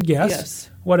lingerie is a good guess. Yes.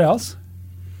 What else?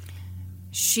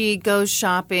 She goes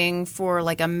shopping for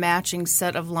like a matching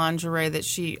set of lingerie that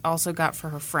she also got for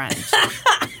her friend.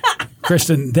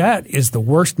 Kristen, that is the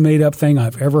worst made-up thing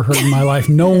I've ever heard in my life.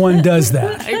 No one does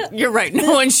that. You're right.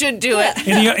 No one should do it.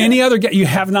 Any other you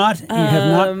have not? You have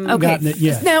not Okay. gotten it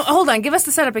yet. Now, hold on. Give us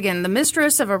the setup again. The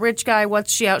mistress of a rich guy,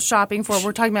 what's she out shopping for?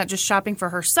 We're talking about just shopping for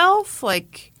herself?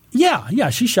 Like Yeah,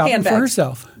 she's shopping Handbags. for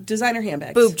herself. Designer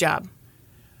handbags. boob job.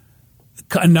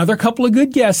 Another couple of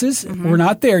good guesses. We're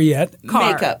not there yet.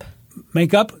 Car.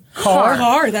 Makeup. Car.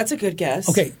 Car. That's a good guess.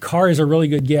 Okay, car is a really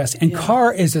good guess. And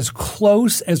car is as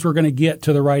close as we're going to get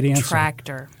to the right answer.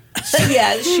 Tractor.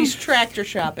 Yeah, she's tractor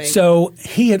shopping. So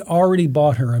he had already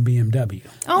bought her a BMW.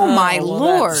 Oh, my well,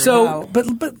 Lord. that's- So, Wow.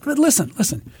 but listen.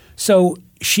 So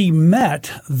she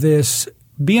met this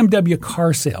BMW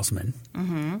car salesman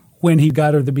when he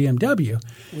got her the BMW.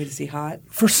 Wait, is he hot?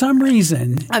 For some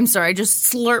reason, I'm sorry. I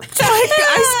just slurped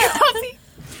iced coffee.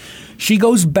 she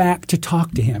goes back to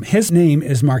talk to him. His name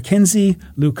is Markenzie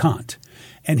Lucant,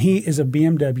 and he is a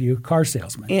BMW car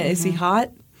salesman. And is he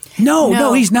hot? No,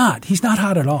 No. he's not. He's not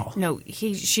hot at all. No,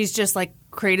 she's just like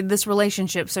created this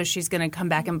relationship, so she's going to come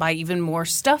back and buy even more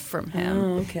stuff from him.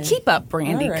 Oh, okay. Keep up,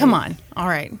 Brandy. All right. Come on. All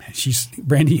right.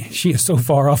 Brandy, she is so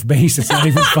far off base, it's not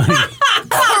even funny.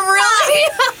 Really?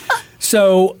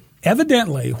 So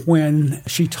evidently, when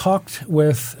she talked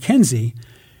with Kenzie,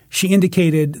 she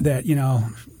indicated that,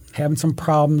 having some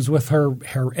problems with her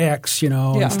ex,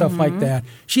 and stuff like that.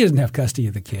 She doesn't have custody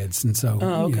of the kids, and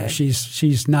so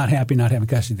she's not happy not having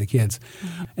custody of the kids.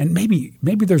 And maybe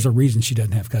there's a reason she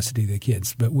doesn't have custody of the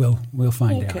kids, but we'll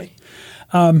find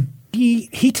out.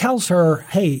 He tells her,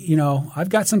 hey, I've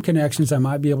got some connections. I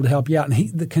might be able to help you out. And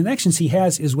the connections he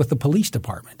has is with the police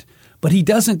department. But he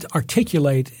doesn't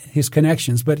articulate his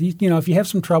connections. But, if you have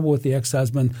some trouble with the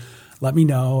ex-husband, let me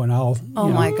know and I'll – Oh,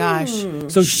 my gosh.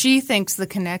 So she thinks the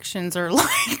connections are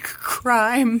like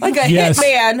crime. Like a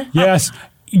hitman. Yes.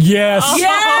 Yes.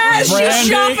 Yes, she's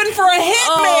shopping for a hitman.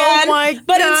 Oh my gosh.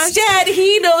 But instead,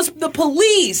 he knows the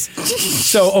police.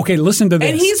 So, okay, listen to this.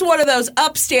 And he's one of those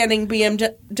upstanding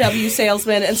BMW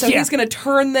salesmen, and so he's going to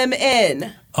turn them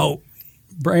in. Oh,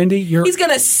 Brandy, he's going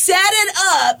to set it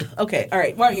up. Okay, all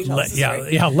right. Why don't you tell us this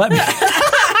story? Let me.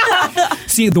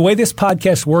 See, the way this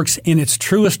podcast works in its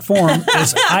truest form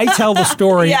is I tell the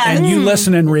story and you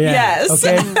listen and react. Yes.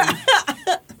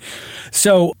 Okay?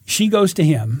 So she goes to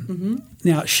him. Mm-hmm.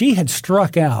 Now, she had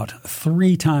struck out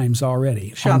 3 times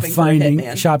already shopping for a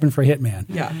hitman.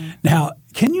 Yeah. Now,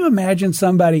 can you imagine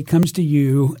somebody comes to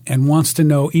you and wants to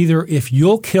know either if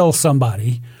you'll kill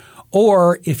somebody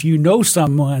or if you know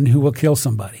someone who will kill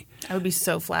somebody? I would be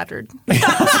so flattered.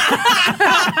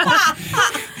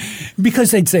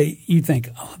 Because you'd think,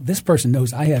 oh, this person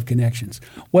knows I have connections.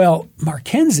 Well,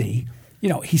 Markenzie,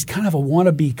 he's kind of a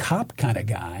wannabe cop kind of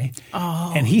guy.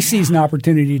 Oh, and he sees an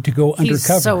opportunity to go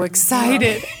undercover. He's so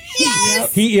excited.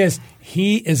 Yes.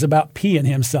 He is about peeing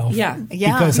himself. Yeah.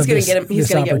 Because he's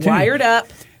going to get wired up.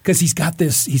 Because he's got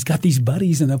these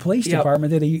buddies in the police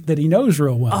department that he knows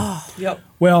real well. Oh, yep.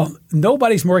 Well,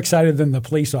 nobody's more excited than the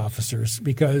police officers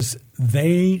because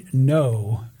they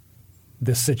know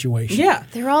this situation. Yeah.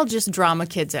 They're all just drama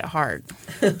kids at heart.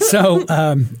 So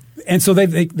and so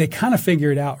they kind of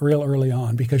figure it out real early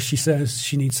on because she says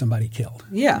she needs somebody killed.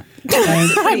 Yeah.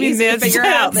 And I mean, figure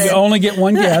out. You only get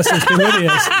one guess as to who it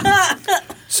is.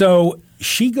 So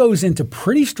she goes into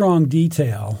pretty strong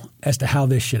detail as to how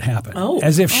this should happen.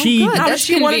 As if she how does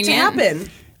she want it to happen?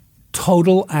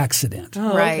 Total accident.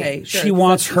 Oh, right. Okay. Sure. She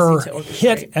wants her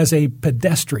hit as a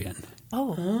pedestrian.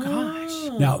 Oh,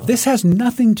 gosh. Now, this has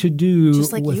nothing to do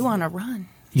just like with you on a run.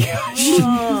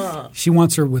 Yeah. She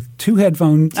wants her with 2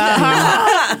 headphones.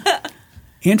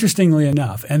 Interestingly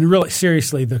enough, and really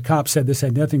seriously, the cop said this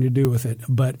had nothing to do with it,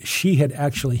 but she had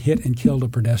actually hit and killed a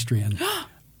pedestrian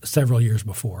several years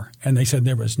before, and they said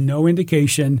there was no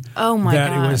indication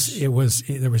that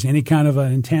there was any kind of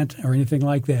an intent or anything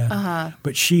like that.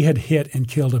 But she had hit and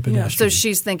killed a pedestrian. So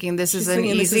she's thinking this is an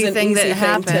easy thing that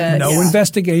happened. No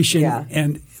investigation,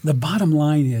 and the bottom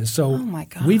line is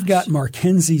we've got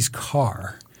Markenzie's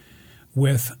car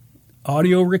with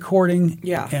audio recording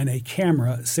and a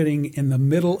camera sitting in the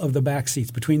middle of the back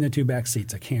seats. Between the 2 back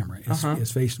seats, a camera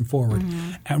is facing forward.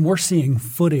 And we're seeing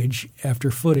footage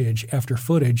after footage after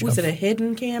footage. Was it a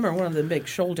hidden cam or one of the big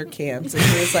shoulder cams? And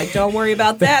she was like, don't worry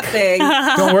about that thing.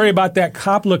 Don't worry about that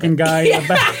cop-looking guy in the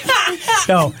back.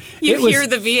 No, you hear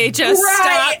the VHS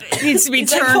stop. It needs to be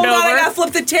turned over. Hold on, I got to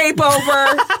flip the tape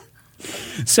over.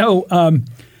 So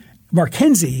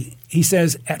Markenzie, he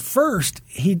says, at first,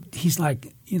 he's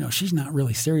like, she's not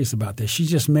really serious about this. She's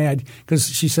just mad because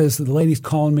she says the lady's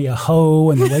calling me a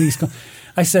hoe and the lady's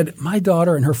I said, my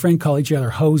daughter and her friend call each other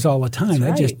hoes all the time.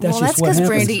 That's just what happens. That's because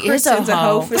Brandy is a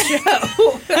hoe. For show.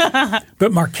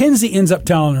 But Markenzie ends up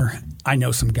telling her, I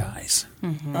know some guys.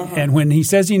 And when he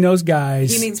says he knows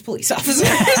guys. He means police officers.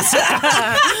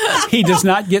 He does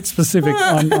not get specific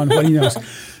on what he knows.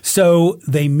 So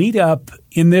they meet up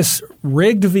in this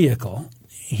rigged vehicle.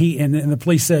 And the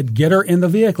police said, get her in the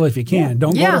vehicle if you can.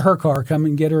 Don't go to her car. Come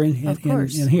and get her in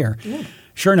here. Yeah.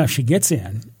 Sure enough, she gets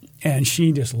in, and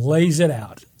she just lays it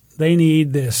out. They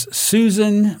need this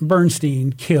Susan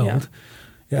Bernstein killed. Yeah.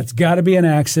 That's got to be an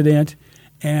accident.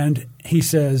 And he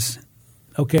says,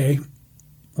 okay,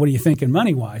 what are you thinking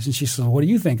money-wise? And she says, what are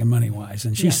you thinking money-wise?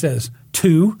 And she says,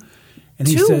 2. And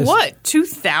he says, what?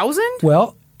 2,000?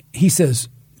 Well, he says,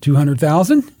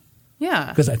 200,000? Yeah.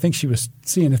 Because I think she was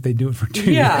seeing if they do it for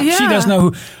 2. Yeah. She doesn't know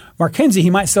who. Markenzie, he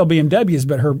might sell BMWs,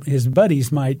 but his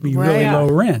buddies might be really low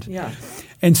rent. Yeah.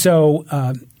 And so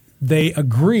they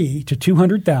agree to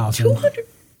 200,000. 200.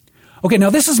 Okay,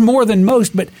 now this is more than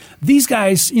most, but these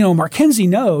guys, Markenzie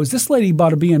knows this lady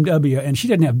bought a BMW and she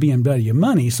didn't have BMW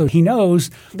money, so he knows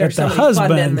that the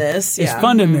husband is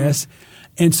funding this.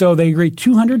 And so they agreed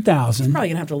 200,000. He's probably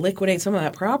going to have to liquidate some of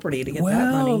that property to get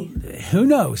that money. Who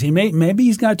knows? Maybe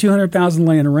he's got 200,000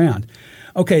 laying around.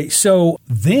 Okay, so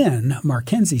then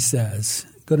Markenzie says,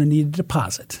 going to need a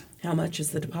deposit. How much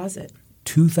is the deposit?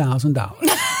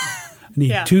 $2,000. I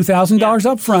need $2,000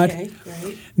 up front. Okay,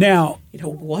 right. Now,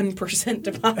 1%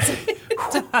 deposit.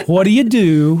 what do you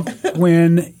do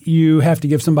when you have to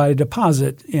give somebody a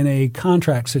deposit in a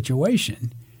contract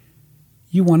situation?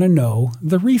 You want to know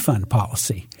the refund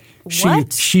policy.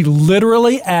 What? She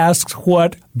literally asks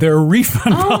what their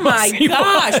refund Oh my policy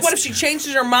gosh! was. What if she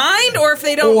changes her mind, or if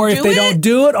they don't? Or do if they it? don't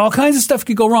do it, all kinds of stuff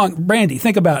could go wrong. Brandy,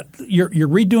 think about it. You're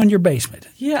redoing your basement.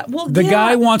 Yeah. Well, The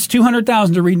guy wants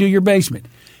 $200,000 to redo your basement.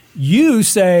 You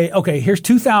say, okay, here's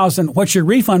 $2,000. What's your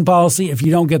refund policy if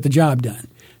you don't get the job done?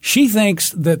 She thinks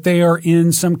that they are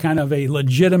in some kind of a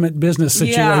legitimate business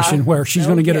situation where she's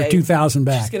going to get her $2,000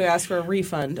 back. She's going to ask for a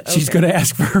refund. Okay. She's going to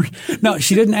ask for no.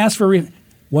 She didn't ask for a refund.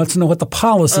 Wants to know what the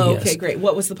policy is. Okay, great.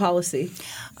 What was the policy?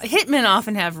 Hitmen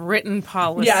often have written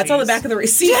policies. Yeah, it's on the back of the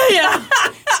receipt. Yeah.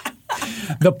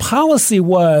 The policy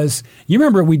was, you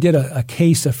remember we did a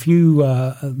case a few,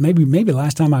 maybe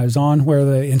last time I was on, where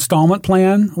the installment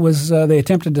plan was, they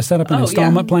attempted to set up an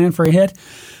installment plan for a hit.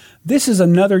 This is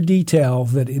another detail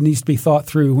that it needs to be thought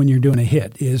through when you're doing a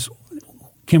hit is,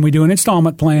 can we do an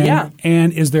installment plan? Yeah.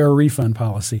 And is there a refund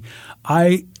policy?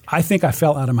 I think I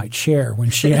fell out of my chair when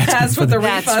she asked That's me what for the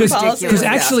refund policy because is.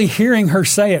 actually hearing her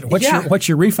say it, what's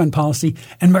your refund policy?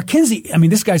 And Mackenzie, I mean,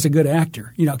 this guy's a good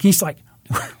actor. You know, he's like,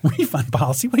 refund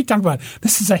policy? What are you talking about?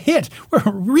 This is a hit. We're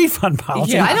a refund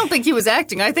policy. I don't think he was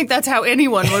acting. I think that's how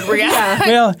anyone would react.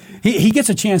 Well, he gets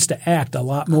a chance to act a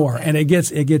lot more, and it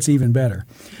gets even better.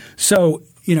 So,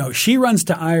 you know, she runs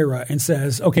to Ira and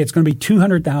says, okay, it's going to be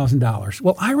 $200,000.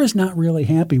 Well, Ira's not really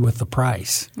happy with the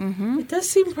price. Mm-hmm. It does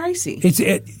seem pricey.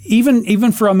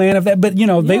 Even for a man of that. But, you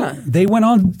know, they went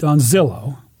on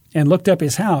Zillow and looked up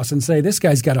his house and say, this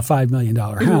guy's got a $5 million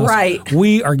house. Right.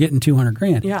 We are getting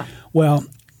 $200,000. Yeah. Well,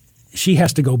 she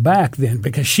has to go back then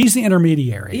because she's the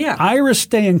intermediary. Yeah. Ira's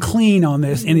staying clean on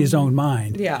this in his own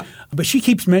mind. Yeah. But she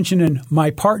keeps mentioning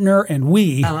my partner and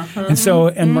we. Uh-huh. And so,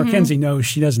 and Mackenzie knows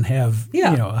she doesn't have, you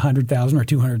know, $100,000 or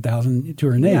 $200,000 to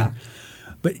her name. Yeah.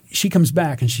 But she comes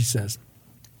back and she says,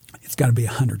 it's got to be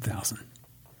 $100,000.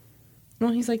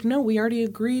 Well, he's like, no, we already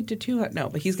agreed to 200. No,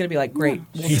 but he's going to be like, great,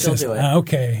 we'll He still says, do it.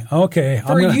 Okay.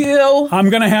 I'm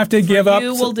going to have to give up.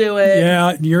 You will do it.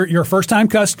 Yeah, you're a first-time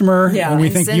customer. Yeah. And we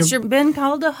And think Since you've been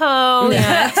called a hoe,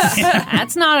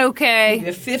 that's not okay.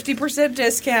 A 50%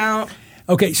 discount.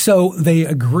 Okay, so they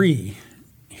agree.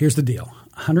 Here's the deal.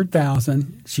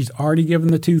 $100,000. She's already given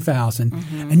the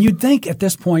 $2,000, and you'd think at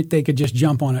this point they could just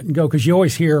jump on it and go because you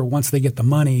always hear once they get the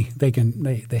money they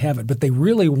have it, but they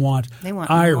really want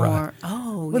Ira. More.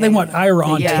 Oh, well, they want Ira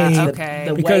on tape. Okay.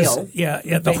 The Because whale.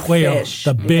 The whale, fish.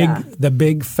 the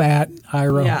big fat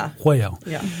Ira whale.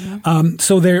 Yeah.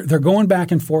 So they're going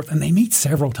back and forth, and they meet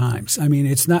several times. I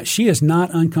mean, she is not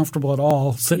uncomfortable at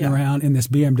all sitting around in this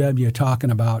BMW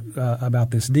talking about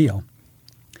this deal.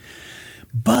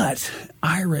 But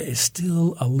Ira is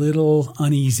still a little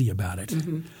uneasy about it.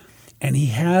 And he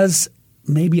has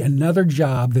maybe another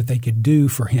job that they could do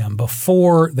for him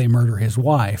before they murder his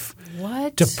wife.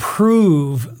 What? To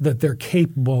prove that they're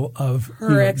capable of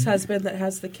Her ex-husband that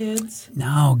has the kids?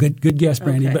 No, good guess,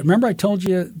 Brandy. Okay. But remember I told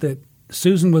you that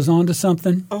Susan was onto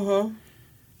something? Uh-huh.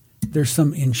 There's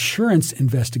some insurance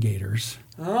investigators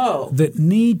that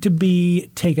need to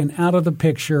be taken out of the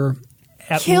picture.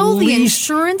 Kill the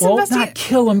insurance investigator? Not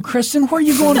kill them, Kristen. Where are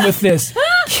you going with this?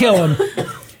 Kill them.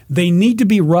 They need to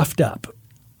be roughed up.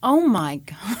 Oh, my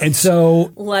God. And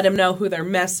so let them know who they're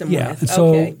messing with. And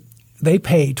so they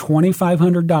pay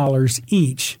 $2,500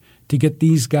 each to get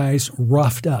these guys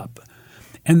roughed up.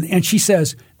 And she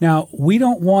says, now, we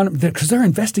don't want them, because they're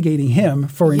investigating him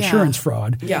for insurance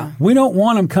fraud. Yeah. We don't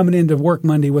want him coming into work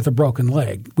Monday with a broken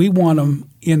leg. We want him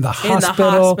in the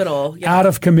hospital, out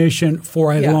of commission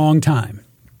for a long time.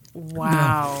 Wow.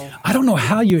 Now, I don't know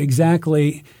how you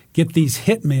exactly get these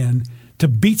hitmen to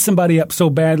beat somebody up so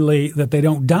badly that they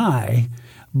don't die.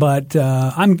 But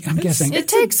I'm guessing it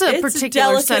takes a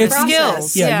particular set of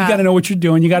skills. Yeah, you got to know what you're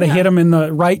doing. You got to hit them in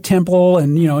the right temple,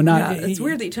 and not. Yeah, it's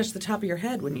weird that you touched the top of your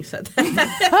head when you said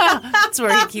that. That's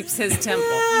where he keeps his temple.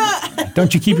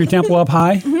 Don't you keep your temple up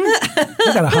high?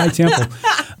 I got a high temple.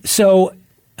 So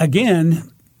again,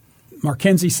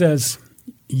 Mackenzie says,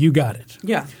 "You got it."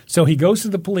 Yeah. So he goes to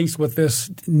the police with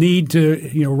this need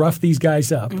to rough these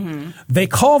guys up. They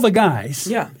call the guys.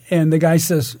 Yeah. And the guy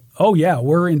says, "Oh yeah,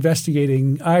 we're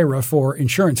investigating Ira for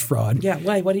insurance fraud." Yeah.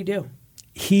 Why? What'd he do?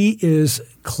 He is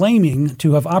claiming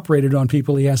to have operated on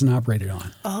people he hasn't operated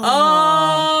on.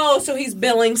 Oh, so he's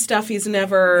billing stuff he's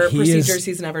never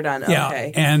he's never done. Yeah,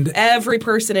 okay. and every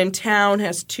person in town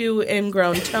has 2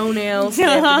 ingrown toenails. They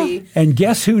have to be, and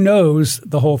guess who knows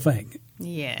the whole thing?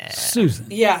 Yeah. Susan.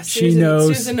 Yeah, She knows.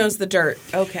 Susan knows the dirt.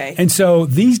 Okay. And so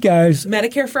these guys.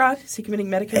 Medicare fraud? Is he committing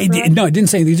Medicare fraud? No, it didn't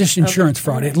say anything. Just insurance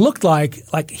fraud. It looked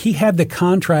like he had the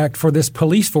contract for this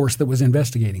police force that was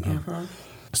investigating him.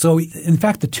 So, in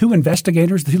fact, the two lead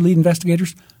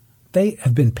investigators, they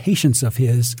have been patients of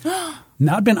his,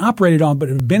 not been operated on, but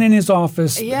have been in his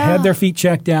office, had their feet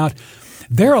checked out.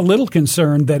 They're a little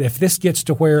concerned that if this gets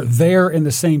to where they're in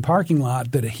the same parking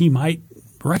lot, that he might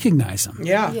recognize them.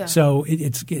 Yeah. So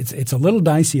it's a little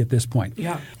dicey at this point.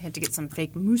 Yeah. I had to get some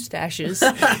fake mustaches.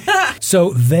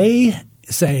 So they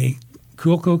say,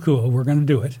 cool, we're going to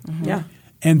do it. Yeah.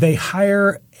 And they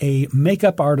hire a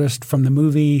makeup artist from the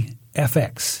movie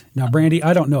FX. Now, Brandy,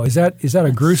 I don't know. Is that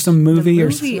a gruesome movie?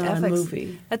 Movie not a FX.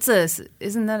 movie.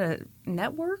 Isn't that a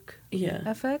network? Yeah.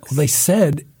 FX? Well, they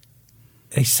said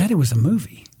it was a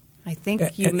movie. I think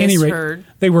At you any rate, misheard.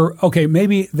 they were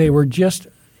maybe they were just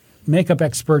makeup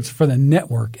experts for the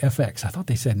network FX. I thought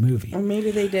they said movie. Or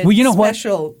maybe they did Well, you know what?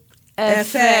 special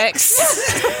FX.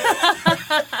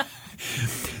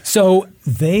 So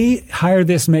they hire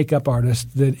this makeup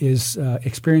artist that is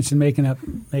experienced in making up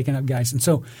guys. And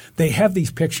so they have these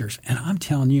pictures. And I'm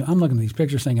telling you, I'm looking at these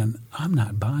pictures thinking, I'm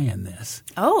not buying this.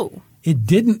 Oh. It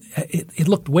didn't – it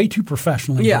looked way too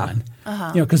professionally done.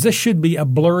 Because this should be a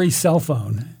blurry cell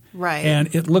phone. Right.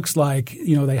 And it looks like,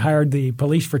 they hired the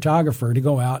police photographer to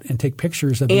go out and take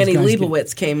pictures of these guys. Annie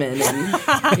Leibovitz came in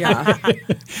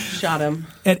and shot him.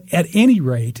 At any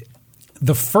rate –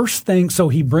 the first thing, so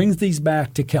he brings these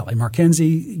back to Kelly.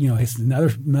 Markenzie, it's another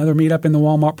meetup in the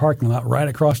Walmart parking lot right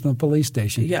across from the police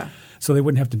station. Yeah. So they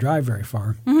wouldn't have to drive very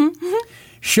far.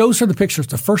 Shows her the pictures.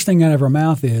 The first thing out of her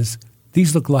mouth is,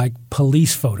 these look like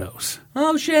police photos.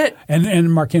 Oh, shit. And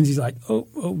Markenzie's like,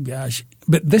 oh gosh.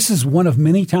 But this is one of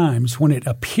many times when it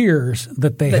appears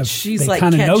that they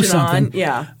kind of know something.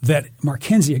 That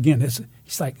Markenzie, again,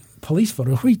 he's like, police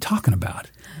photos? What are you talking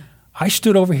about? I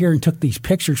stood over here and took these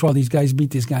pictures while these guys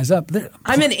beat these guys up.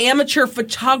 I'm an amateur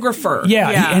photographer.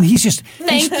 Yeah. And he's just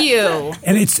Thank you.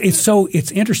 And it's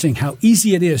interesting how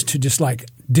easy it is to just like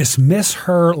dismiss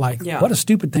her, like what a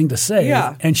stupid thing to say.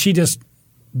 Yeah. And she just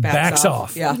backs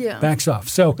off. Yeah. Backs off.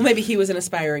 So maybe he was an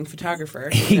aspiring photographer.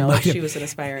 Like she was an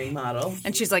aspiring model.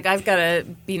 And she's like, I've got to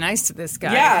be nice to this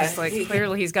guy. Yeah. It's like,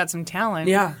 clearly he's got some talent.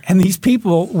 Yeah. And these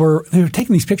people they were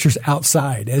taking these pictures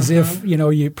outside as if,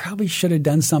 you probably should have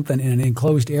done something in an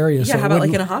enclosed area. Yeah, so how about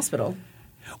like in a hospital?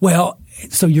 Well,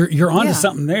 so you're onto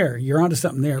something there. You're onto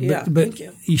something there. Yeah, but thank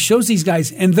you. He shows these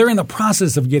guys, and they're in the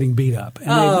process of getting beat up.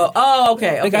 And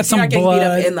okay. They got so some you're not getting blood.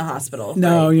 beat up in the hospital.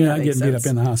 No, right? you're That not makes getting beat sense. up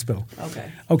in the hospital.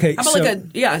 Okay. How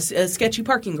about a sketchy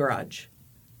parking garage?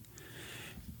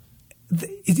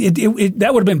 That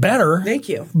would have been better. Thank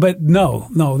you. But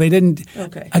no, they didn't.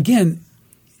 Okay. Again,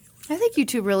 I think you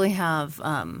two really have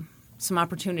some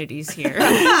opportunities here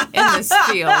in this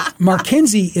field.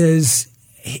 Markenzie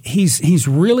he's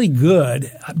really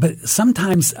good, but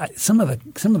sometimes some of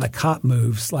the cop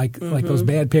moves, like those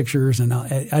bad pictures, and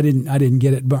I didn't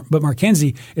get it. But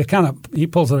Markenzie, he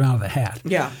pulls it out of the hat.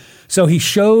 Yeah. So he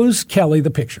shows Kelly the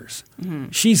pictures.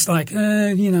 She's like,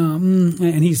 and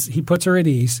he puts her at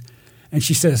ease. And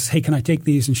she says, hey, can I take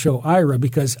these and show Ira?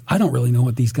 Because I don't really know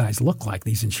what these guys look like,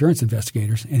 these insurance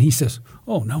investigators. And he says,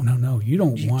 oh, no. You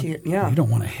don't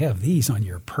want to have these on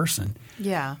your person.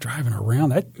 Yeah. Driving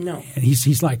around. No. And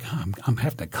he's like, I'm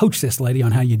having to coach this lady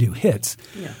on how you do hits.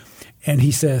 Yeah. And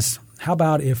he says, how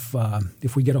about if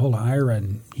we get a hold of Ira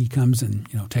and he comes and,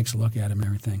 takes a look at him and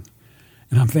everything.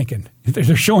 And I'm thinking,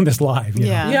 they're showing this live.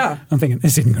 Yeah. I'm thinking,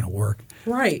 this isn't going to work.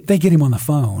 Right. They get him on the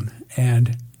phone,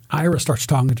 and Ira starts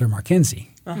talking to Markenzie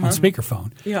on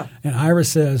speakerphone. Yeah. And Ira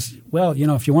says, well,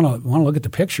 if you want to look at the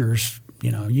pictures,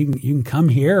 you can come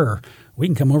here, or we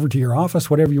can come over to your office,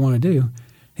 whatever you want to do.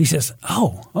 He says,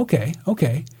 oh, okay.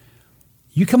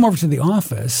 You come over to the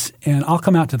office, and I'll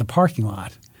come out to the parking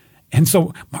lot. And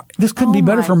so this couldn't be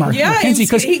better for Markenzie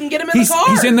because he can get him in the car.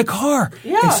 He's in the car.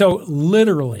 Yeah. And so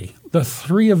literally the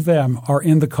three of them are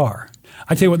in the car.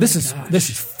 I tell you what, this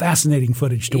is fascinating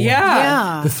footage to watch.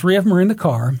 Yeah. The three of them are in the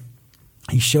car.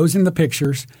 He shows him the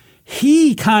pictures.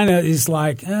 He kind of is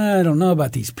like, I don't know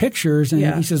about these pictures. And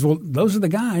he says, well, those are the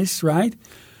guys, right?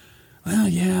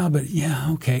 Well,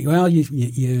 okay. Well,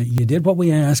 you did what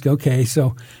we asked. Okay,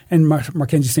 so and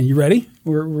Markenzie's saying, you ready?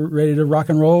 We're ready to rock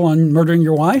and roll on murdering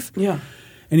your wife? Yeah.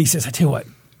 And he says, I tell you what,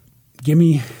 give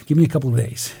me a couple of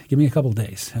days. Give me a couple of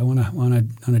days. I want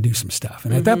to do some stuff.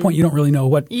 And at that point, you don't really know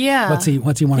what's he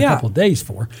want a couple of days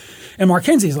for. And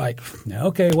Markenzie's like,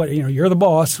 okay, you're the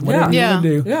boss. Whatever you want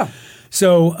to do. Yeah.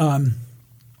 So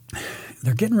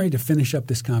they're getting ready to finish up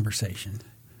this conversation.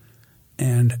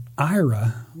 And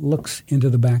Ira looks into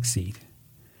the back seat,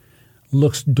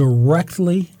 looks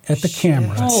directly at the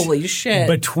camera. Holy shit.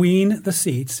 Between the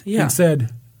seats and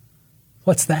said,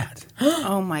 "What's that?"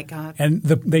 Oh, my God. And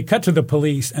they cut to the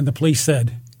police, and the police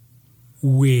said,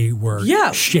 "We were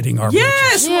shitting our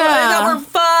britches." That we're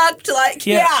fucked. Like,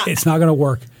 It's not going to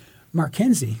work.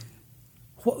 Markenzie,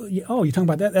 you're talking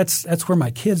about that? That's where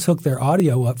my kids hook their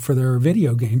audio up for their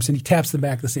video games. And he taps the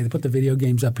back of the seat. They put the video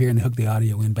games up here, and they hook the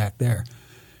audio in back there. And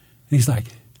he's like,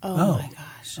 "Oh my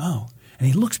gosh. Oh." And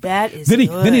he looks back. Then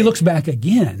he looks back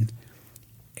again,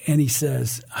 and he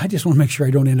says, "I just want to make sure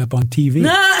I don't end up on TV."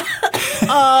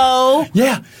 Oh,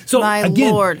 yeah. So my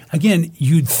again, Lord. Again,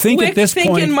 you'd think at this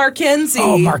point, Markenzie.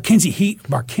 Oh,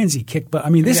 Markenzie kicked butt. I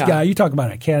mean, this guy. You talk about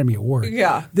an Academy Award.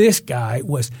 Yeah. This guy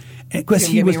was. Because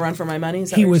he was me a run for my money.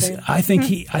 Is that he what was. you're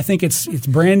saying? I think it's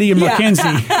Brandy and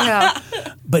Markenzie. Yeah.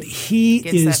 But he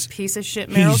Gets is that piece of shit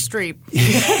Meryl Streep.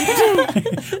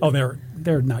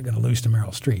 They're not going to lose to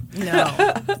Meryl Streep.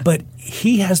 No. But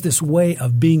he has this way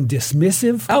of being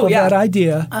dismissive of that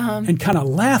idea and kind of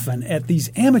laughing at these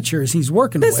amateurs he's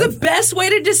working with. That's the best way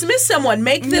to dismiss someone.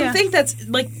 Make them think that's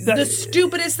like the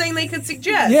stupidest thing they could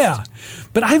suggest. Yeah.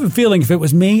 But I have a feeling if it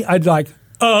was me, I'd like,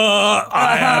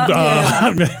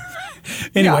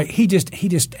 Anyway, he just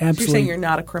absolutely. You're saying you're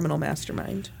not a criminal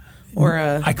mastermind, or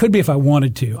I could be if I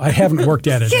wanted to. I haven't worked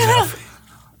at it enough.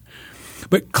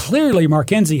 But clearly,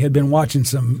 Markenzie had been watching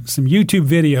some YouTube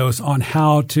videos on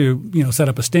how to set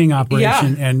up a sting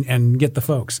operation and get the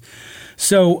folks.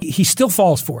 So he still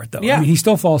falls for it, though. Yeah. I mean, he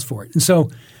still falls for it. And so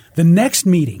the next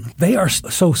meeting, they are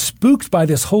so spooked by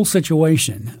this whole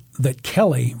situation that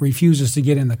Kelly refuses to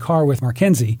get in the car with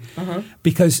Markenzie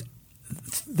because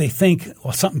they think,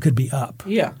 well, something could be up.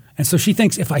 Yeah. And so she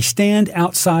thinks if I stand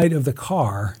outside of the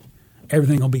car,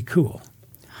 everything will be cool.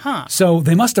 Huh. So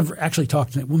they must have actually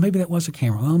talked to them. Well, maybe that was a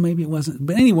camera. Well, maybe it wasn't.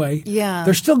 But anyway,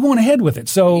 they're still going ahead with it.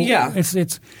 So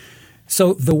it's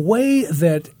so the way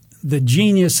that the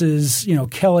geniuses,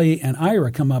 Kelly and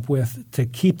Ira come up with to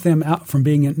keep them out from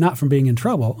not being in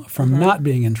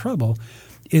trouble,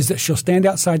 is that she'll stand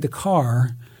outside the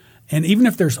car. And even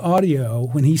if there's audio,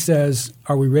 when he says,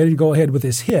 "Are we ready to go ahead with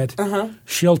this hit?"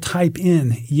 She'll type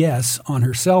in yes on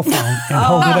her cell phone and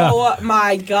hold it up. Oh,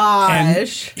 my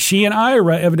gosh. And she and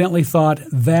Ira evidently thought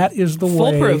that is the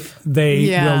way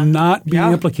they will not be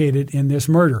implicated in this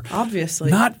murder.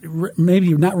 Obviously.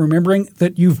 Maybe not remembering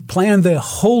that you've planned the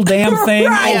whole damn thing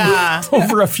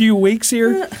over a few weeks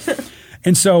here.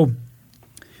 And so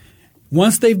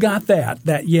once they've got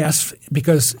that yes,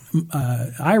 because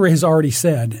Ira has already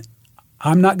said,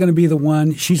 "I'm not going to be the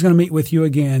one. She's going to meet with you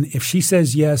again. If she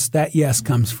says yes, that yes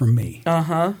comes from me."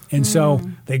 And so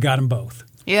they got them both.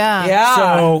 Yeah.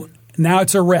 So now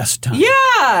it's arrest time.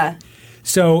 Yeah.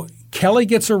 So Kelly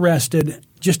gets arrested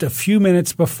just a few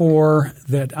minutes before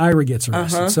that Ira gets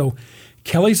arrested. So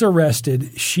Kelly's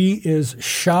arrested. She is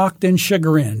shocked and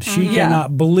chagrined. She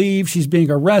cannot believe she's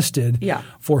being arrested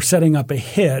for setting up a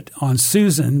hit on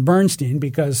Susan Bernstein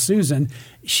because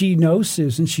she knows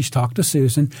Susan. She's talked to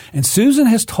Susan. And Susan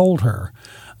has told her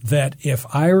that if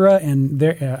Ira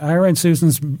and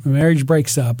Susan's marriage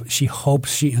breaks up, she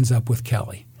hopes she ends up with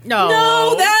Kelly. No,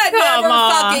 that never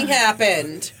fucking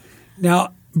happened.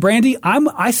 Now, Brandy,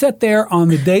 I sat there on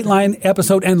the Dateline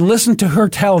episode and listened to her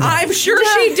tell them. I'm sure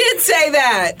she did say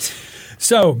that.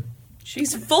 So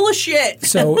she's full of shit.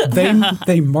 So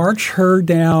they march her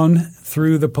down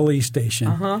through the police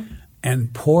station,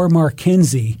 and poor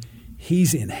Markenzie,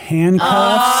 he's in handcuffs.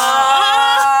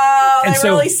 Oh, and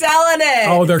they're really selling it.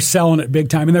 Oh, they're selling it big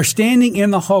time, and they're standing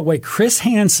in the hallway. Chris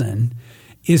Hansen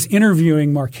is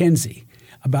interviewing Markenzie.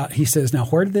 He says, "Now,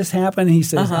 where did this happen?" He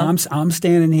says, I'm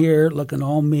standing here looking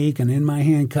all meek and in my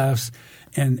handcuffs,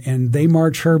 and they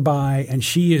march her by, and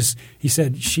he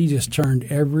said, she just turned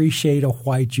every shade of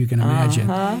white you can imagine.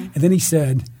 And then he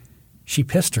said, she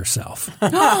pissed herself.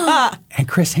 And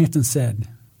Chris Hansen said,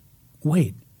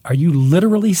 "Wait, are you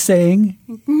literally saying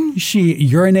she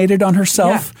urinated on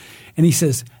herself?" And he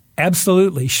says,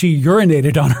 "Absolutely. She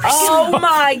urinated on herself." Oh,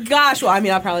 my gosh. Well, I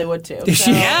mean, I probably would, too.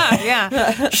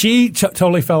 So. She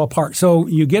totally fell apart. So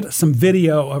you get some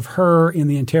video of her in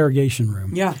the interrogation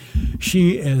room. Yeah.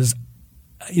 She is,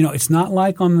 it's not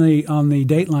like on the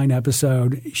Dateline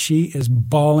episode. She is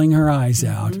bawling her eyes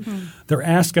out. They're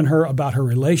asking her about her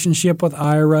relationship with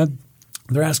Ira.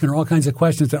 They're asking her all kinds of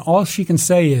questions. And all she can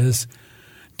say is,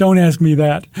 "Don't ask me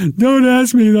that. Don't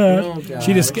ask me that." Oh,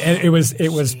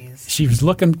 gosh. She was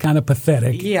looking kind of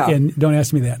pathetic. Yeah. And don't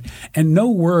ask me that. And no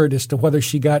word as to whether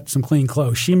she got some clean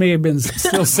clothes. She may have been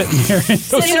still sitting there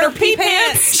sitting in her pee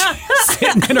pants.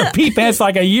 Sitting in her pee pants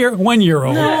like a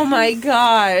 1-year-old. Oh my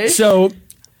gosh. So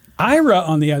Ira,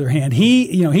 on the other hand,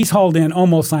 he's hauled in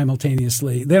almost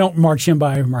simultaneously. They don't march him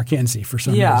by Markenzie for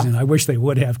some reason. I wish they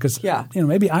would have because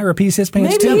maybe Ira pees his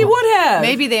pants too. Maybe he would have.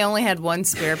 Maybe they only had one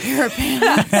spare pair of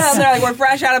pants. They're like, we're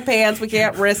fresh out of pants. We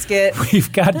can't risk it. We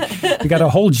got a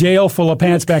whole jail full of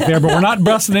pants back there, but we're not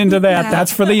busting into that.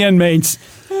 That's for the inmates.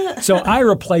 So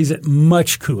Ira plays it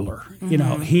much cooler.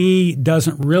 He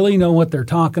doesn't really know what they're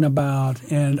talking about.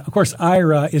 And, of course,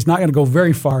 Ira is not going to go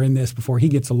very far in this before he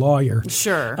gets a lawyer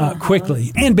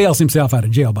quickly and bails himself out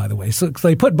of jail, by the way. So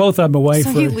they put both of them away.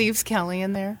 So he leaves Kelly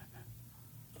in there?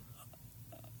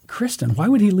 Kristen, why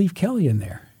would he leave Kelly in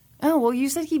there? Oh, well, you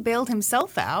said he bailed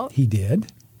himself out. He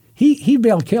did. He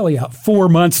bailed Kelly out 4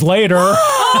 months later.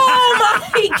 Oh,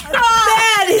 my God.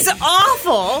 That is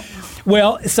awful.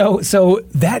 Well, so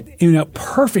that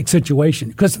perfect situation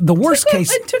because the worst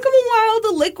case. It took him a while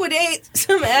to liquidate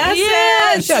some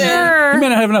assets. Yeah, sure. He may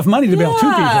not have enough money to bail two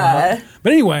people out.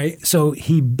 But anyway, so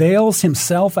he bails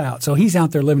himself out. So he's out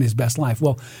there living his best life.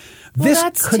 Well,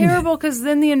 that's terrible because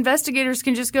then the investigators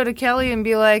can just go to Kelly and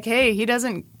be like, hey, he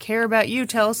doesn't care about you.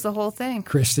 Tell us the whole thing.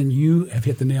 Kristen, you have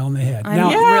hit the nail on the head. Now,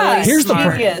 really here's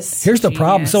the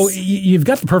problem. So you've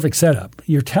got the perfect setup.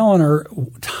 You're telling her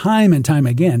time and time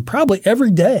again, probably every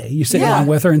day you sit down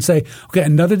with her and say, okay,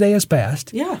 another day has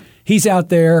passed. Yeah. He's out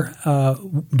there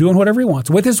doing whatever he wants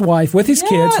with his wife, with his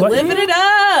kids. Living it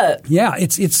up. Yeah,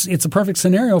 it's a perfect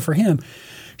scenario for him.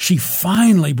 She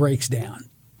finally breaks down.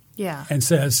 Yeah. And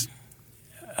says,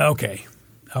 Okay.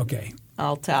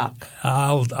 I'll talk.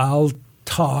 I'll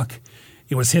talk.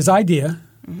 It was his idea.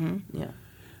 Mm-hmm. Yeah.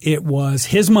 It was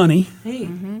his money. Hey,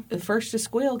 the first to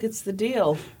squeal gets the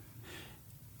deal.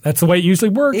 That's the way it usually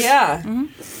works. Yeah. Mm-hmm.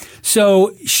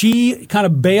 So she kind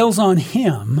of bails on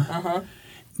him.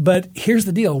 But here's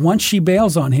the deal. Once she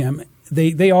bails on him,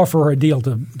 they offer her a deal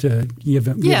to give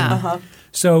him.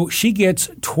 So she gets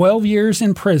 12 years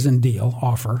in prison deal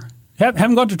offer.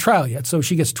 Haven't gone to trial yet, so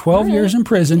she gets 12 years in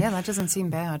prison. Yeah, that doesn't seem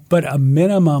bad. But a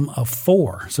minimum of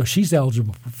 4. So she's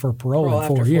eligible for parole in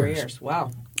 4 years.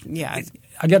 Wow. Yeah.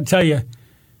 I got to tell you,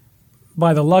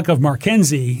 by the luck of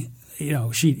Markenzie,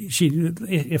 she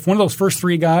if one of those first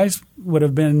 3 guys would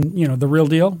have been, the real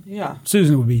deal,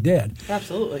 Susan would be dead.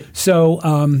 Absolutely.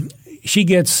 So she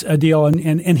gets a deal,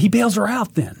 and he bails her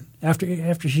out then after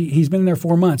he's been in there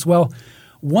 4 months. Well,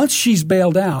 once she's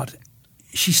bailed out,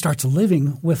 she starts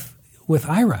living with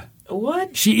Ira.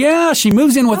 What? She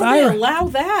moves in with Ira. How do they allow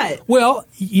that? Well,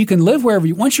 you can live wherever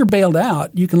you. Once you're bailed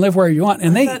out, you can live wherever you want.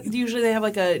 And usually they have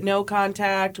like a no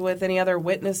contact with any other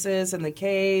witnesses in the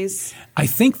case. I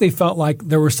think they felt like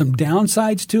there were some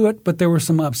downsides to it, but there were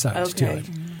some upsides to it,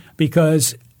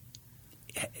 because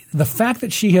the fact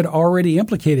that she had already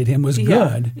implicated him was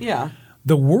good. Yeah.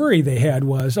 The worry they had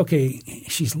was, okay,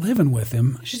 she's living with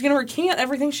him. She's going to recant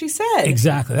everything she said.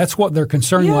 Exactly. That's what their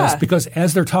concern was, because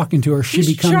as they're talking to her, she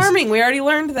becomes charming. We already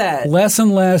learned that. Less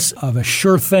and less of a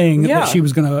sure thing that she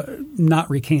was going to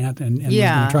not recant and was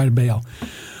going to try to bail.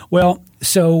 Well,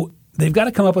 so they've got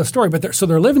to come up with a story. But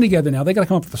they're living together now. They've got to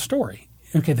come up with a story.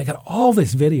 Okay, they got all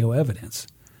this video evidence.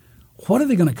 What are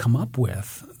they going to come up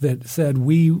with that said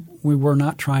we were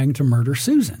not trying to murder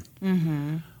Susan?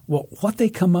 Mm-hmm. Well, what they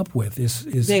come up with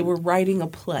is they were writing a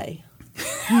play.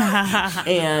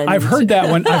 And I've heard that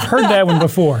one. I've heard that one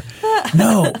before.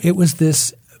 No, it was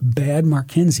this bad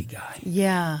Markenzie guy.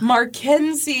 Yeah.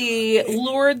 Markenzie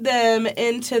lured them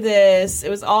into this. It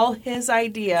was all his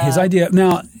idea. His idea.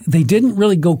 Now, they didn't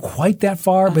really go quite that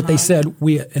far, but they said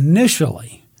we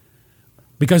initially,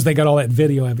 because they got all that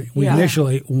video of it, we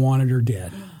initially wanted her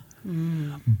dead.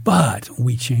 But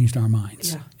we changed our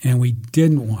minds, and we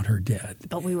didn't want her dead.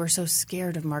 But we were so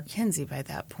scared of Markenzie by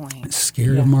that point.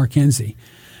 Scared of Markenzie.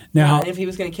 Now, if he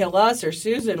was going to kill us or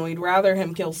Susan, we'd rather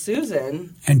him kill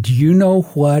Susan. And do you know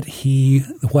what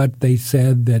they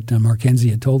said that Markenzie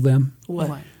had told them?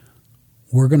 What?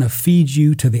 We're going to feed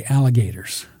you to the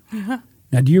alligators.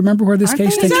 Now, do you remember where this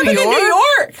case takes place? New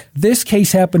York. This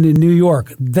case happened in New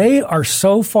York. They are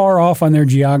so far off on their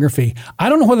geography. I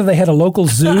don't know whether they had a local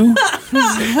zoo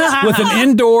with an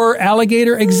indoor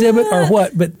alligator exhibit or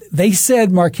what, but they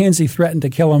said Markenzie threatened to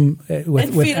kill him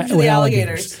with feed him to the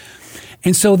alligators.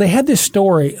 And so they had this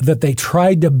story that they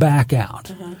tried to back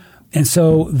out. And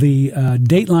so the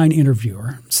Dateline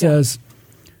interviewer says,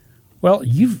 well,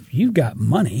 you've got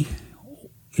money.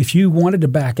 If you wanted to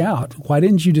back out, why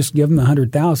didn't you just give them the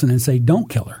 $100,000 and say, don't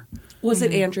kill her? Was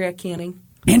it Andrea Canning?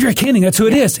 Andrea Canning, that's who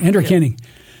it is, Andrea Canning.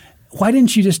 Why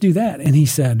didn't you just do that? And he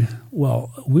said,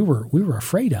 well, we were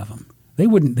afraid of them. They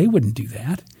wouldn't do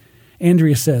that.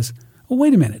 Andrea says, well,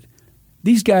 wait a minute.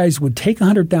 these guys would take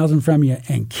 $100,000 from you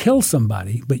and kill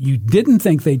somebody, but you didn't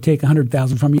think they'd take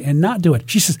 $100,000 from you and not do it.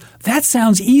 She says, that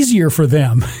sounds easier for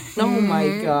them. Oh,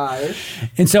 my gosh.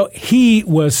 And so he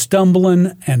was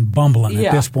stumbling and bumbling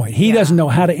at this point. He doesn't know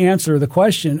how to answer the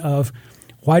question of,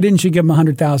 why didn't you give him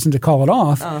 $100,000 to call it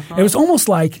off? It was almost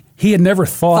like he had never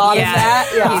thought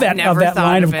of that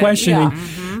line of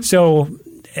questioning. So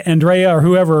Andrea or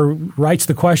whoever writes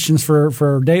the questions for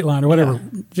Dateline or whatever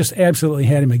just absolutely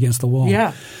had him against the wall.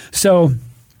 Yeah. So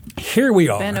here we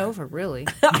are. Bent over, really.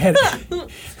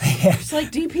 Just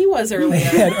like DP was earlier.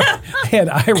 Had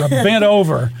Ira bent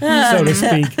over, so to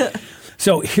speak.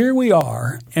 So here we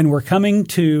are, and we're coming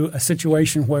to a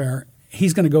situation where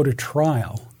he's going to go to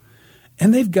trial.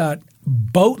 And they've got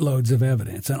boatloads of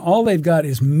evidence, and all they've got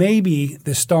is maybe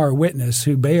the star witness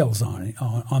who bails on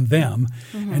them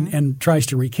and tries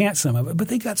to recant some of it. But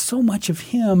they got so much of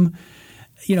him,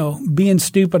 being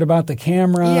stupid about the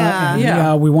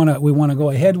camera. We want to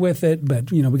go ahead with it,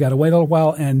 but we got to wait a little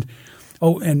while. And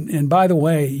by the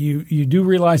way, you do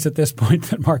realize at this point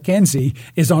that Markenzie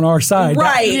is on our side,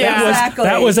 right? Exactly.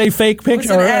 That was a fake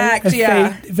picture,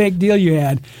 fake deal you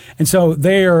had, and so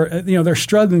they're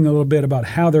struggling a little bit about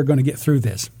how they're going to get through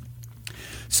this.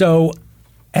 So,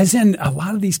 as in a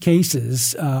lot of these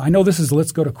cases, I know this is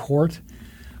let's go to court,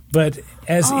 but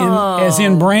as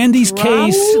in Brandy's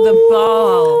case, the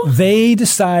ball. They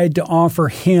decide to offer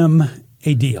him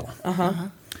a deal.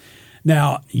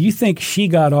 Now, you think she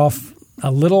got off a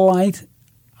little light?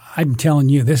 I'm telling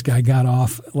you, this guy got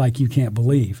off like you can't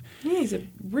believe. Yeah, he's a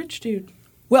rich dude.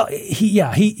 Well,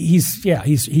 he's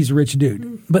a rich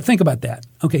dude. But think about that.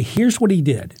 Okay, here's what he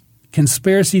did: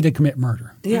 conspiracy to commit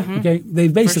murder. Yeah. Okay, they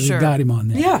basically got him on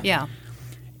that. Yeah.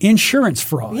 Insurance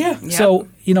fraud. Yeah. So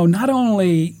not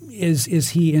only is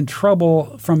he in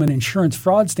trouble from an insurance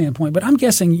fraud standpoint, but I'm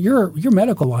guessing your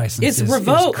medical license is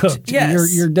revoked. Cooked.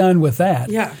 Yes. You're done with that.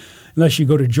 Yeah. Unless you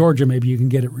go to Georgia, maybe you can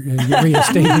get it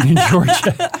reinstated in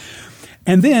Georgia.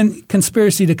 And then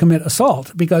conspiracy to commit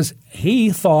assault, because he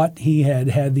thought he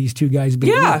had these two guys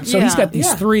beat up. So he's got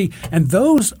these three, and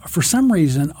those for some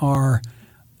reason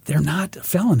they're not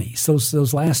felonies.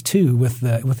 Those last two with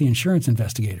the insurance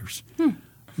investigators.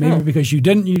 Maybe because you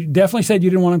definitely said you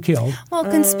didn't want him killed. Well,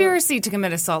 conspiracy to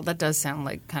commit assault, that does sound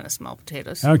like kind of small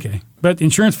potatoes. Okay, but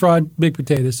insurance fraud, big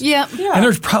potatoes. Yeah. And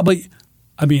there's probably,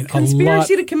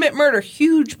 conspiracy to commit murder,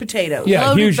 huge potatoes. Yeah,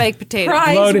 Loaded huge baked potatoes.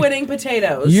 Prize-winning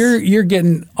potatoes. You're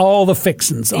getting all the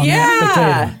fixins on that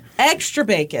potato. Extra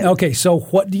bacon. Okay, so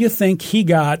what do you think he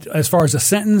got as far as a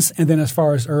sentence and then as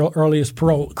far as earliest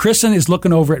parole? Kristen is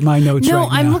looking over at my notes right now. No,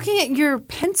 I'm looking at your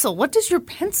pencil. What does your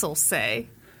pencil say?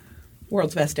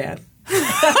 World's best dad.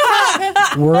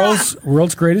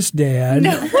 World's greatest dad.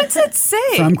 No, what's it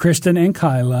say? From Kristen and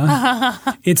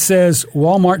Kyla. It says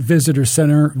Walmart Visitor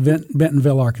Center,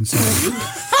 Bentonville, Arkansas.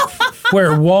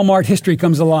 Where Walmart history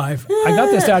comes alive. I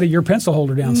got this out of your pencil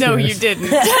holder downstairs. No, you didn't.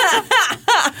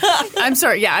 I'm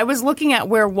sorry. Yeah, I was looking at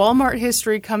where Walmart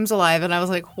history comes alive, and I was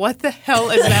like, what the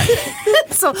hell is that?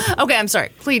 So, okay, I'm sorry.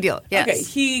 Plea deal. Yes. Okay,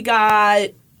 he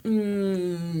got...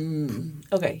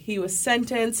 he was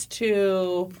sentenced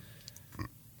to...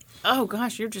 Oh,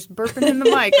 gosh, you're just burping in the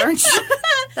mic, aren't you?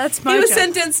 That's my He was job.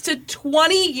 sentenced to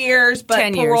 20 years, but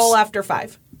 10 years. parole after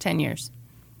 5. 10 years.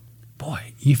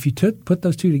 Boy, if you put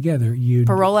those two together, you'd...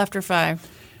 Parole after 5.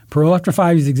 Parole after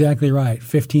 5 is exactly right.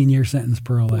 15-year sentence,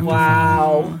 parole after 5.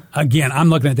 Wow. Again, I'm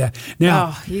looking at that.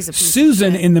 Now, he's a piece of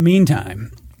Susan, shit. in the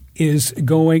meantime, is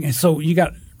going... And so you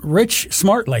got rich,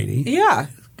 smart lady... Yeah.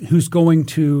 Who's going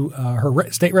to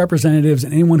her state representatives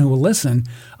and anyone who will listen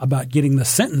about getting the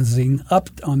sentencing up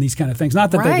on these kind of things.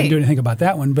 Not that they can do anything about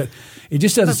that one, but it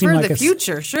just doesn't seem like for the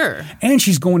future, sure. And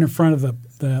she's going in front of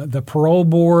the parole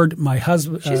board. My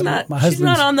husband, She's not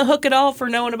on the hook at all for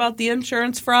knowing about the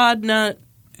insurance fraud, not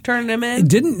turning him in. It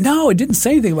didn't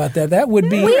say anything about that. That would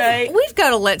be We've got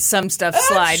to let some stuff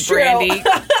slide, Brandy.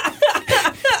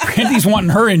 Brandy's wanting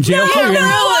her in jail. No,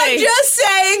 I'm just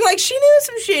saying, she knew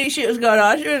some shady shit was going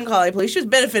on. She didn't call any police. She was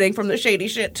benefiting from the shady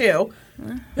shit, too.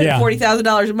 Yeah.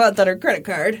 $40,000 a month on her credit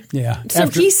card. Yeah. So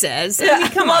he says. Yeah.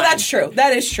 Come on, that's true.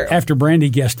 That is true. After Brandy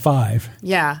guessed 5.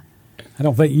 Yeah. I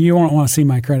don't think you won't want to see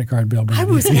my credit card bill, Brandy. I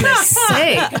was going to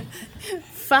say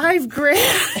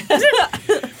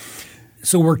 $5,000.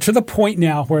 So we're to the point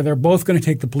now where they're both going to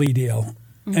take the plea deal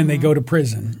and they go to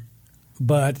prison.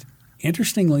 But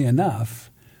interestingly enough,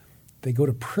 they go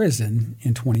to prison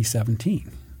in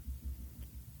 2017.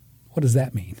 What does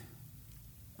that mean?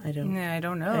 I don't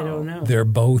know. They're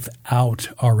both out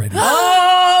already.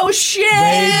 Oh, shit!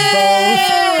 They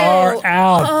both are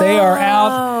out. They are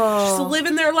out. just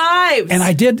living their lives. And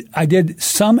I did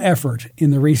some effort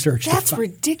in the research. That's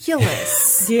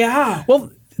ridiculous. Yeah.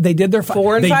 Well, they did their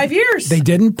 4 and 5 years. They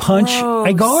didn't punch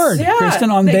a guard, Kristen,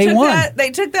 on day one.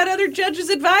 They took that other judge's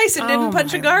advice and didn't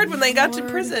punch a guard when they got to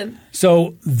prison.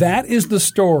 So that is the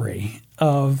story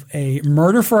of a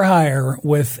murder for hire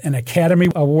with an Academy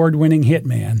Award-winning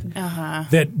hitman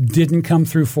that didn't come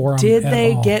through for him. Did at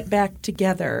they all. get back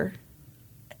together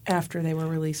after they were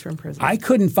released from prison? I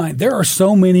couldn't find. There are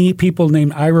so many people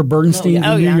named Ira Bernstein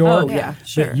in New York.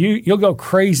 Sure. That you'll go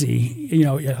crazy. You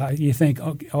know, you think,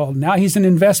 oh, now he's an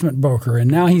investment broker, and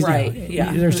now he's right.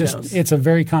 There's just it's a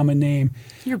very common name.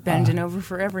 You're bending over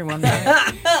for everyone,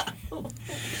 right?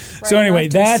 So anyway,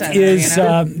 that center, is you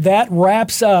know? that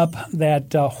wraps up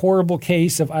that horrible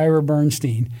case of Ira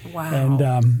Bernstein.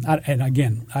 Wow. And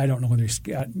again, I don't know whether he's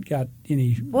got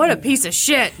any. What a piece of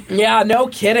shit. Yeah, no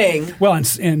kidding. Well,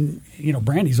 and you know,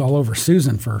 Brandy's all over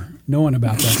Susan for knowing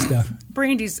about that stuff.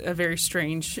 Brandy's a very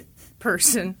strange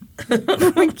person.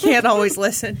 We can't always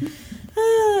listen.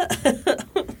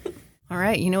 All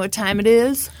right, you know what time it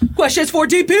is? Questions for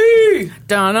DP.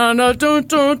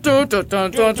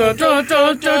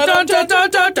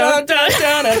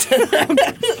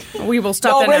 We will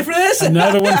stop Y'all that ready now. for this?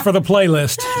 Another one for the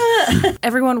playlist.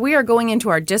 Everyone, we are going into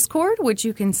our Discord, which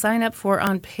you can sign up for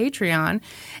on Patreon.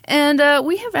 And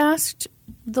we have asked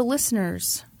the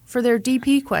listeners for their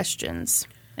DP questions.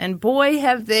 And boy,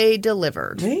 have they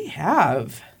delivered. They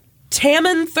have.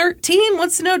 Tammin13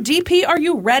 wants to know, DP, are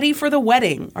you ready for the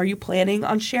wedding? Are you planning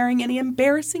on sharing any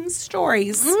embarrassing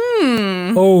stories?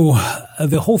 Oh,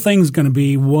 the whole thing's going to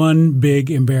be one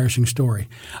big embarrassing story.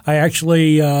 I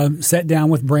actually sat down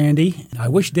with Brandy. I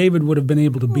wish David would have been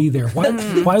able to be there.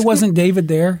 Why wasn't David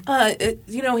there?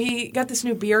 He got this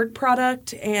new beard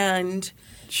product, and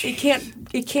it can't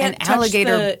An touch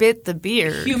alligator the bit the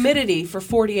beard. humidity for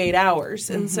 48 hours,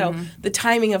 and so the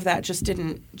timing of that just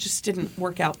didn't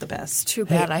work out the best. Too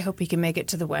bad. I hope he can make it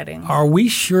to the wedding. Are we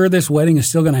sure this wedding is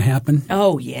still going to happen?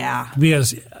 Oh yeah.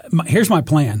 Because here's my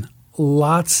plan.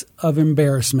 Lots of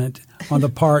embarrassment on the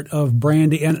part of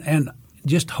Brandy and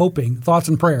just hoping, thoughts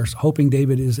and prayers, hoping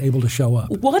David is able to show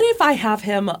up. What if I have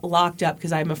him locked up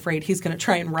because I'm afraid he's going to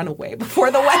try and run away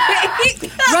before the wedding?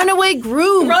 Runaway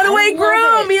groom. Runaway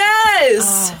groom,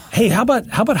 yes. Hey, how about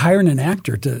hiring an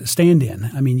actor to stand in?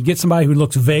 I mean, you get somebody who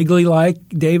looks vaguely like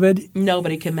David.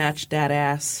 Nobody can match that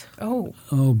ass. Oh.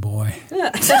 Oh boy.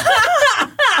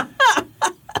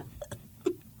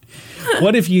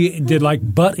 What if you did like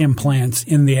butt implants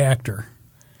in the actor?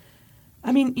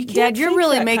 I mean, you can't. Dad, you're fake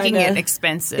really that making kinda. it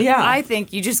expensive. Yeah. I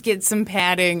think you just get some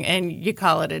padding and you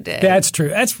call it a day. That's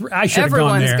true. I should have gone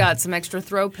Everyone's there. got some extra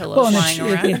throw pillows Well, and lying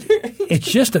around. it's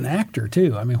just an actor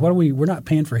too. I mean, we're not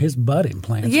paying for his butt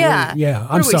implants. Yeah. Yeah.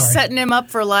 What, I'm are we sorry. setting him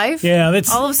up for life? Yeah,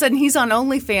 that's- all of a sudden he's on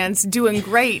OnlyFans doing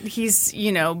great. He's,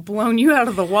 blown you out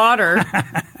of the water.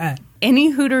 Any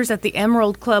Hooters at the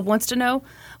Emerald Club wants to know,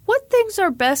 what things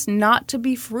are best not to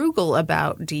be frugal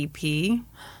about, DP?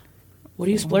 What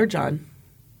do you splurge on?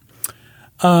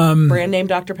 Brand name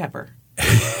Dr. Pepper.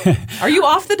 Are you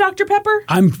off the Dr. Pepper?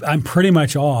 I'm pretty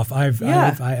much off. I've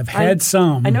had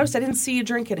some. I noticed I didn't see you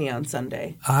drink any on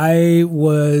Sunday.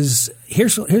 Here's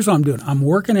what I'm doing. I'm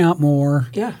working out more.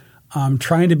 Yeah. I'm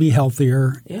trying to be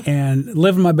healthier and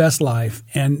living my best life.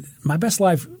 And my best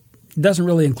life doesn't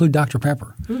really include Dr.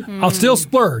 Pepper. Mm-hmm. I'll still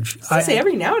splurge. I say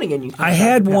every now and again you. I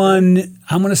had one.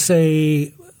 I'm going to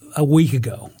say a week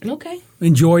ago. Okay.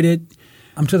 Enjoyed it.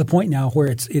 I'm to the point now where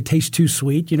it tastes too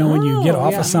sweet. When you get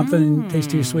off of something and it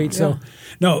tastes too sweet. So,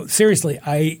 no, seriously,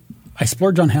 I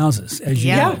splurge on houses, as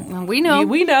you know. Well, we know.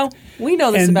 We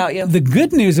know this And about you. the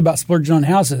good news about splurging on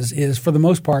houses is, for the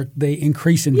most part, they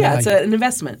increase in value. It's an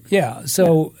investment. Yeah.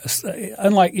 So,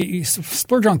 unlike you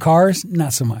splurge on cars,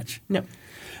 not so much. No.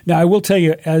 Now, I will tell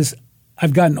you, as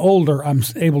I've gotten older, I'm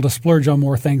able to splurge on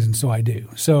more things, and so I do.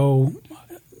 So,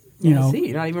 See,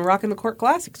 you're not even rocking the Court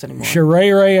Classics anymore.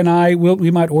 Sheree and I,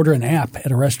 we might order an app at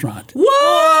a restaurant.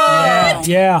 What?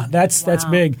 Yeah, that's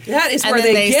big. That is And where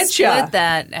then they get you. split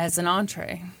that as an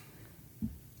entree.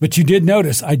 But you did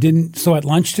notice I didn't. So at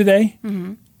lunch today,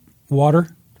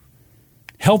 water,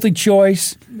 healthy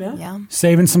choice, Yeah.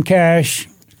 saving some cash.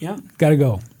 Yeah. Got to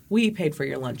go. We paid for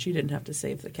your lunch. You didn't have to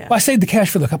save the cash. Well, I saved the cash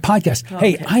for the podcast.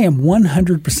 Okay. Hey, I am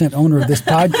 100% owner of this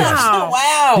podcast.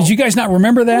 Wow. Did you guys not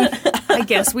remember that? I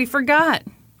guess we forgot.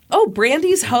 Oh,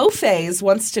 Brandy's Hoe Phase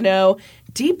wants to know,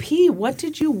 DP, what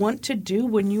did you want to do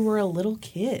when you were a little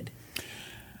kid?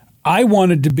 I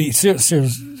wanted to be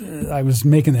I was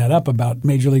making that up about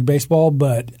Major League Baseball,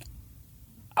 but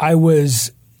I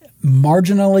was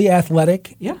marginally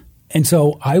athletic. Yeah. And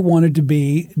so I wanted to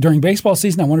be, during baseball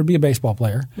season, I wanted to be a baseball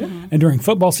player. Mm-hmm. And during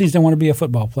football season, I wanted to be a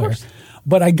football player.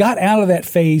 But I got out of that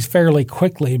phase fairly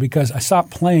quickly because I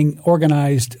stopped playing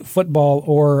organized football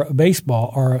or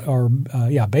baseball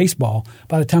baseball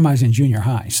by the time I was in junior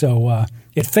high. So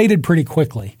it faded pretty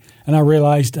quickly. And I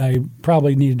realized I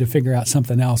probably needed to figure out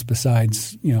something else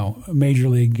besides, major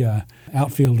league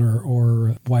outfielder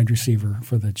or wide receiver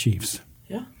for the Chiefs.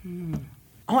 Yeah.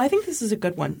 Oh, I think this is a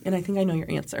good one, and I think I know your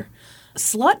answer.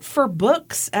 Slut for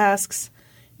Books asks,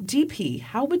 DP,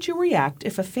 how would you react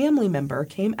if a family member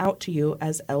came out to you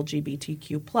as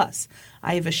LGBTQ+?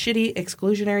 I have a shitty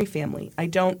exclusionary family. I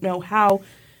don't know how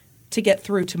to get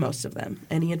through to most of them.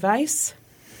 Any advice?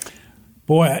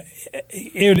 Boy,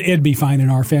 it'd be fine in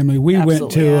our family. We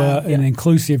went to an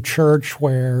inclusive church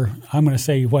where I'm going to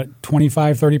say,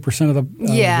 25-30%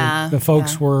 of the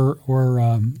folks were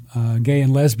gay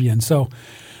and lesbian. So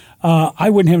I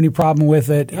wouldn't have any problem with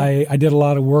it. Yeah. I did a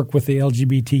lot of work with the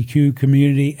LGBTQ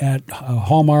community at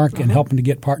Hallmark and helping to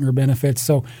get partner benefits.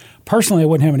 So personally, I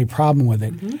wouldn't have any problem with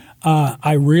it. Mm-hmm.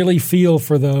 I really feel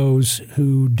for those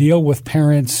who deal with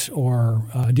parents or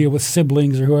deal with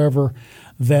siblings or whoever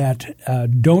that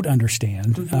don't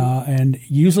understand. And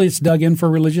usually it's dug in for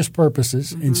religious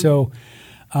purposes. Mm-hmm. And so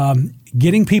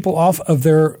getting people off of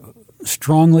their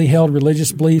strongly held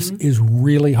religious beliefs is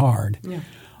really hard. Yeah.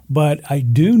 But I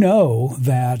do know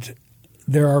that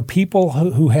there are people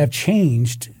who have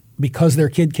changed because their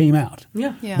kid came out.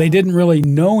 Yeah. Yeah. They didn't really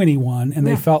know anyone, and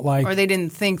they felt like – or they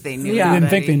didn't think they knew anybody. They didn't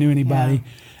think they knew anybody. Yeah.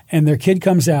 And their kid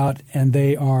comes out, and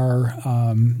they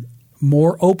are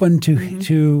more open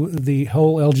to the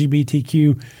whole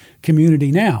LGBTQ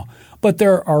community now. But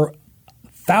there are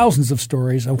thousands of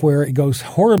stories of where it goes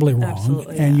horribly wrong,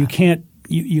 and you can't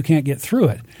get through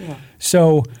it. Yeah.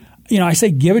 So, I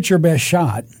say give it your best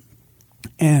shot.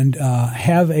 And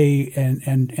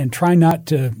and try not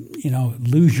to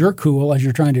lose your cool as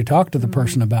you're trying to talk to the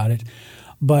person about it,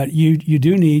 but you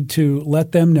do need to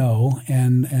let them know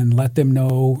and let them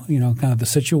know kind of the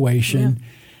situation,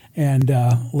 and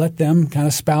let them kind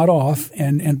of spout off,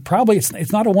 and probably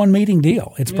it's not a one meeting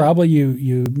deal. It's probably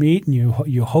you meet and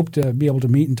you hope to be able to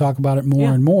meet and talk about it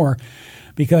more and more.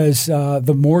 Because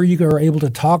the more you are able to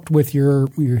talk with your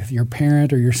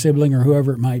parent or your sibling or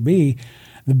whoever it might be,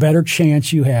 the better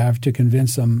chance you have to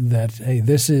convince them that, hey,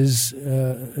 this is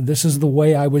the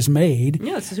way I was made.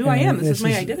 Yeah, this is who I am. This is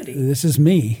my identity. This is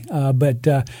me. But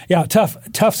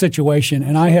tough situation.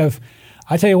 And I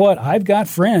tell you what, I've got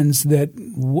friends that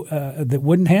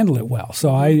wouldn't handle it well.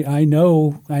 So I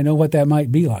know what that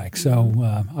might be like.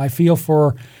 So I feel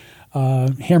for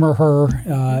him or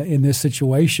her in this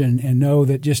situation, and know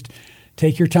that just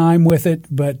take your time with it,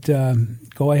 but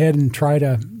go ahead and try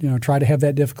to have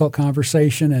that difficult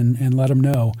conversation and let them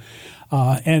know,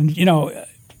 and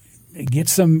get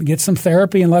some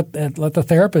therapy and let the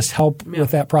therapist help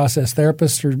with that process.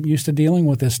 Therapists are used to dealing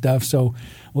with this stuff, so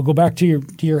we'll go back to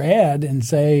your ad and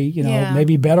say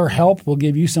maybe BetterHelp will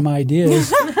give you some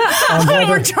ideas.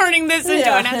 We're turning this into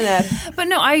an ad, but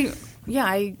no, I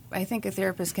think a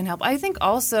therapist can help. I think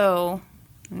also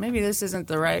maybe this isn't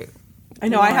the right. I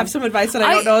know I have some advice that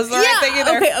I don't know is the right thing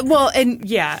either. Okay, well,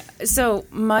 so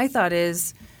my thought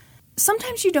is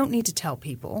sometimes you don't need to tell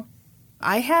people.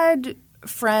 I had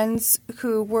friends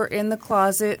who were in the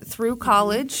closet through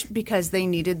college because they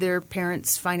needed their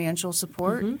parents' financial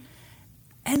support. Mm-hmm.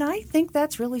 And I think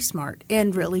that's really smart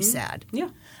and really sad. Yeah.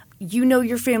 You know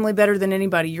your family better than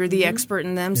anybody. You're the expert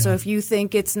in them. Yeah. So if you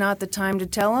think it's not the time to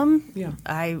tell them,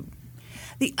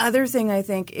 the other thing I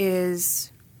think is,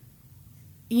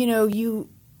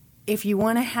 if you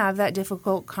want to have that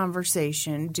difficult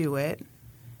conversation, do it.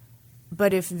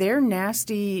 But if they're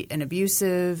nasty and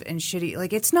abusive and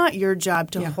shitty, it's not your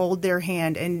job to hold their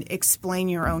hand and explain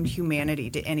your own humanity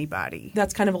to anybody.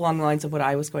 That's kind of along the lines of what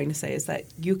I was going to say, is that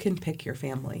you can pick your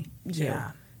family too.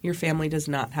 Yeah. Your family does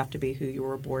not have to be who you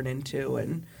were born into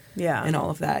and all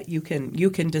of that. You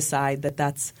can decide that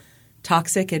that's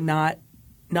toxic and not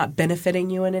benefiting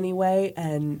you in any way,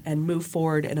 and move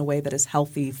forward in a way that is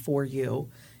healthy for you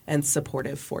and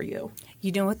supportive for you.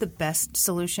 You know what the best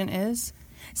solution is?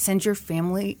 Send your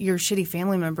shitty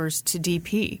family members to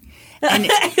DP, and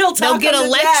they'll get a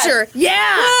lecture.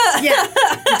 Yeah.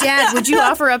 Dad, would you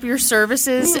offer up your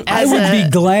services? I would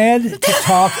be glad to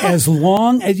talk as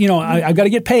long as I've got to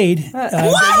get paid. What?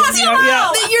 You're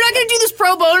not going to do this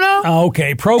pro bono?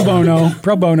 Okay, pro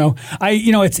bono.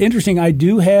 It's interesting. I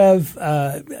do have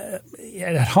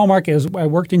at Hallmark, as I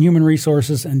worked in human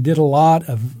resources and did a lot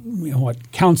of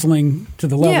counseling to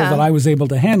the level that I was able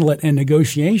to handle it, and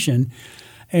negotiation.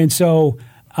 And so,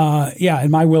 and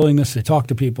my willingness to talk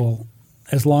to people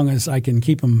as long as I can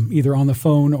keep them either on the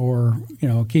phone or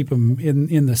keep them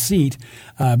in the seat.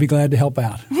 Be glad to help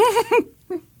out.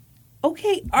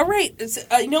 Okay, all right.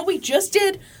 I know we just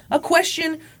did a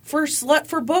question for Slut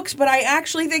for Books, but I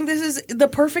actually think this is the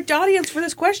perfect audience for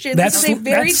this question. This is a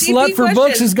very that DP Slut for question.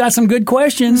 Books has got some good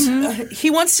questions. He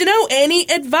wants to know any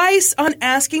advice on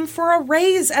asking for a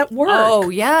raise at work. Oh,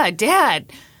 yeah,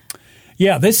 Dad.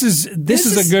 Yeah, this is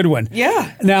a good one.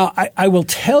 Yeah. Now, I will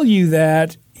tell you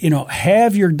that,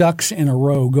 have your ducks in a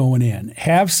row going in.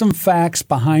 Have some facts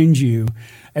behind you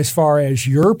as far as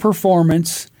your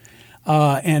performance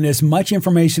and as much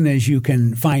information as you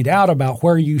can find out about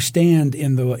where you stand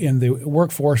in the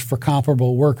workforce for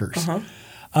comparable workers.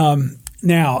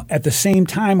 Now, at the same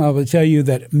time, I will tell you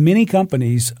that many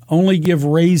companies only give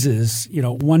raises,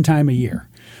 one time a year.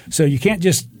 So you can't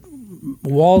just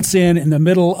waltz in the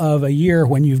middle of a year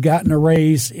when you've gotten a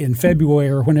raise in February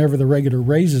or whenever the regular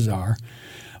raises are.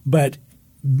 But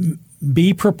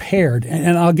be prepared.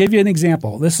 And I'll give you an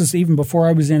example. This is even before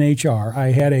I was in HR.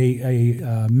 I had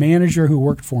a manager who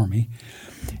worked for me,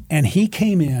 and he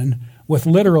came in with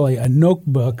literally a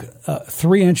notebook, a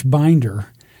 3-inch binder,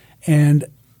 and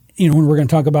when we're going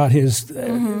to talk about his,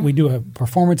 we do a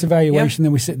performance evaluation,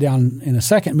 then we sit down in a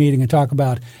second meeting and talk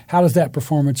about how does that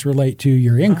performance relate to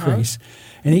your increase.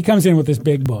 And he comes in with this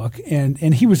big book, and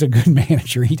he was a good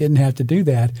manager. He didn't have to do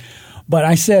that. But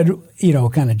I said,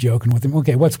 kind of joking with him,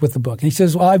 okay, what's with the book? And he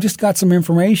says, well, I've just got some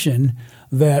information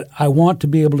that I want to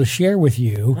be able to share with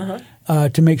you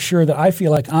to make sure that I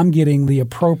feel like I'm getting the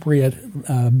appropriate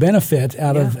benefit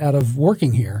out of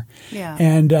working here. Yeah.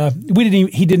 And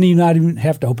he didn't not even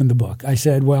have to open the book. I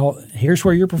said, well, here's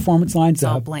where your performance lines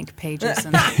up. All blank pages.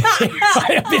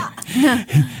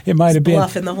 It might have been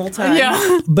bluffing the whole time.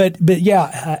 Yeah. But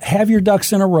have your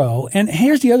ducks in a row. And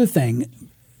here's the other thing.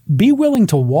 Be willing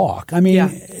to walk. I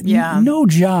mean, no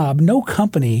job, no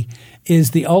company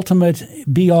is the ultimate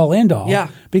be-all, end-all. Yeah.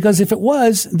 Because if it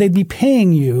was, they'd be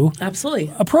paying you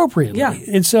absolutely appropriately. Yeah.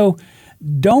 And so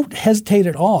don't hesitate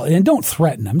at all. And don't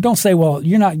threaten them. Don't say, well,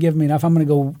 you're not giving me enough. I'm going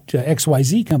to go to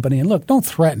XYZ company. And look, don't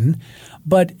threaten.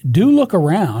 But do look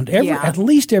around at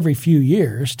least every few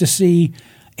years to see,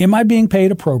 am I being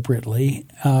paid appropriately?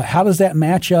 How does that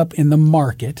match up in the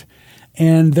market?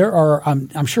 And there are,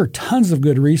 I'm sure, tons of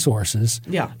good resources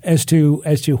as to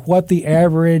what the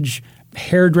average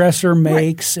hairdresser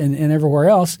makes and everywhere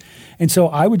else. And so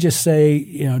I would just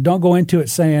say, don't go into it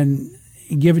saying,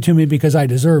 give it to me because I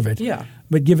deserve it. Yeah.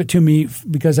 But give it to me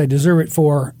because I deserve it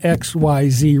for X, Y,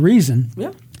 Z reason.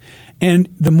 Yeah.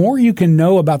 And the more you can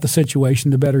know about the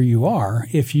situation, the better you are.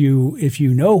 If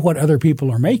you know what other people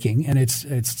are making, and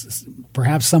it's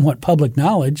perhaps somewhat public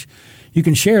knowledge, you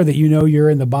can share that you're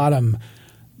in the bottom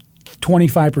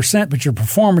 25%, but your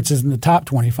performance is in the top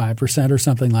 25% or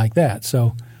something like that.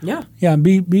 So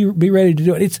be ready to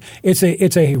do it.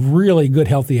 It's a really good,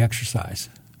 healthy exercise.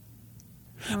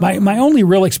 My only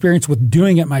real experience with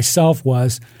doing it myself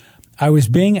was I was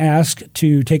being asked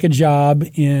to take a job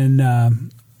in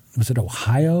was it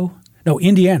Ohio? No,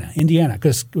 Indiana,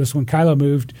 because it was when Kyla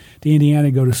moved to Indiana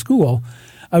to go to school.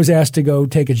 I was asked to go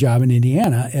take a job in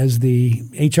Indiana as the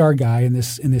HR guy in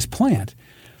this plant,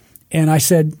 and I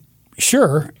said,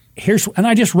 "Sure." And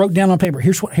I just wrote down on paper,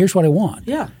 "Here's what I want."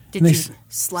 Yeah. Did you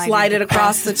slide it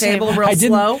across the table real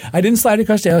slow? I didn't slide it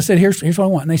across the table. I said, "Here's what I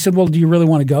want." And they said, "Well, do you really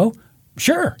want to go?"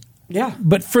 Sure. Yeah.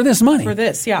 But for this money. For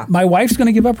this, yeah. My wife's going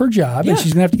to give up her job, and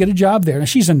she's going to have to get a job there. Now,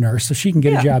 she's a nurse, so she can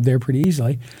get a job there pretty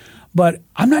easily. But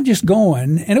I'm not just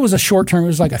going, and it was a short term, it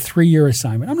was like a 3-year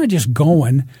assignment. I'm not just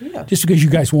going just because you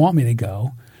guys want me to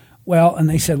go. Well, and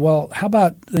they said, well, how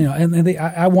about, and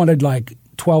I wanted like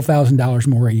 $12,000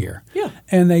 more a year. Yeah.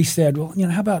 And they said, well,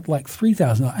 how about like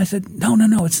 $3,000? I said, no,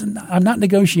 I'm not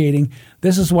negotiating.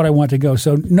 This is what I want to go.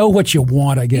 So know what you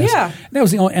want, I guess. Yeah. And that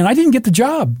was the only, and I didn't get the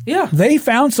job. Yeah. They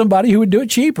found somebody who would do it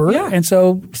cheaper. Yeah. And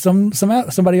so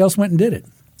somebody else went and did it.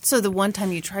 So the one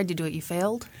time you tried to do it, you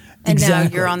failed? And now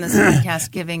you're on this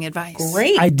podcast giving advice.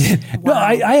 Great. I did. Wow. No,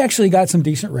 I actually got some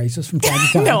decent raises from time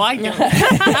to time. No, I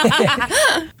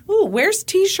don't. Ooh, wears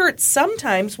T-shirts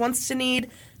sometimes, wants to know,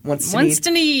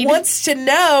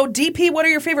 DP, what are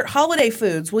your favorite holiday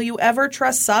foods? Will you ever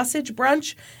trust sausage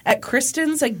brunch at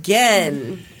Kristen's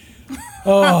again?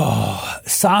 Oh,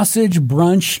 sausage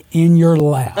brunch in your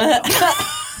lap.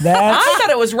 I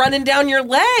thought it was running down your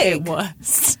leg. It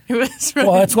was really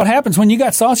well, that's what happens when you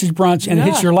got sausage brunch and it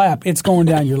hits your lap. It's going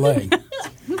down your leg.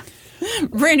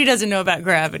 Brandy doesn't know about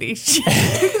gravity.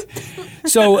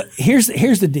 So here's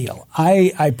the deal.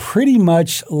 I pretty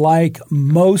much like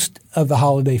most of the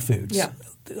holiday foods. Yeah.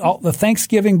 All the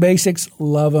Thanksgiving basics,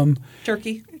 love them.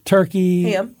 Turkey.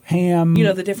 Ham. You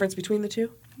know the difference between the two?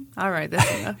 All right,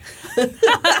 that's enough.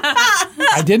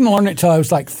 I didn't learn it till I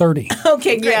was like 30.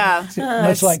 Okay, great. Yeah.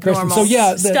 Much like Kristen. normal. So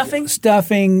yeah,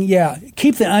 Stuffing? Yeah,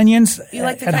 keep the onions You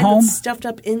like the at kind home. that's stuffed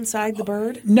up inside the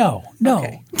bird? No.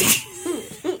 Okay.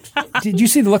 Did you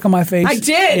see the look on my face? I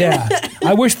did. Yeah.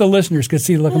 I wish the listeners could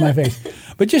see the look on my face.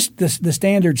 But just the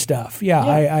standard stuff. Yeah,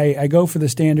 I go for the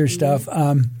standard stuff.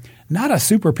 Not a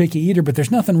super picky eater, but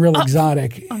there's nothing real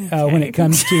exotic when it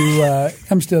comes to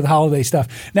the holiday stuff.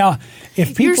 Now, if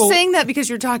people You're saying that because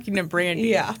you're talking to Brandy.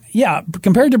 yeah,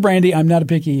 compared to Brandy, I'm not a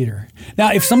picky eater.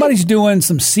 Now, if somebody's doing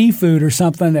some seafood or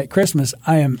something at Christmas,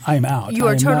 I'm out. You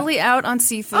are totally out on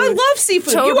seafood. I love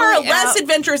seafood. Totally you are a less out.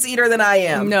 adventurous eater than I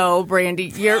am. No,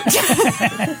 Brandy, you're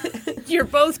you're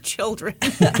both children.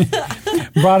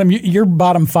 You're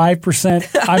bottom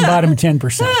 5%. I'm bottom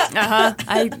 10%.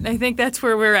 I think that's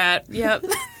where we're at. Yep.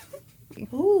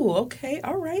 Ooh, okay,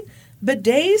 all right.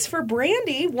 Bidets for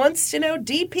Brandy wants to know,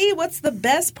 DP, what's the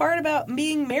best part about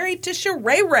being married to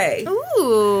Sheree?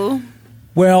 Ooh.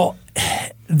 Well,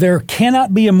 there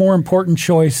cannot be a more important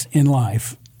choice in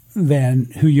life than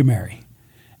who you marry.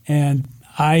 And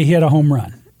I hit a home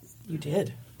run. You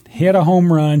did. Hit a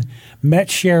home run,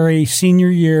 met Sherry senior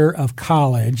year of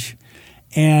college,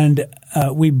 and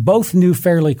we both knew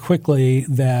fairly quickly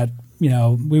that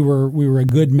we were a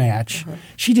good match.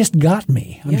 She just got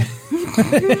me. Yeah.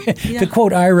 To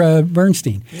quote Ira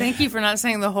Bernstein. Thank you for not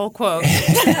saying the whole quote.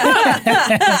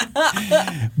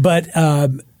 But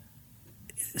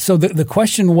so the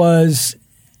question was,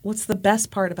 What's the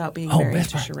best part about being married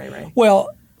to Sheree? well,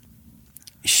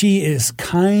 she is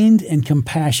kind and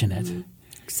compassionate.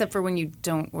 Except for when you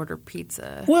don't order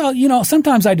pizza. Well,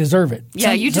 sometimes I deserve it.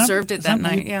 Yeah, you deserved it that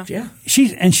night. Yeah.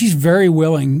 She's very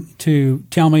willing to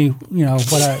tell me,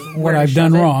 what I've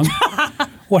done wrong.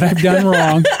 What I've done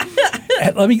wrong.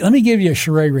 Let me give you a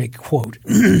Sheree quote.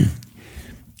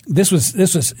 This was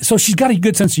so she's got a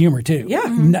good sense of humor too.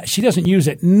 Yeah. She doesn't use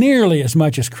it nearly as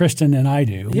much as Kristen and I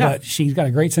do, but she's got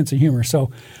a great sense of humor.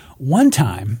 So one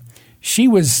time she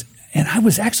was, and I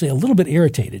was actually a little bit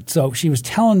irritated. So she was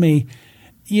telling me,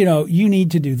 you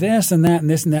need to do this and that and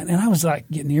this and that. And I was like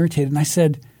getting irritated. And I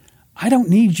said, I don't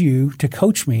need you to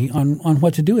coach me on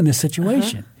what to do in this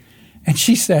situation. And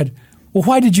she said, well,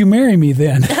 why did you marry me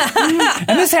then?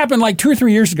 And this happened like 2 or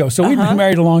 3 years ago. So we've been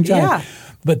married a long time. Yeah.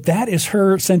 But that is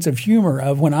her sense of humor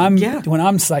of when I'm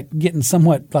like getting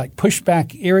somewhat like pushed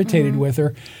back, irritated with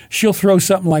her, she'll throw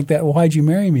something like that. Well, why'd you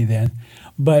marry me then?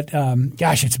 But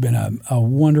gosh, it's been a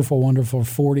wonderful, wonderful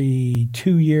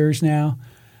 42 years now.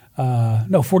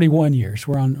 41 years.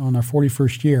 We're on our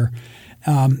 41st year.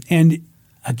 And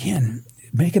again,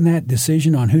 making that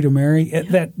decision on who to marry,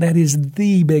 that is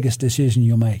the biggest decision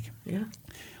you'll make. Yeah.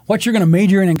 What you're going to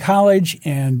major in college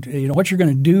and what you're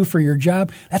going to do for your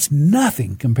job, that's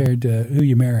nothing compared to who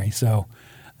you marry. So,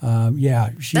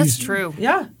 that's true.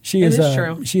 Yeah, she is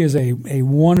true. She is a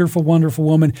wonderful, wonderful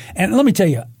woman. And let me tell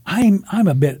you, I'm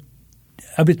a bit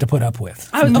to put up with.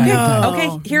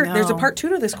 There's a part 2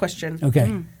 to this question.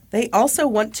 Okay. They also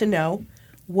want to know,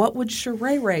 what would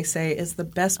Sheree say is the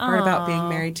best part about being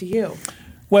married to you?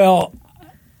 Well,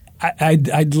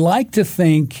 I'd like to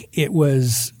think it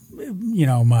was,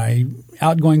 my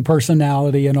outgoing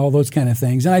personality and all those kind of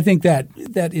things. And I think that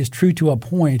is true to a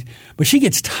point. But she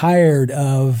gets tired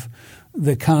of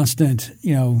the constant,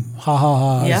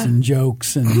 ha-ha-has and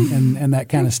jokes and that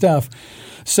kind of stuff.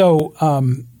 So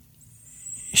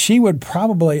she would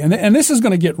probably, and this is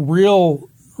going to get real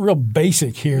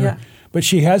basic here, but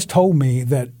she has told me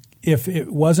that if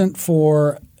it wasn't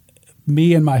for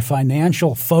me and my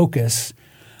financial focus,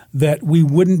 that we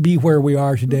wouldn't be where we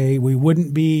are today. We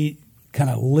wouldn't be kind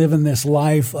of living this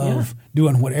life of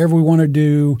doing whatever we want to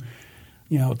do,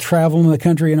 traveling the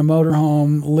country in a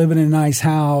motorhome, living in a nice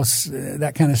house,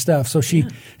 that kind of stuff. So she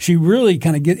really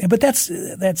kind of but that's.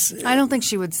 I don't think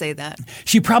she would say that.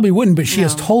 She probably wouldn't, but she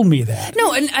has told me that.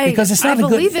 No, and because it's not I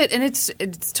believe it, and it's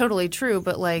totally true.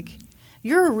 But like,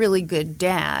 you're a really good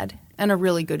dad and a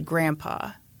really good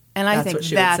grandpa. And I think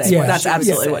that's that's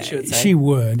absolutely what she would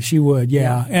say. She would,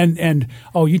 yeah. And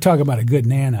you talk about a good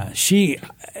nana.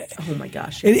 Oh my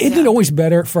gosh, isn't it always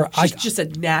better for? She's just a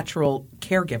natural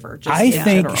caregiver. I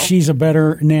think she's a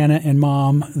better nana and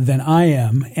mom than I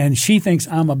am, and she thinks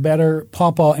I'm a better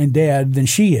papa and dad than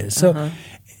she is. So.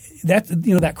 That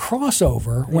that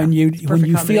crossover when you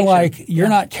feel like you're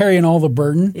not carrying all the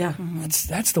burden. Yeah,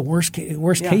 that's the worst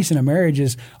case in a marriage.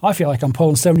 Is I feel like I'm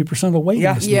pulling 70% of the weight.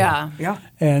 In this deal. Yeah.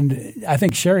 And I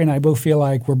think Sherry and I both feel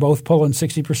like we're both pulling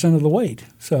 60% of the weight.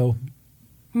 So.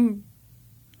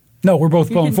 No, we're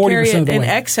both pulling 40% of the weight. In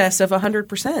excess of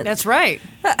 100%. That's right.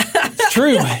 It's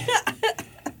true.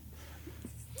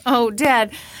 Oh,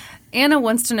 Dad. Anna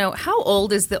wants to know, how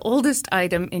old is the oldest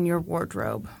item in your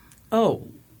wardrobe? Oh,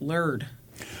 Lord.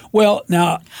 Well,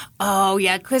 now, Oh,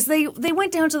 yeah, because they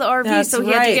went down to the RV, That's so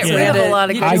he had to right. get rid of a lot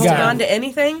of You I can good hold got- on to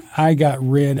anything? I got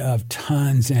rid of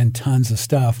tons and tons of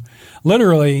stuff.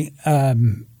 Literally,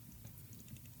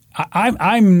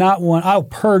 I'm not one. I'll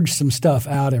purge some stuff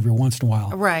out every once in a while.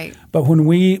 Right. But when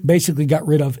we basically got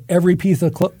rid of every piece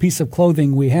of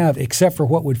clothing we have, except for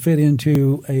what would fit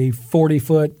into a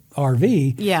 40-foot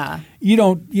RV, Yeah. you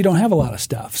don't have a lot of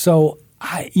stuff. So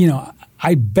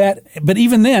I bet. But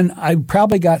even then, I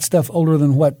probably got stuff older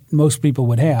than what most people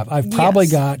would have. I've probably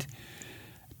Yes. got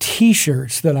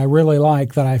T-shirts that I really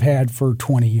like that I've had for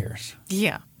 20 years.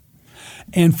 Yeah.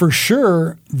 And for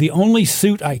sure, the only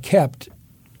suit I kept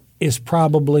is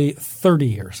probably 30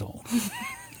 years old.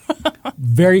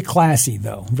 Very classy,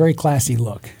 though. Very classy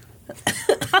look.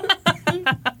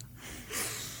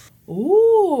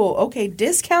 Ooh, okay.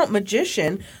 Discount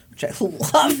Magician, which I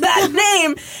love that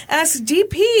name, asks,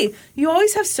 DP, you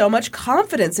always have so much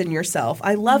confidence in yourself.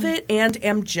 I love it and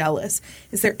am jealous.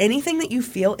 Is there anything that you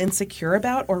feel insecure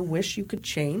about or wish you could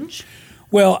change?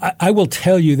 Well, I will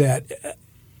tell you that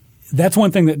that's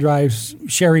one thing that drives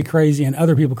Sherry crazy and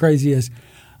other people crazy is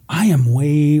I am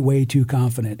way, way too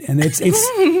confident. And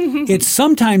it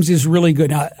sometimes is really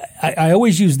good. Now, I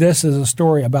always use this as a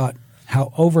story about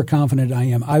how overconfident I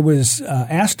am. I was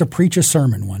asked to preach a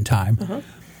sermon one time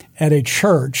at a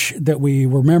church that we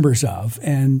were members of,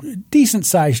 and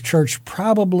decent-sized church,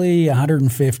 probably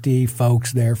 150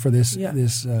 folks there for this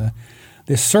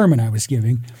sermon I was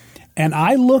giving. And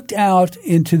I looked out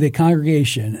into the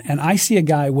congregation, and I see a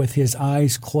guy with his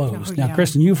eyes closed. Now,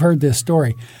 Kristen, you've heard this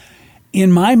story. In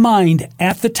my mind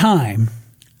at the time,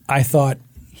 I thought,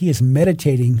 he is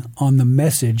meditating on the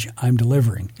message I'm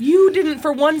delivering. You didn't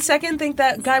for 1 second think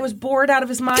that guy was bored out of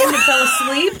his mind and fell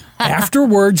asleep?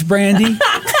 Afterwards, Brandy,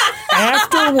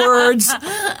 afterwards,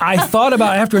 I thought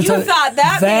about afterwards. You thought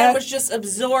that man was just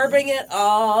absorbing it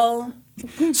all.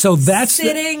 So that's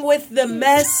sitting with the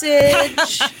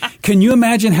message. Can you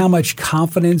imagine how much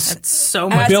confidence? That's so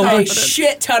much That's a confidence.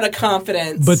 shit ton of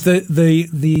confidence. But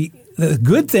the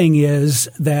good thing is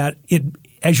that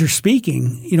as you're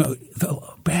speaking,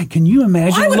 can you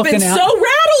imagine I would have looking been out? so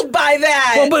rattled by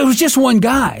that. Well, but it was just one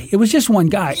guy.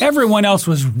 Everyone else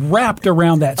was wrapped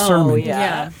around that sermon. Oh,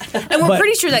 yeah. And we're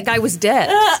pretty sure that guy was dead.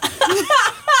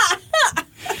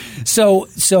 So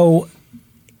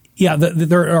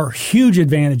there are huge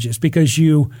advantages because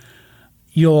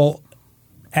you'll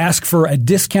ask for a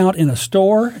discount in a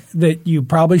store that you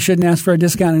probably shouldn't ask for a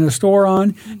discount in a store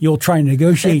on. You'll try to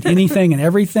negotiate anything and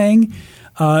everything.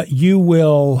 You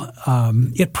will.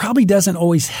 It probably doesn't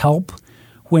always help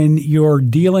when you're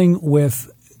dealing with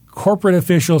corporate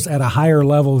officials at a higher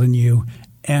level than you,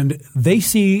 and they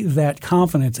see that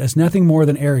confidence as nothing more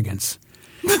than arrogance.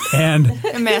 And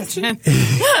Imagine.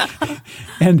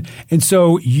 and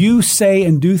so you say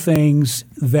and do things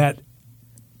that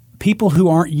people who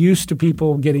aren't used to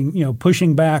people getting,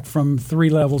 pushing back from 3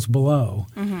 levels below.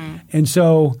 Mm-hmm. And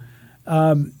so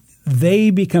they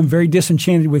become very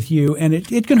disenchanted with you, and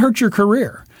it can hurt your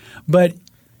career. But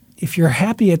if you're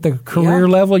happy at the career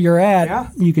level you're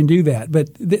at, you can do that.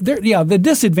 But the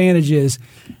disadvantage is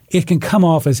it can come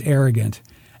off as arrogant.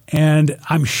 And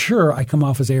I'm sure I come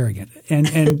off as arrogant.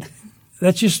 And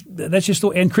that's just the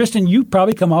way. And Kristen, you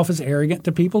probably come off as arrogant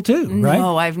to people too, right?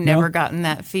 No, I've never gotten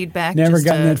that feedback. Never Just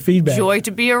gotten a that feedback. Joy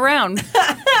to be around.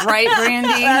 Right, Brandy?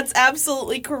 That's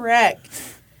absolutely correct.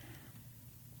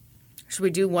 Should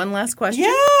we do one last question?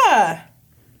 Yeah.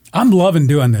 I'm loving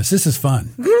doing this. This is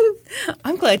fun.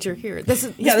 I'm glad you're here. This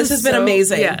This was has been so-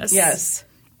 amazing. Yes. Yes.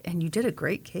 And you did a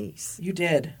great case. You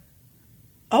did.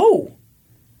 Oh,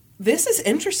 this is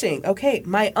interesting. Okay,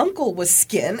 my uncle was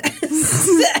skin.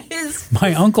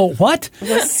 My uncle, what?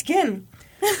 Was skin.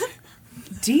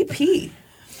 DP,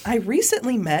 I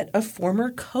recently met a former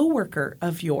coworker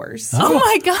of yours. Oh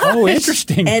my gosh. Oh,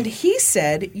 interesting. And he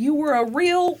said you were a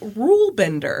real rule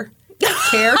bender.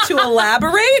 Care to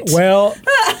elaborate? Well,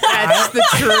 That's the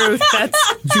truth.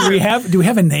 That's do we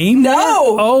have a name?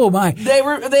 No. Oh my.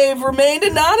 They've remained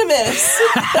anonymous.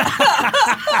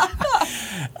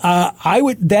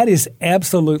 That is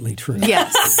absolutely true.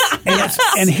 yes.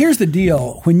 And here's the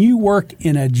deal. When you work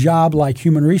in a job like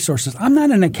human resources, I'm not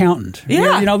an accountant.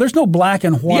 Yeah. There's no black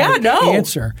and white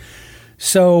answer.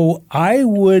 So I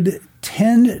would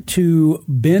tend to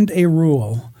bend a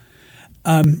rule.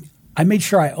 I made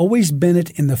sure I always bend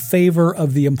it in the favor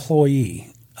of the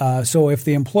employee. So if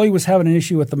the employee was having an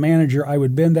issue with the manager, I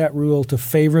would bend that rule to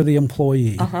favor the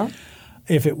employee. Uh-huh.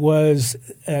 If it was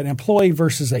an employee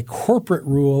versus a corporate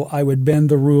rule, I would bend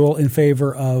the rule in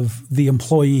favor of the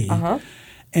employee. Uh-huh.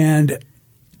 And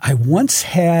I once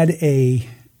had this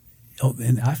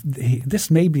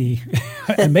may be –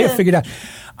 I may have figured out.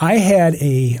 I had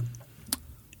a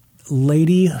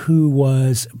lady who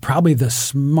was probably the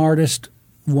smartest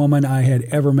woman I had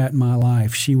ever met in my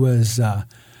life. She was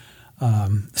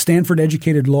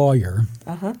Stanford-educated lawyer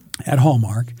at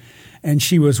Hallmark, and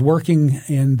she was working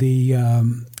in the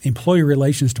employee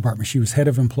relations department. She was head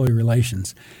of employee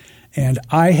relations. And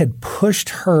I had pushed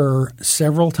her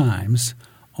several times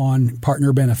on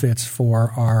partner benefits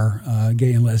for our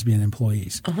gay and lesbian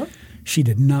employees. She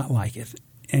did not like it.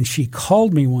 And she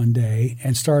called me one day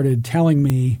and started telling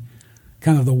me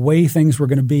kind of the way things were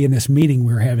going to be in this meeting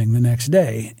we were having the next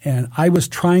day. And I was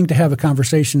trying to have a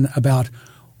conversation about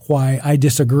why I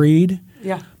disagreed.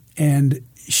 Yeah. And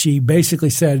she basically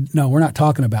said, no, we're not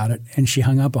talking about it. And she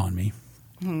hung up on me.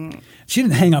 She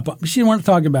didn't hang up. She didn't want to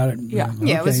talk about it. Yeah.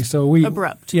 Yeah, it was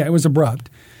abrupt. Yeah, it was abrupt.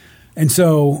 And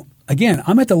so, again,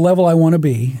 I'm at the level I want to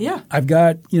be. Yeah. I've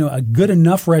got, a good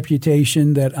enough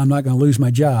reputation that I'm not going to lose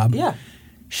my job. Yeah.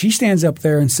 She stands up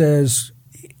there and says,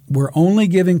 we're only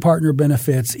giving partner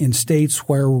benefits in states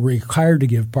where we're required to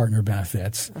give partner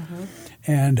benefits.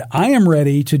 And I am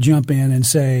ready to jump in and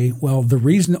say, well,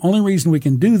 the only reason we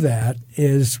can do that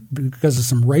is because of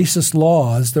some racist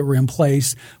laws that were in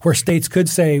place where states could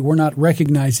say we're not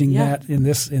recognizing that in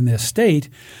this state.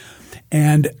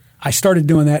 And I started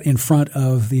doing that in front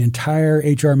of the entire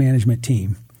HR management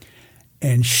team.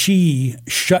 And she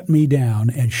shut me down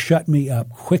and shut me up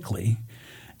quickly.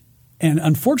 And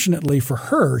unfortunately for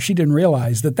her, she didn't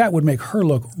realize that would make her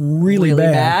look really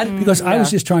bad because I was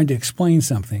just trying to explain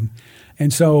something.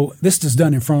 And so this is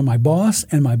done in front of my boss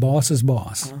and my boss's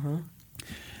boss.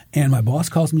 And my boss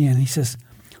calls me in and he says,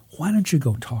 why don't you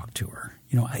go talk to her?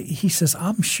 He says,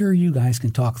 I'm sure you guys can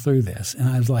talk through this. And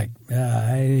I was like,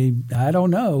 I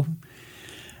don't know.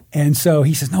 And so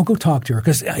he says, no, go talk to her.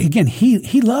 Because, again,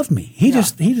 he loved me. He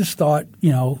just thought,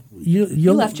 He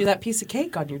left you that piece of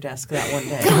cake on your desk that one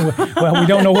day. Well, we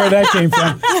don't know where that came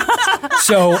from.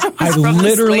 So I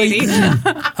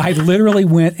literally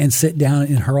went and sat down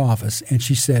in her office, and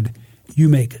she said, you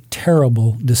make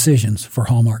terrible decisions for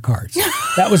Hallmark cards.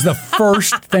 That was the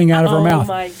first thing out of her mouth.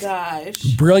 Oh, my gosh.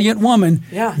 Brilliant woman.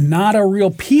 Yeah. Not a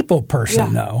real people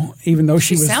person, though, even though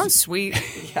she was – sounds sweet.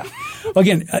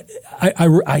 Again,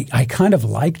 I kind of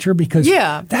liked her because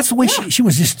that's the way she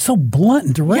was just so blunt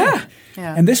and direct.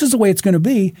 Yeah. And this is the way it's going to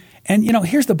be. And,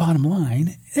 here's the bottom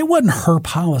line. It wasn't her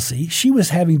policy. She was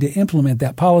having to implement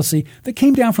that policy that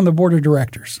came down from the board of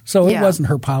directors. So it wasn't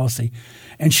her policy.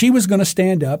 And she was going to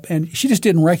stand up, and she just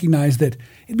didn't recognize that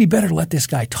it'd be better to let this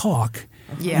guy talk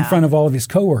in front of all of his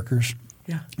coworkers.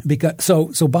 Yeah. Because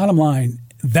so bottom line,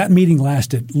 that meeting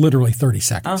lasted literally 30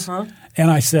 seconds. And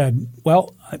I said,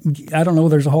 well, I don't know.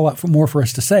 There's a whole lot more for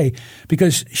us to say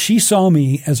because she saw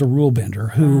me as a rule bender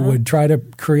who would try to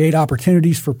create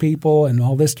opportunities for people and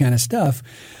all this kind of stuff.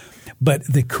 But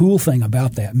the cool thing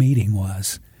about that meeting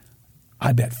was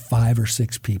I bet 5 or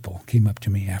 6 people came up to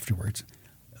me afterwards.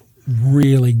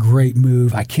 Really great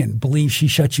move. I can't believe she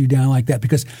shut you down like that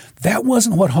because that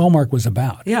wasn't what Hallmark was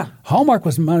about. Yeah. Hallmark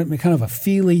was kind of a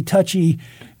feely, touchy,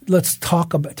 let's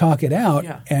talk it out.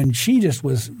 Yeah. And she just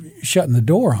was shutting the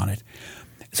door on it.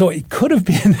 So it could have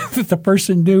been that the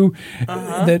person knew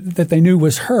that they knew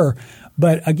was her.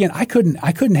 But again, I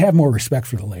couldn't have more respect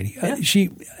for the lady. Yeah.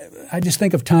 I just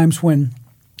think of times when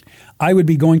I would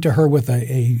be going to her with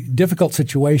a difficult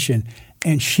situation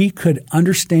and she could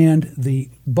understand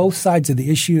both sides of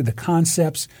the issue, the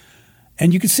concepts.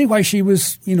 And you could see why she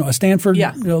was, a Stanford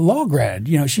law grad.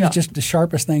 She's just the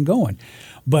sharpest thing going.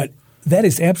 But that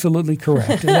is absolutely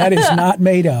correct. That is not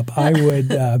made up. I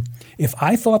would, if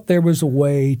I thought there was a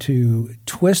way to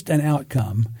twist an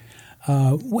outcome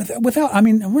without,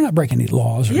 we're not breaking any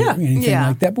laws or anything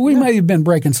like that, but we might have been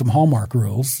breaking some Hallmark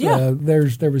rules. Yeah.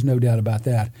 There was no doubt about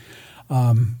that.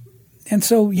 And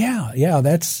so,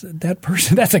 that's that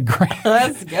person. That's a great.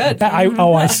 That's good.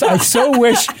 I so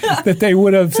wish that they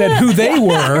would have said who they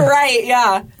were. Right.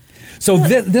 Yeah. So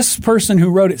this person who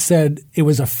wrote it said it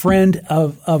was a friend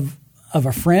of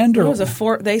a friend, or it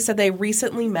was they said they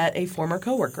recently met a former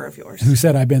coworker of yours who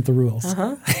said I bent the rules.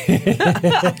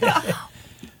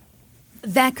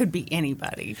 That could be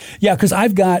anybody. Yeah, because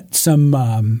I've got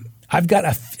some. I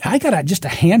got just a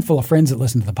handful of friends that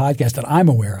listen to the podcast that I'm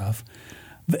aware of.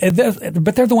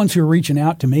 But they're the ones who are reaching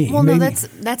out to me. Well, no,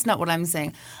 that's not what I'm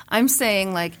saying. I'm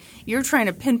saying like you're trying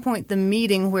to pinpoint the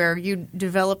meeting where you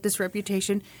developed this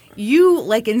reputation. You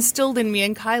like instilled in me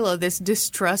and Kyla this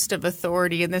distrust of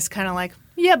authority and this kind of like,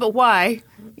 yeah, but why?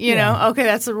 You know, okay,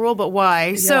 that's the rule, but why?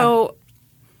 Yeah. So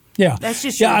Yeah. That's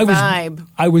just your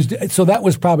vibe. So that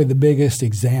was probably the biggest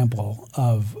example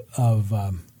of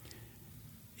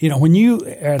when you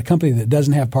are at a company that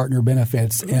doesn't have partner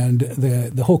benefits and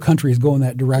the whole country is going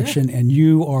that direction and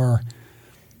you are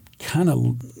kind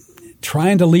of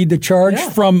trying to lead the charge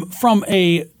from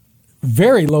a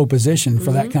very low position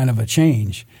for that kind of a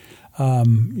change.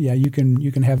 You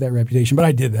can have that reputation. But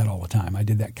I did that all the time. I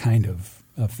did that kind of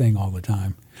thing all the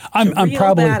time. I'm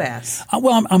probably badass.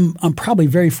 I'm probably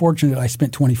very fortunate I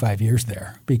spent 25 years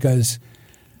there because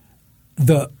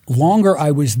the longer I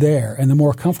was there and the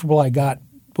more comfortable I got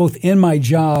both in my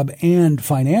job and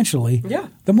financially,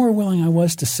 the more willing I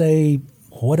was to say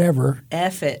whatever.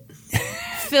 F it.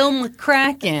 Phil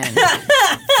McCracken.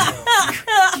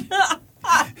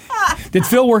 Did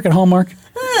Phil work at Hallmark?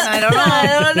 I don't know.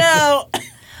 I don't know.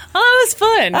 Oh, it was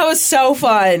fun. That was so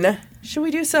fun. Should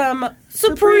we do some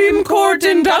Supreme Court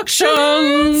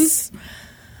inductions?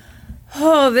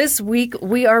 Oh, this week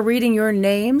we are reading your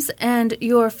names and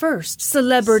your first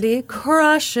celebrity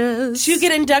crushes. To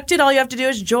get inducted, all you have to do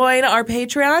is join our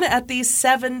Patreon at the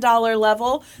 $7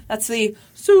 level. That's the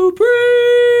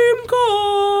Supreme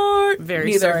Court.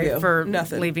 Very sorry for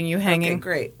leaving you hanging. Okay,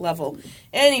 great. Level.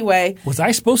 Anyway. Was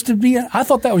I supposed to be? I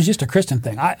thought that was just a Kristen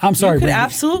thing. I'm sorry, You could Brandon.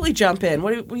 absolutely jump in.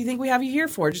 What do you think we have you here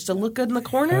for? Just to look good in the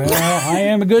corner? Well, I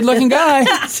am a good-looking guy.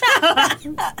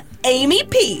 Amy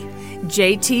P.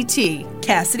 JTT.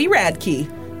 Cassidy Radke.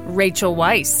 Rachel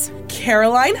Weisz.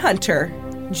 Caroline Hunter.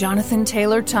 Jonathan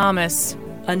Taylor Thomas.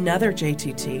 Another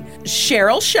JTT.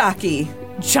 Cheryl Shockey.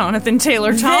 Jonathan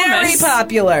Taylor Thomas. Very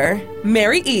popular.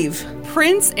 Mary Eve.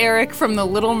 Prince Eric from The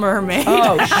Little Mermaid.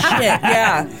 Oh, shit,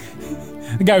 yeah.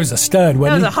 The guy was a stud, That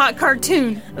wasn't was he? a hot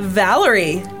cartoon.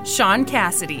 Valerie. Sean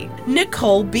Cassidy.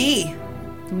 Nicole B.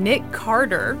 Nick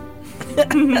Carter.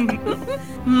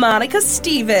 Monica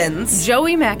Stevens.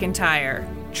 Joey McIntyre.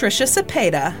 Trisha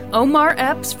Cepeda. Omar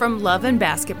Epps from Love and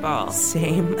Basketball.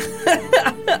 Same.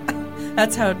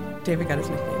 That's how David got his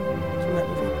nickname from that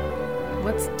movie.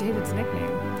 What's David's nickname?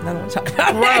 I don't want to talk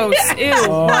about Gross. Ew.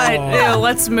 What? Ew.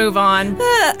 Let's move on.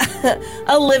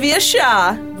 Olivia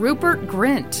Shaw. Rupert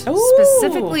Grint. Ooh.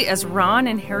 Specifically as Ron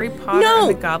in Harry Potter No.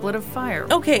 and the Goblet of Fire.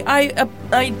 Okay, I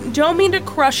don't mean to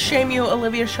crush shame you,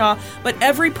 Olivia Shaw, but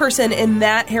every person in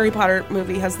that Harry Potter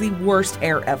movie has the worst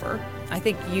hair ever. I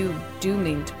think you do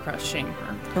mean to crush shame her.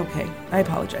 Okay, I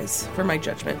apologize for my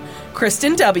judgment.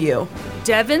 Kristen W.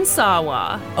 Devin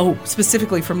Sawa. Oh,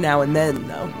 specifically from Now and Then,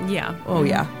 though. Yeah. Oh,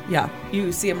 yeah.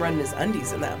 You see him running his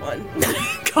undies in that one.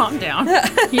 Calm down.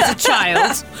 He's a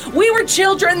child. We were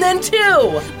children then,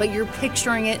 too. But you're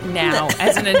picturing it now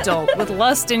as an adult with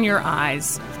lust in your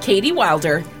eyes. Katie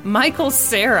Wilder. Michael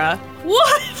Cera.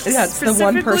 What? That's the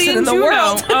one person in the Juno.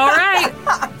 world. All right.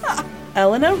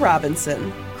 Eleanor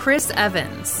Robinson. Chris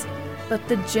Evans. But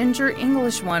the ginger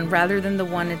English one rather than the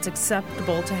one it's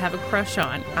acceptable to have a crush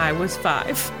on. I was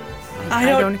 5. I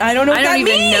don't know what I that don't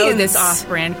even means. know this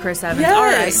off-brand Chris Evans.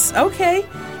 Yes. All right. Okay.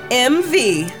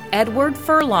 MV. Edward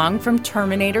Furlong from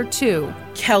Terminator 2.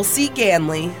 Kelsey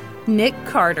Ganley. Nick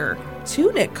Carter.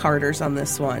 2 Nick Carters on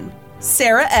this one.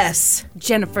 Sarah S.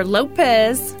 Jennifer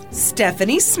Lopez.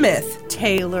 Stephanie Smith.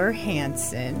 Taylor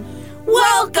Hanson.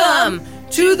 Welcome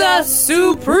to the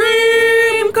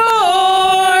Supreme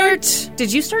Court.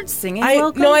 Did you start singing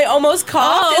welcome? No, I almost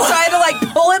coughed, Oh. so I had to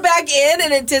pull it back in,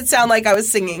 and it did sound like I was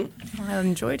singing. I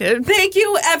enjoyed it. Thank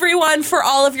you, everyone, for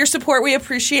all of your support. We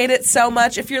appreciate it so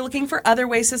much. If you're looking for other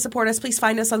ways to support us, please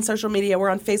find us on social media. We're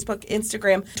on Facebook,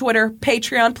 Instagram, Twitter,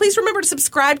 Patreon. Please remember to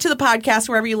subscribe to the podcast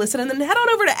wherever you listen, and then head on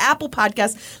over to Apple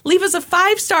Podcasts. Leave us a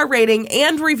 5-star rating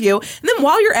and review. And then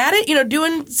while you're at it,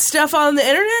 doing stuff on the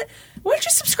internet, why don't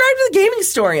you subscribe to The Gaming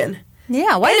Historian?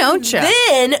 Yeah, why don't you?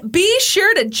 Then be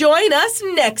sure to join us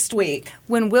next week.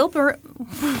 When Wilbur...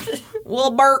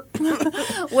 Wilbert.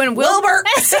 When Wilbert.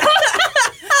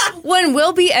 When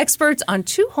we'll be experts on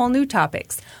 2 whole new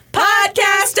topics.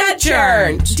 Podcast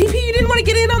adjourned. DP, you didn't want to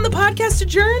get in on the podcast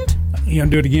adjourned? You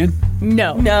gonna do it again?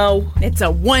 No. It's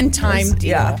a one-time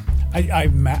deal. Yeah. I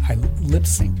lip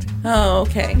synced. Oh,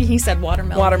 okay. He said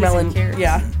watermelon. Watermelon,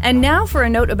 yeah. And now for a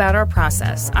note about our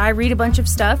process. I read a bunch of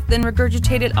stuff, then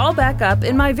regurgitate it all back up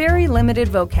in my very limited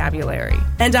vocabulary.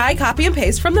 And I copy and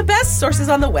paste from the best sources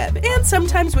on the web, and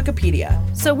sometimes Wikipedia.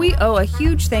 So we owe a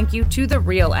huge thank you to the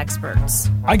real experts.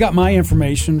 I got my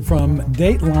information from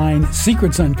Dateline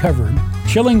Secrets Uncovered,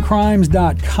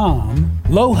 ChillingCrimes.com,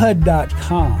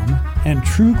 LowHUD.com, and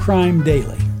True Crime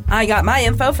Daily. I got my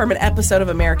info from an episode of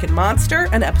American Monster,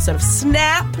 an episode of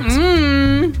Snap,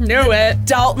 Knew it.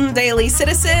 Dalton Daily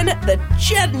Citizen, the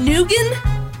Chattanoogan,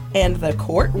 and the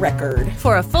court record.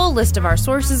 For a full list of our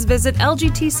sources, visit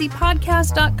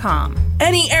lgtcpodcast.com.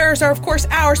 Any errors are, of course,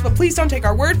 ours, but please don't take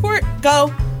our word for it.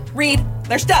 Go read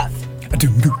their stuff.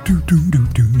 Doom, doom, doom, doom, doom,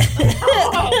 doom.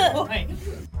 Oh, boy.